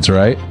attachments,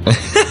 right?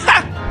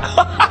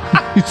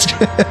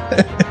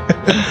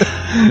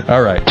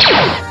 All right.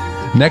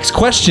 Next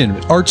question.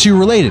 R2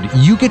 related.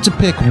 You get to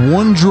pick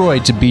one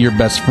droid to be your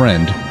best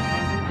friend.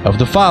 Of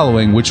the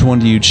following, which one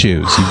do you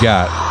choose? You've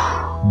got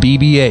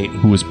BB-8,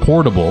 who is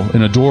portable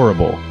and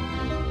adorable.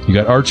 You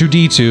got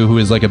R2-D2, who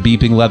is like a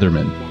beeping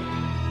Leatherman.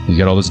 He's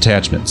got all those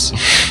attachments.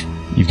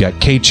 You've got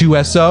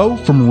K2SO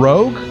from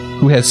Rogue,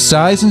 who has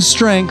size and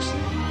strength,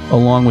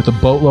 along with a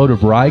boatload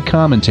of wry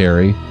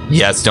commentary.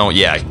 Yes,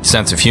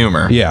 sense of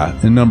humor. Yeah,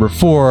 and number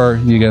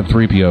 4, you got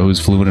 3PO, who's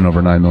fluent in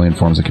over 9 million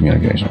forms of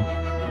communication.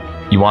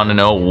 You want to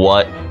know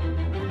what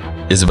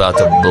is about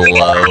to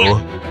blow?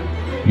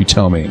 You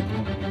tell me.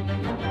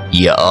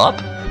 You up?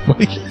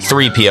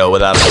 3PO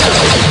without a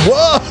doubt.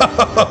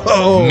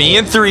 Whoa! Me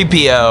and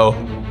 3PO,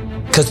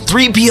 because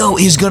 3PO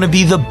is going to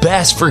be the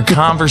best for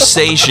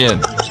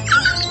conversation.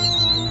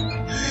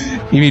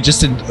 You mean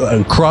just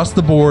across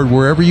the board,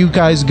 wherever you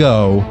guys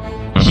go,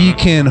 he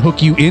can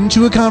hook you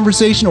into a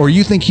conversation, or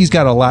you think he's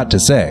got a lot to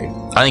say?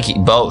 I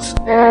think both.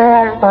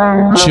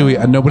 Chewie,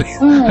 I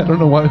don't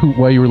know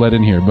why you were let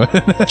in here, but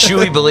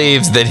Chewie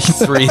believes that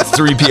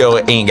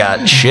 3PO ain't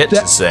got shit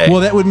to say. Well,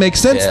 that would make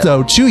sense,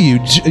 though.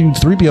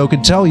 3PO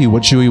could tell you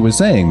what Chewie was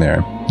saying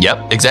there.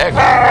 Yep,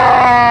 exactly.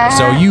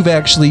 So you've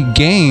actually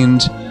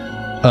gained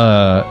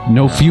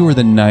no fewer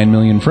than 9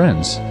 million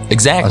friends.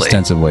 Exactly.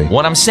 Ostensibly.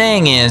 What I'm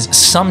saying is,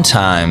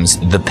 sometimes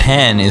the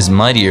pen is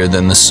mightier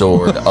than the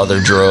sword, other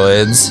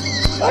droids.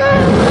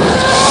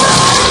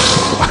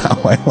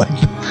 Wow,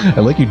 I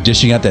like you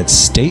dishing out that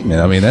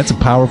statement. I mean, that's a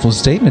powerful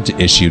statement to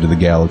issue to the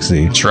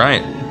galaxy. That's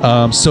right.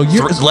 So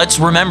let's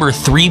remember,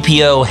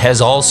 3PO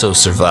has also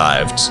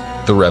survived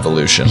the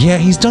revolution. Yeah,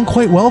 he's done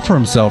quite well for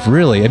himself,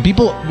 really. And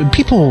people,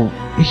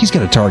 he's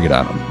got a target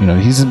on him. You know,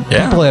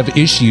 people have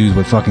issues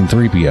with fucking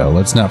 3PO.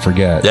 Let's not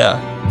forget. Yeah,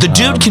 the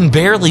dude can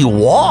barely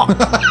walk.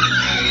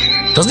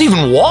 Doesn't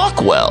even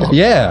walk well.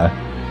 Yeah,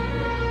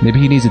 maybe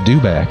he needs a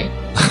do-back.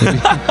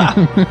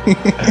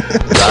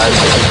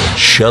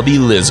 Chubby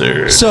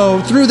lizard.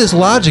 So through this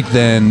logic,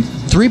 then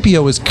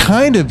 3PO is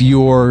kind of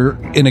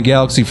in a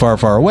galaxy far,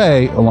 far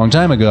away, a long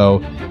time ago.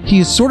 He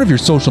is sort of your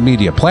social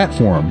media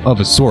platform of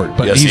a sort,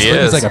 but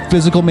he's like a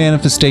physical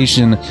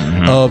manifestation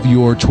of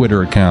your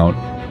Twitter account.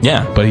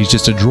 Yeah, but he's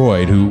just a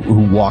droid who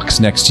walks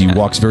next to you,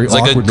 walks very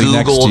awkwardly next to you.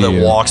 It's like a Google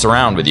that walks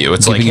around with you.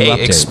 It's like,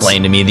 hey,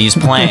 explain to me these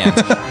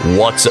plans.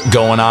 What's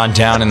going on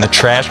down in the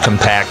trash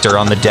compactor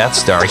on the Death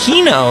Star?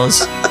 He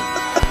knows.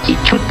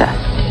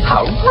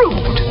 How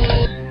rude.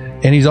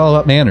 And he's all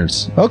about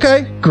manners.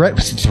 Okay, great.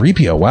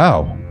 3PO,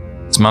 wow.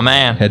 It's my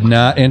man. Had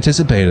not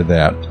anticipated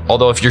that.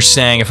 Although if you're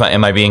saying,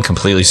 am I being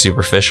completely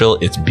superficial,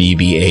 it's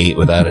BB-8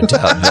 without a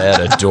doubt.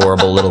 That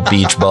adorable little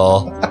beach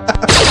ball.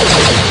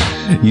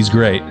 He's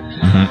great.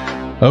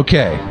 Mm-hmm.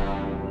 Okay.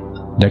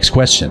 Next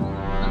question.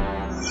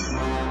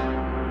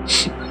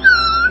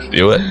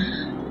 Do it.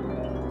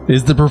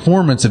 Is the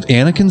performance of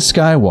Anakin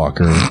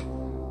Skywalker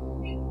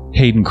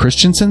Hayden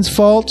Christensen's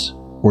fault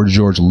or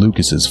George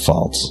Lucas's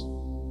fault?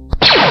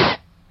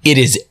 It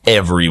is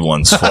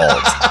everyone's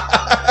fault.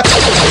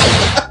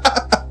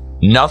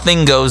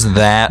 Nothing goes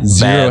that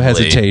Zero badly.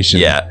 hesitation.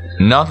 Yeah.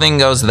 Nothing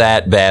goes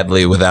that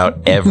badly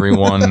without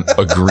everyone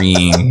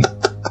agreeing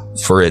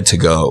for it to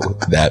go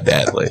that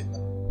badly.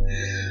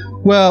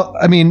 Well,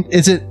 I mean,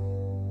 is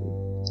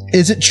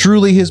it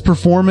truly his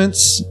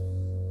performance?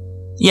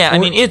 Yeah, I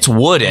mean, it's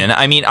wooden.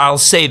 I mean, I'll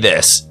say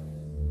this.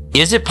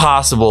 Is it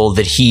possible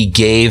that he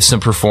gave some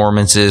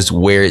performances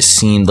where it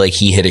seemed like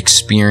he had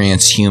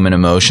experienced human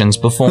emotions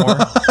before?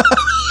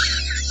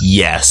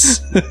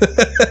 Yes.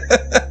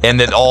 And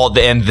that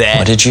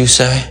What did you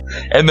say?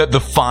 And that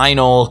the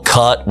final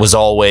cut was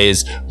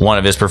always one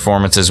of his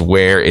performances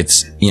where it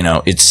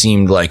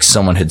seemed like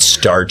someone had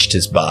starched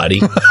his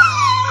body.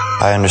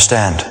 I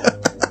understand.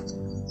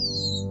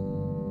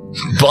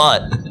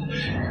 But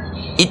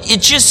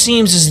it just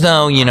seems as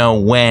though,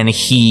 when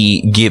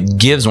he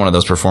gives one of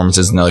those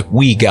performances and they're like,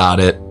 we got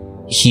it,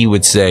 he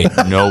would say,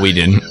 no, we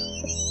didn't.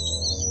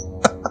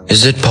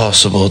 Is it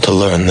possible to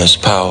learn this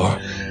power?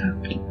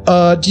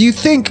 Do you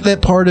think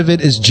that part of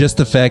it is just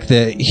the fact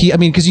that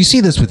because you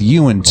see this with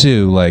Ewan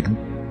too, like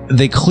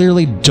they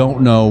clearly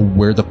don't know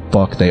where the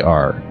fuck they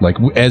are. Like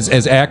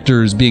as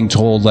actors being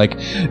told, like,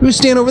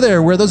 stand over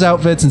there, wear those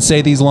outfits and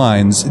say these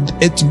lines.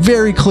 It's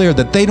very clear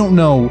that they don't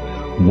know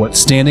what's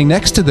standing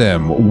next to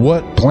them,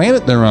 what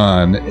planet they're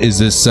on. Is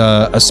this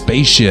a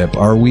spaceship?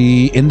 Are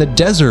we in the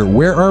desert?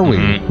 Where are we?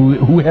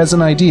 Mm-hmm. Who has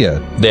an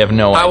idea? They have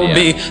no idea. I will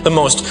be the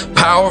most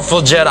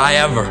powerful Jedi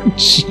ever.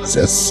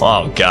 Jesus.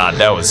 Oh, God,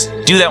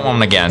 do that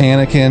one again.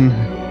 Anakin.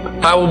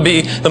 I will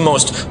be the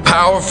most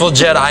powerful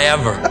Jedi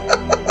ever.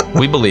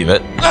 We believe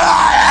it.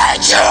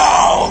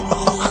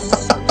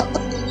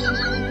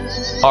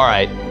 All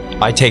right,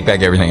 I take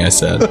back everything I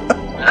said.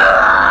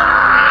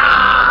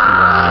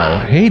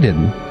 Wow.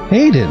 Hayden.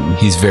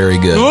 He's very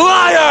good.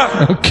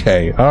 Liar!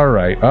 Okay. All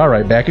right.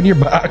 Back in your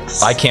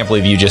box. I can't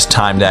believe you just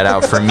timed that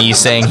out for me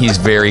saying he's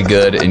very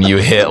good and you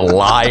hit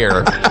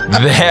liar.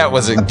 That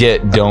was a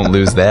get. Don't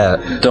lose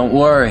that. Don't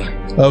worry.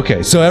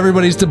 Okay, so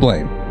everybody's to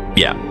blame.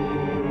 Yeah.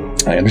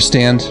 I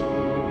understand.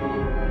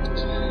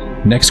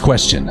 Next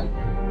question.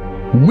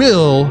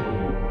 Will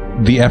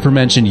the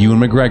aforementioned Ewan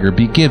McGregor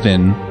be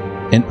given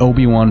an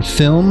Obi-Wan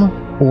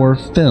film or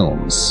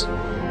films?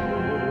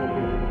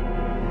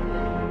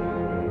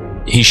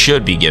 He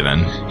should be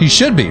given. He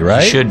should be,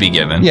 right? He should be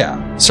given.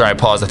 Yeah. Sorry, I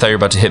paused. I thought you were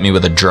about to hit me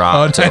with a drop.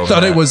 Oh, I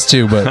thought it was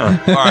too, but...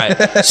 All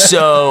right.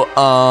 So,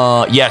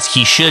 yes,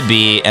 he should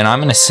be. And I'm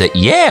going to say,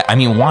 yeah. I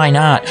mean, why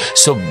not?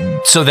 So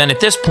then at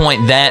this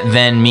point, that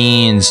then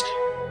means...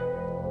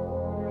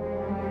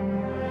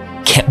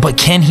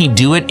 Can he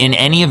do it in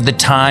any of the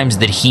times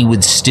that he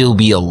would still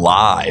be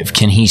alive?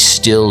 Can he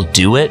still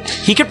do it?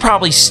 He could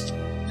probably...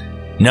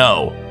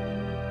 No.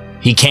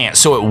 He can't,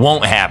 so it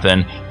won't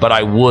happen, but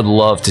I would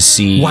love to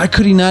see... Why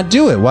could he not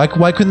do it? Why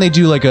couldn't they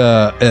do like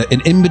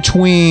an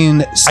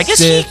in-between I guess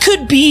he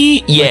could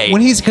be... Yeah. Like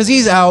when he's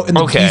out in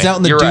the, he's out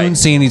in the dune right.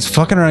 scene, he's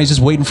fucking around, he's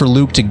just waiting for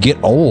Luke to get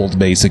old,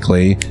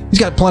 basically. He's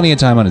got plenty of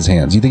time on his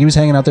hands. You think he was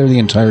hanging out there the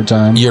entire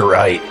time? You're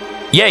right.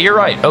 Yeah, you're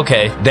right.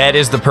 Okay, that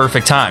is the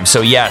perfect time.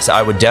 So yes,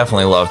 I would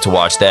definitely love to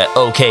watch that.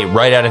 Okay,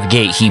 right out of the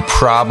gate, he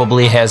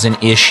probably has an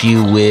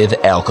issue with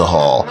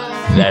alcohol.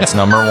 That's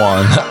number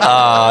one.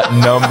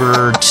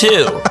 Number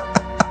two,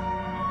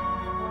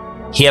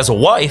 he has a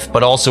wife,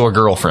 but also a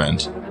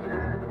girlfriend.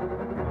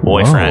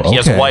 Boyfriend. He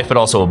has a wife, but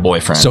also a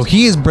boyfriend. So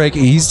he is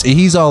breaking.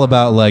 He's all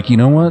about, like, you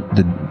know what?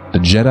 The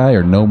Jedi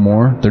are no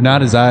more. They're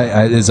not as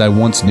I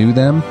once knew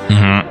them.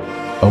 Mm-hmm.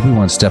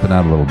 Obi-Wan's stepping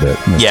out a little bit.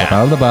 Step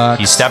out of the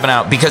box. He's stepping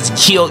out because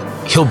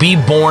he'll be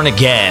born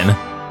again,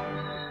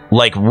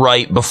 like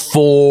right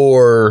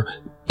before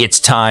it's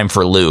time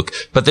for Luke.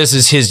 But this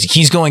is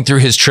he's going through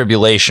his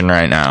tribulation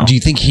right now. Do you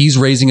think he's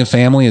raising a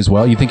family as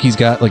well? You think he's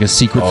got like a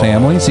secret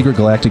family, secret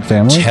galactic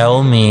family?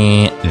 Tell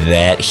me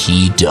that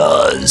he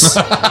does.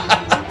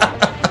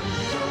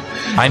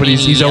 But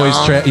he's always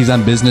he's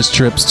on business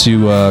trips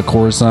to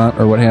Coruscant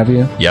or what have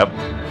you. Yep.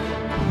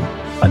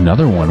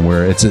 Another one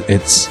where it's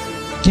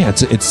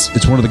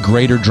one of the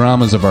greater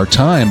dramas of our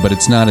time, but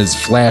it's not as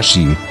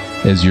flashy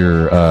as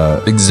your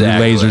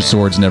laser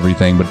swords and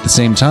everything. But at the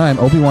same time,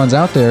 Obi-Wan's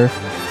out there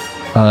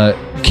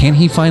can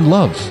he find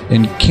love?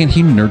 And can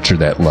he nurture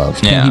that love?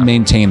 Can he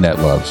maintain that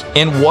love?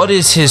 And what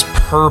is his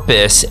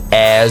purpose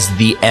as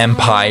the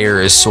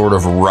Empire is sort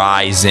of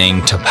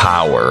rising to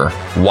power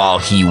while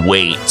he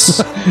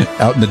waits?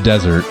 Out in the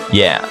desert.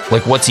 Yeah.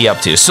 Like, what's he up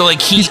to? So,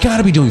 like, he's got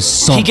to be doing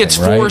something, he gets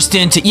forced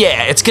into...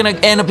 Yeah, it's going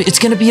to end up... It's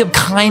going to be a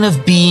kind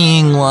of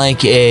being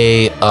like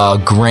a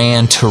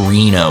Gran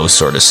Torino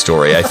sort of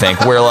story, I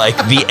think, where, like,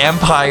 the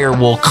Empire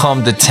will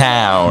come to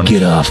town.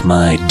 Get off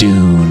my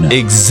dune.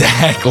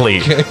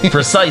 Exactly.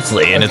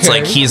 Precisely. And it's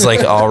like, he's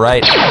like, all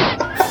right,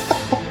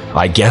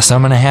 I guess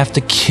I'm going to have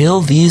to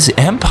kill these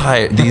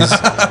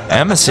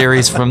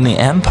emissaries from the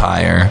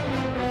Empire.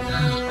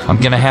 I'm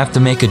going to have to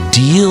make a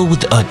deal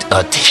with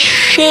a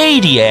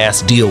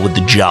shady-ass deal with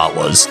the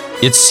Jawas.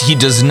 He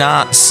does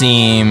not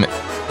seem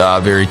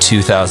very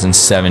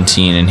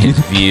 2017 in his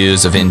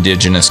views of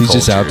indigenous cultures.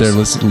 He's just out there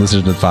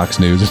listening to Fox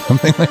News or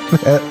something like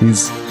that.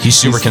 He's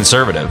super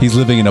conservative. He's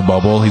living in a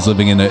bubble. He's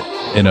living in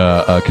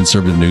a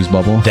conservative news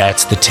bubble.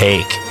 That's the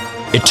take.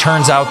 It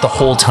turns out the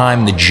whole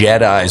time the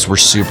Jedis were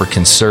super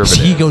conservative.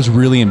 So he goes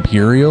really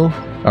imperial.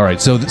 All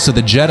right, so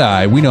the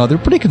Jedi, we know they're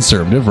pretty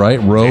conservative,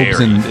 right? Robes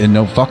and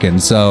no fucking.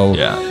 So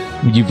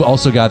you've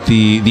also got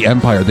the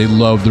Empire. They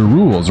love the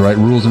rules, right?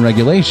 Rules and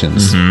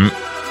regulations. Mm-hmm.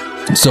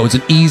 So it's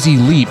an easy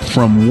leap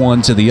from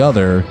one to the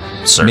other.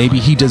 Certainly. Maybe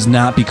he does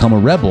not become a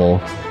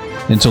rebel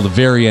until the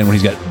very end when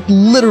he's got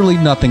literally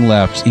nothing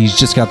left. He's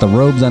just got the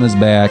robes on his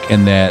back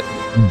and that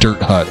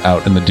dirt hut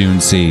out in the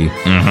Dune Sea.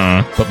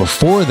 Mm-hmm. But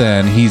before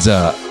then, he's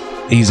out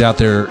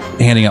there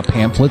handing out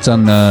pamphlets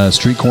on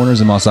street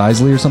corners in Mos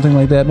Eisley or something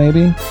like that,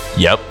 maybe?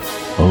 Yep.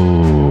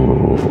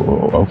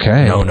 Oh,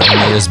 okay. Known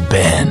only as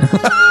Ben.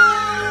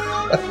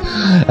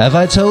 Have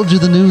I told you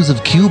the news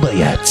of Cuba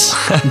yet?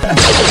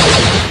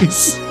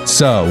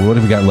 So, what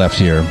have we got left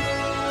here?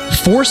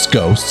 Force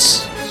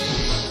ghosts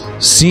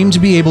seem to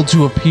be able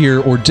to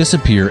appear or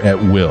disappear at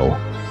will.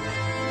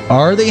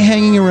 Are they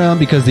hanging around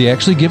because they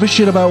actually give a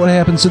shit about what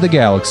happens to the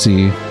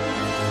galaxy,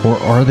 or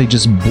are they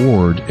just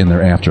bored in their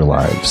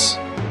afterlives?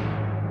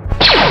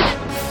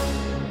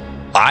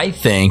 I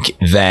think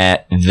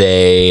that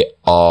they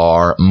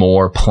are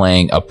more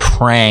playing a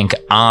prank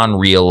on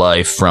real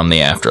life from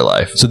the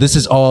afterlife. So this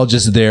is all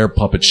just their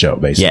puppet show,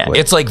 basically. Yeah,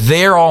 it's like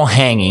they're all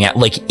hanging out.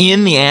 Like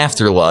in the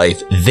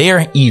afterlife,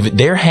 they're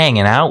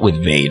hanging out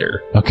with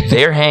Vader. Okay.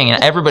 They're hanging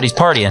out. Everybody's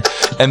partying,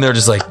 and they're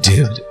just like,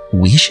 dude,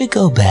 we should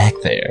go back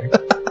there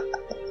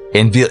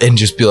and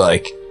just be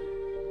like,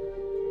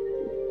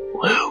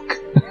 Luke,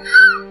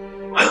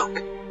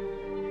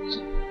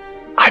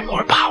 I'm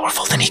more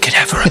powerful than he could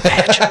ever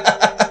imagine.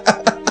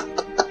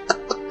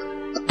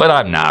 But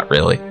I'm not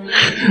really.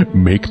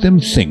 Make them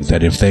think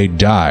that if they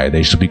die,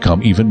 they shall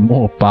become even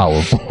more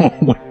powerful.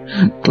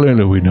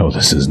 Clearly, we know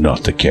this is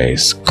not the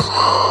case.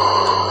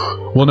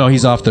 Well, no,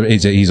 he's off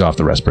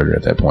the respirator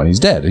at that point. He's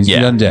dead. He's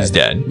undead. He's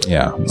dead.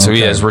 Yeah. So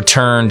he has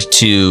returned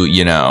to,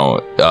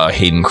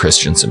 Hayden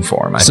Christensen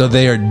form. So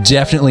they are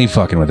definitely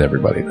fucking with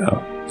everybody,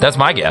 though. That's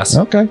my guess.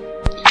 Okay.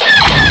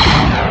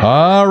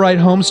 All right,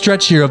 home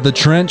stretch here of the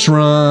trench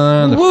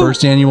run, the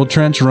first annual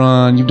trench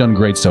run. You've done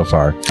great so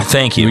far.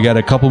 Thank you. We got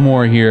a couple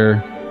more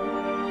here,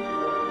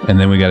 and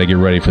then we got to get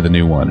ready for the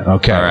new one.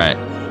 Okay. All right.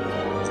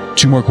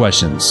 2 more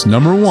questions.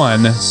 Number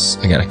 1.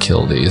 I got to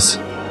kill these.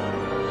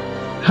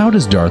 How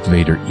does Darth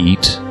Vader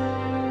eat?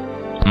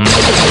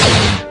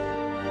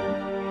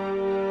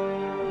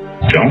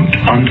 Don't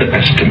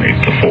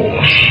underestimate the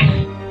Force.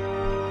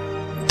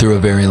 Through a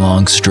very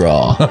long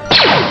straw.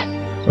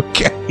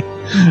 Okay.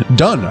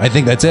 Done. I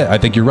think that's it. I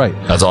think you're right.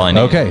 That's all I need.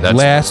 Okay.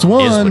 Last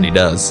one. Is what he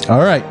does. All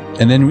right.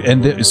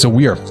 So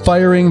we are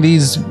firing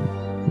these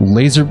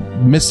laser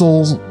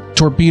missiles,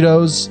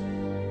 torpedoes.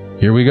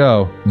 Here we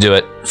go. Do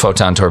it.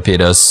 Photon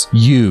torpedoes.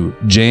 You,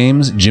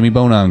 James Jimmy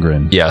Bone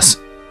Ongren. Yes.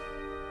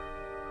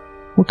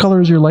 What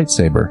color is your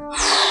lightsaber?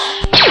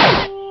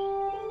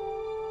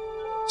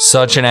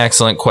 Such an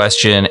excellent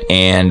question,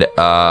 and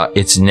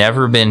it's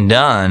never been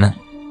done.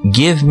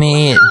 Give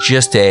me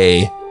just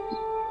a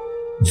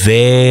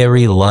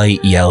very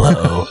light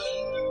yellow.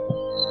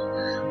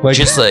 God,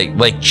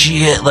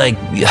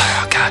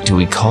 do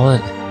we call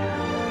it?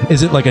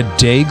 Is it like a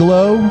day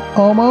glow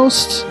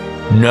almost?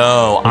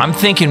 No, I'm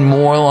thinking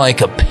more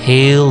like a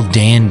pale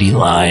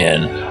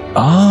dandelion.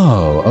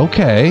 Oh,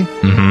 okay.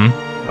 Mm-hmm.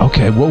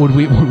 Okay, what would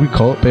we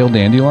call it? Pale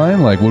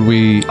dandelion? Like, would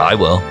we? I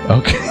will.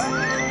 Okay.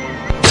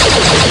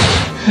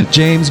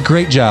 James,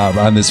 great job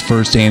on this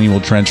first annual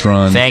trench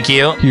run. Thank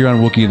you. Here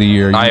on Wookiee of the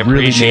Year. I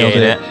appreciate really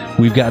nailed it.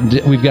 We've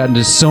gotten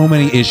to so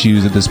many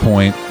issues at this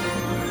point.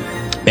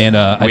 And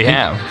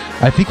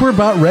I think we're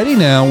about ready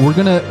now.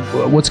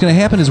 What's gonna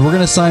happen is we're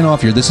gonna sign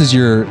off here. This is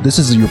your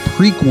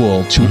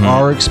prequel to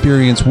our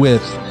experience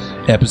with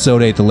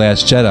Episode 8, The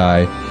Last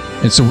Jedi.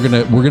 And so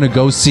we're gonna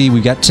go see. We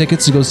got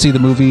tickets to go see the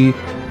movie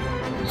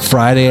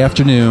Friday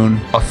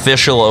afternoon.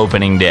 Official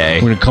opening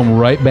day. We're gonna come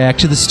right back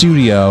to the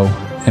studio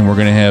and we're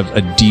gonna have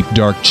a deep,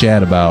 dark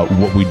chat about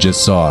what we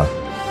just saw.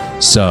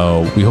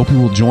 So we hope you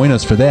will join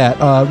us for that.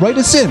 Write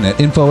us in at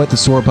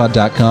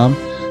info@thesauropod.com.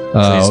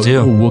 Please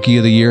do. Wookiee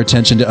of the Year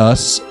attention to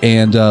us,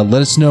 and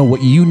let us know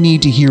what you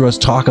need to hear us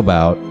talk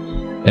about,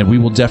 and we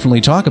will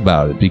definitely talk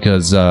about it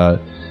because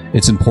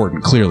it's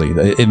important. Clearly,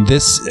 in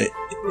this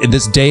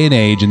day and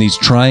age, in these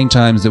trying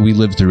times that we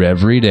live through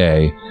every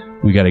day,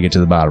 we got to get to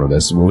the bottom of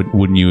this.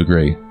 Wouldn't you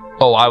agree?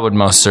 Oh, I would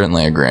most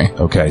certainly agree.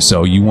 Okay,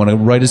 so you want to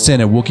write us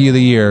in at Wookiee of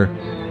the Year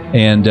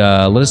and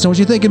let us know what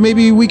you think, and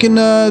maybe we can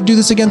do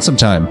this again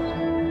sometime.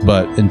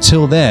 But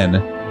until then,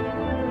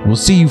 we'll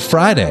see you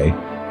Friday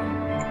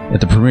at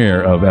the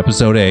premiere of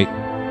Episode 8,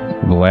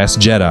 The Last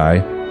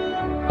Jedi.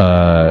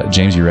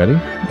 James, you ready?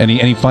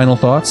 Any final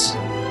thoughts?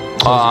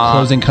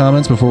 Closing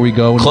comments before we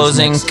go?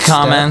 Closing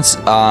comments.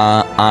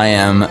 I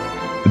am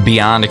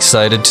beyond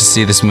excited to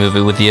see this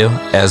movie with you,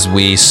 as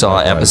we saw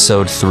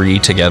Episode 3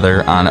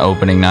 together on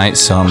opening night,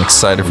 so I'm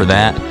excited for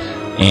that.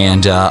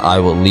 And I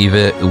will leave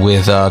it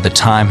with the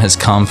time has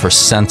come for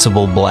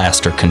sensible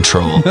blaster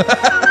control.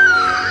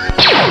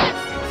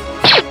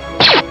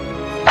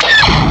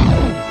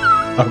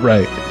 All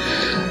right.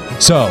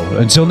 So,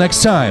 until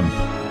next time,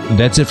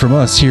 that's it from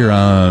us here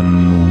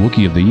on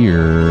Wookiee of the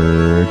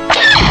Year.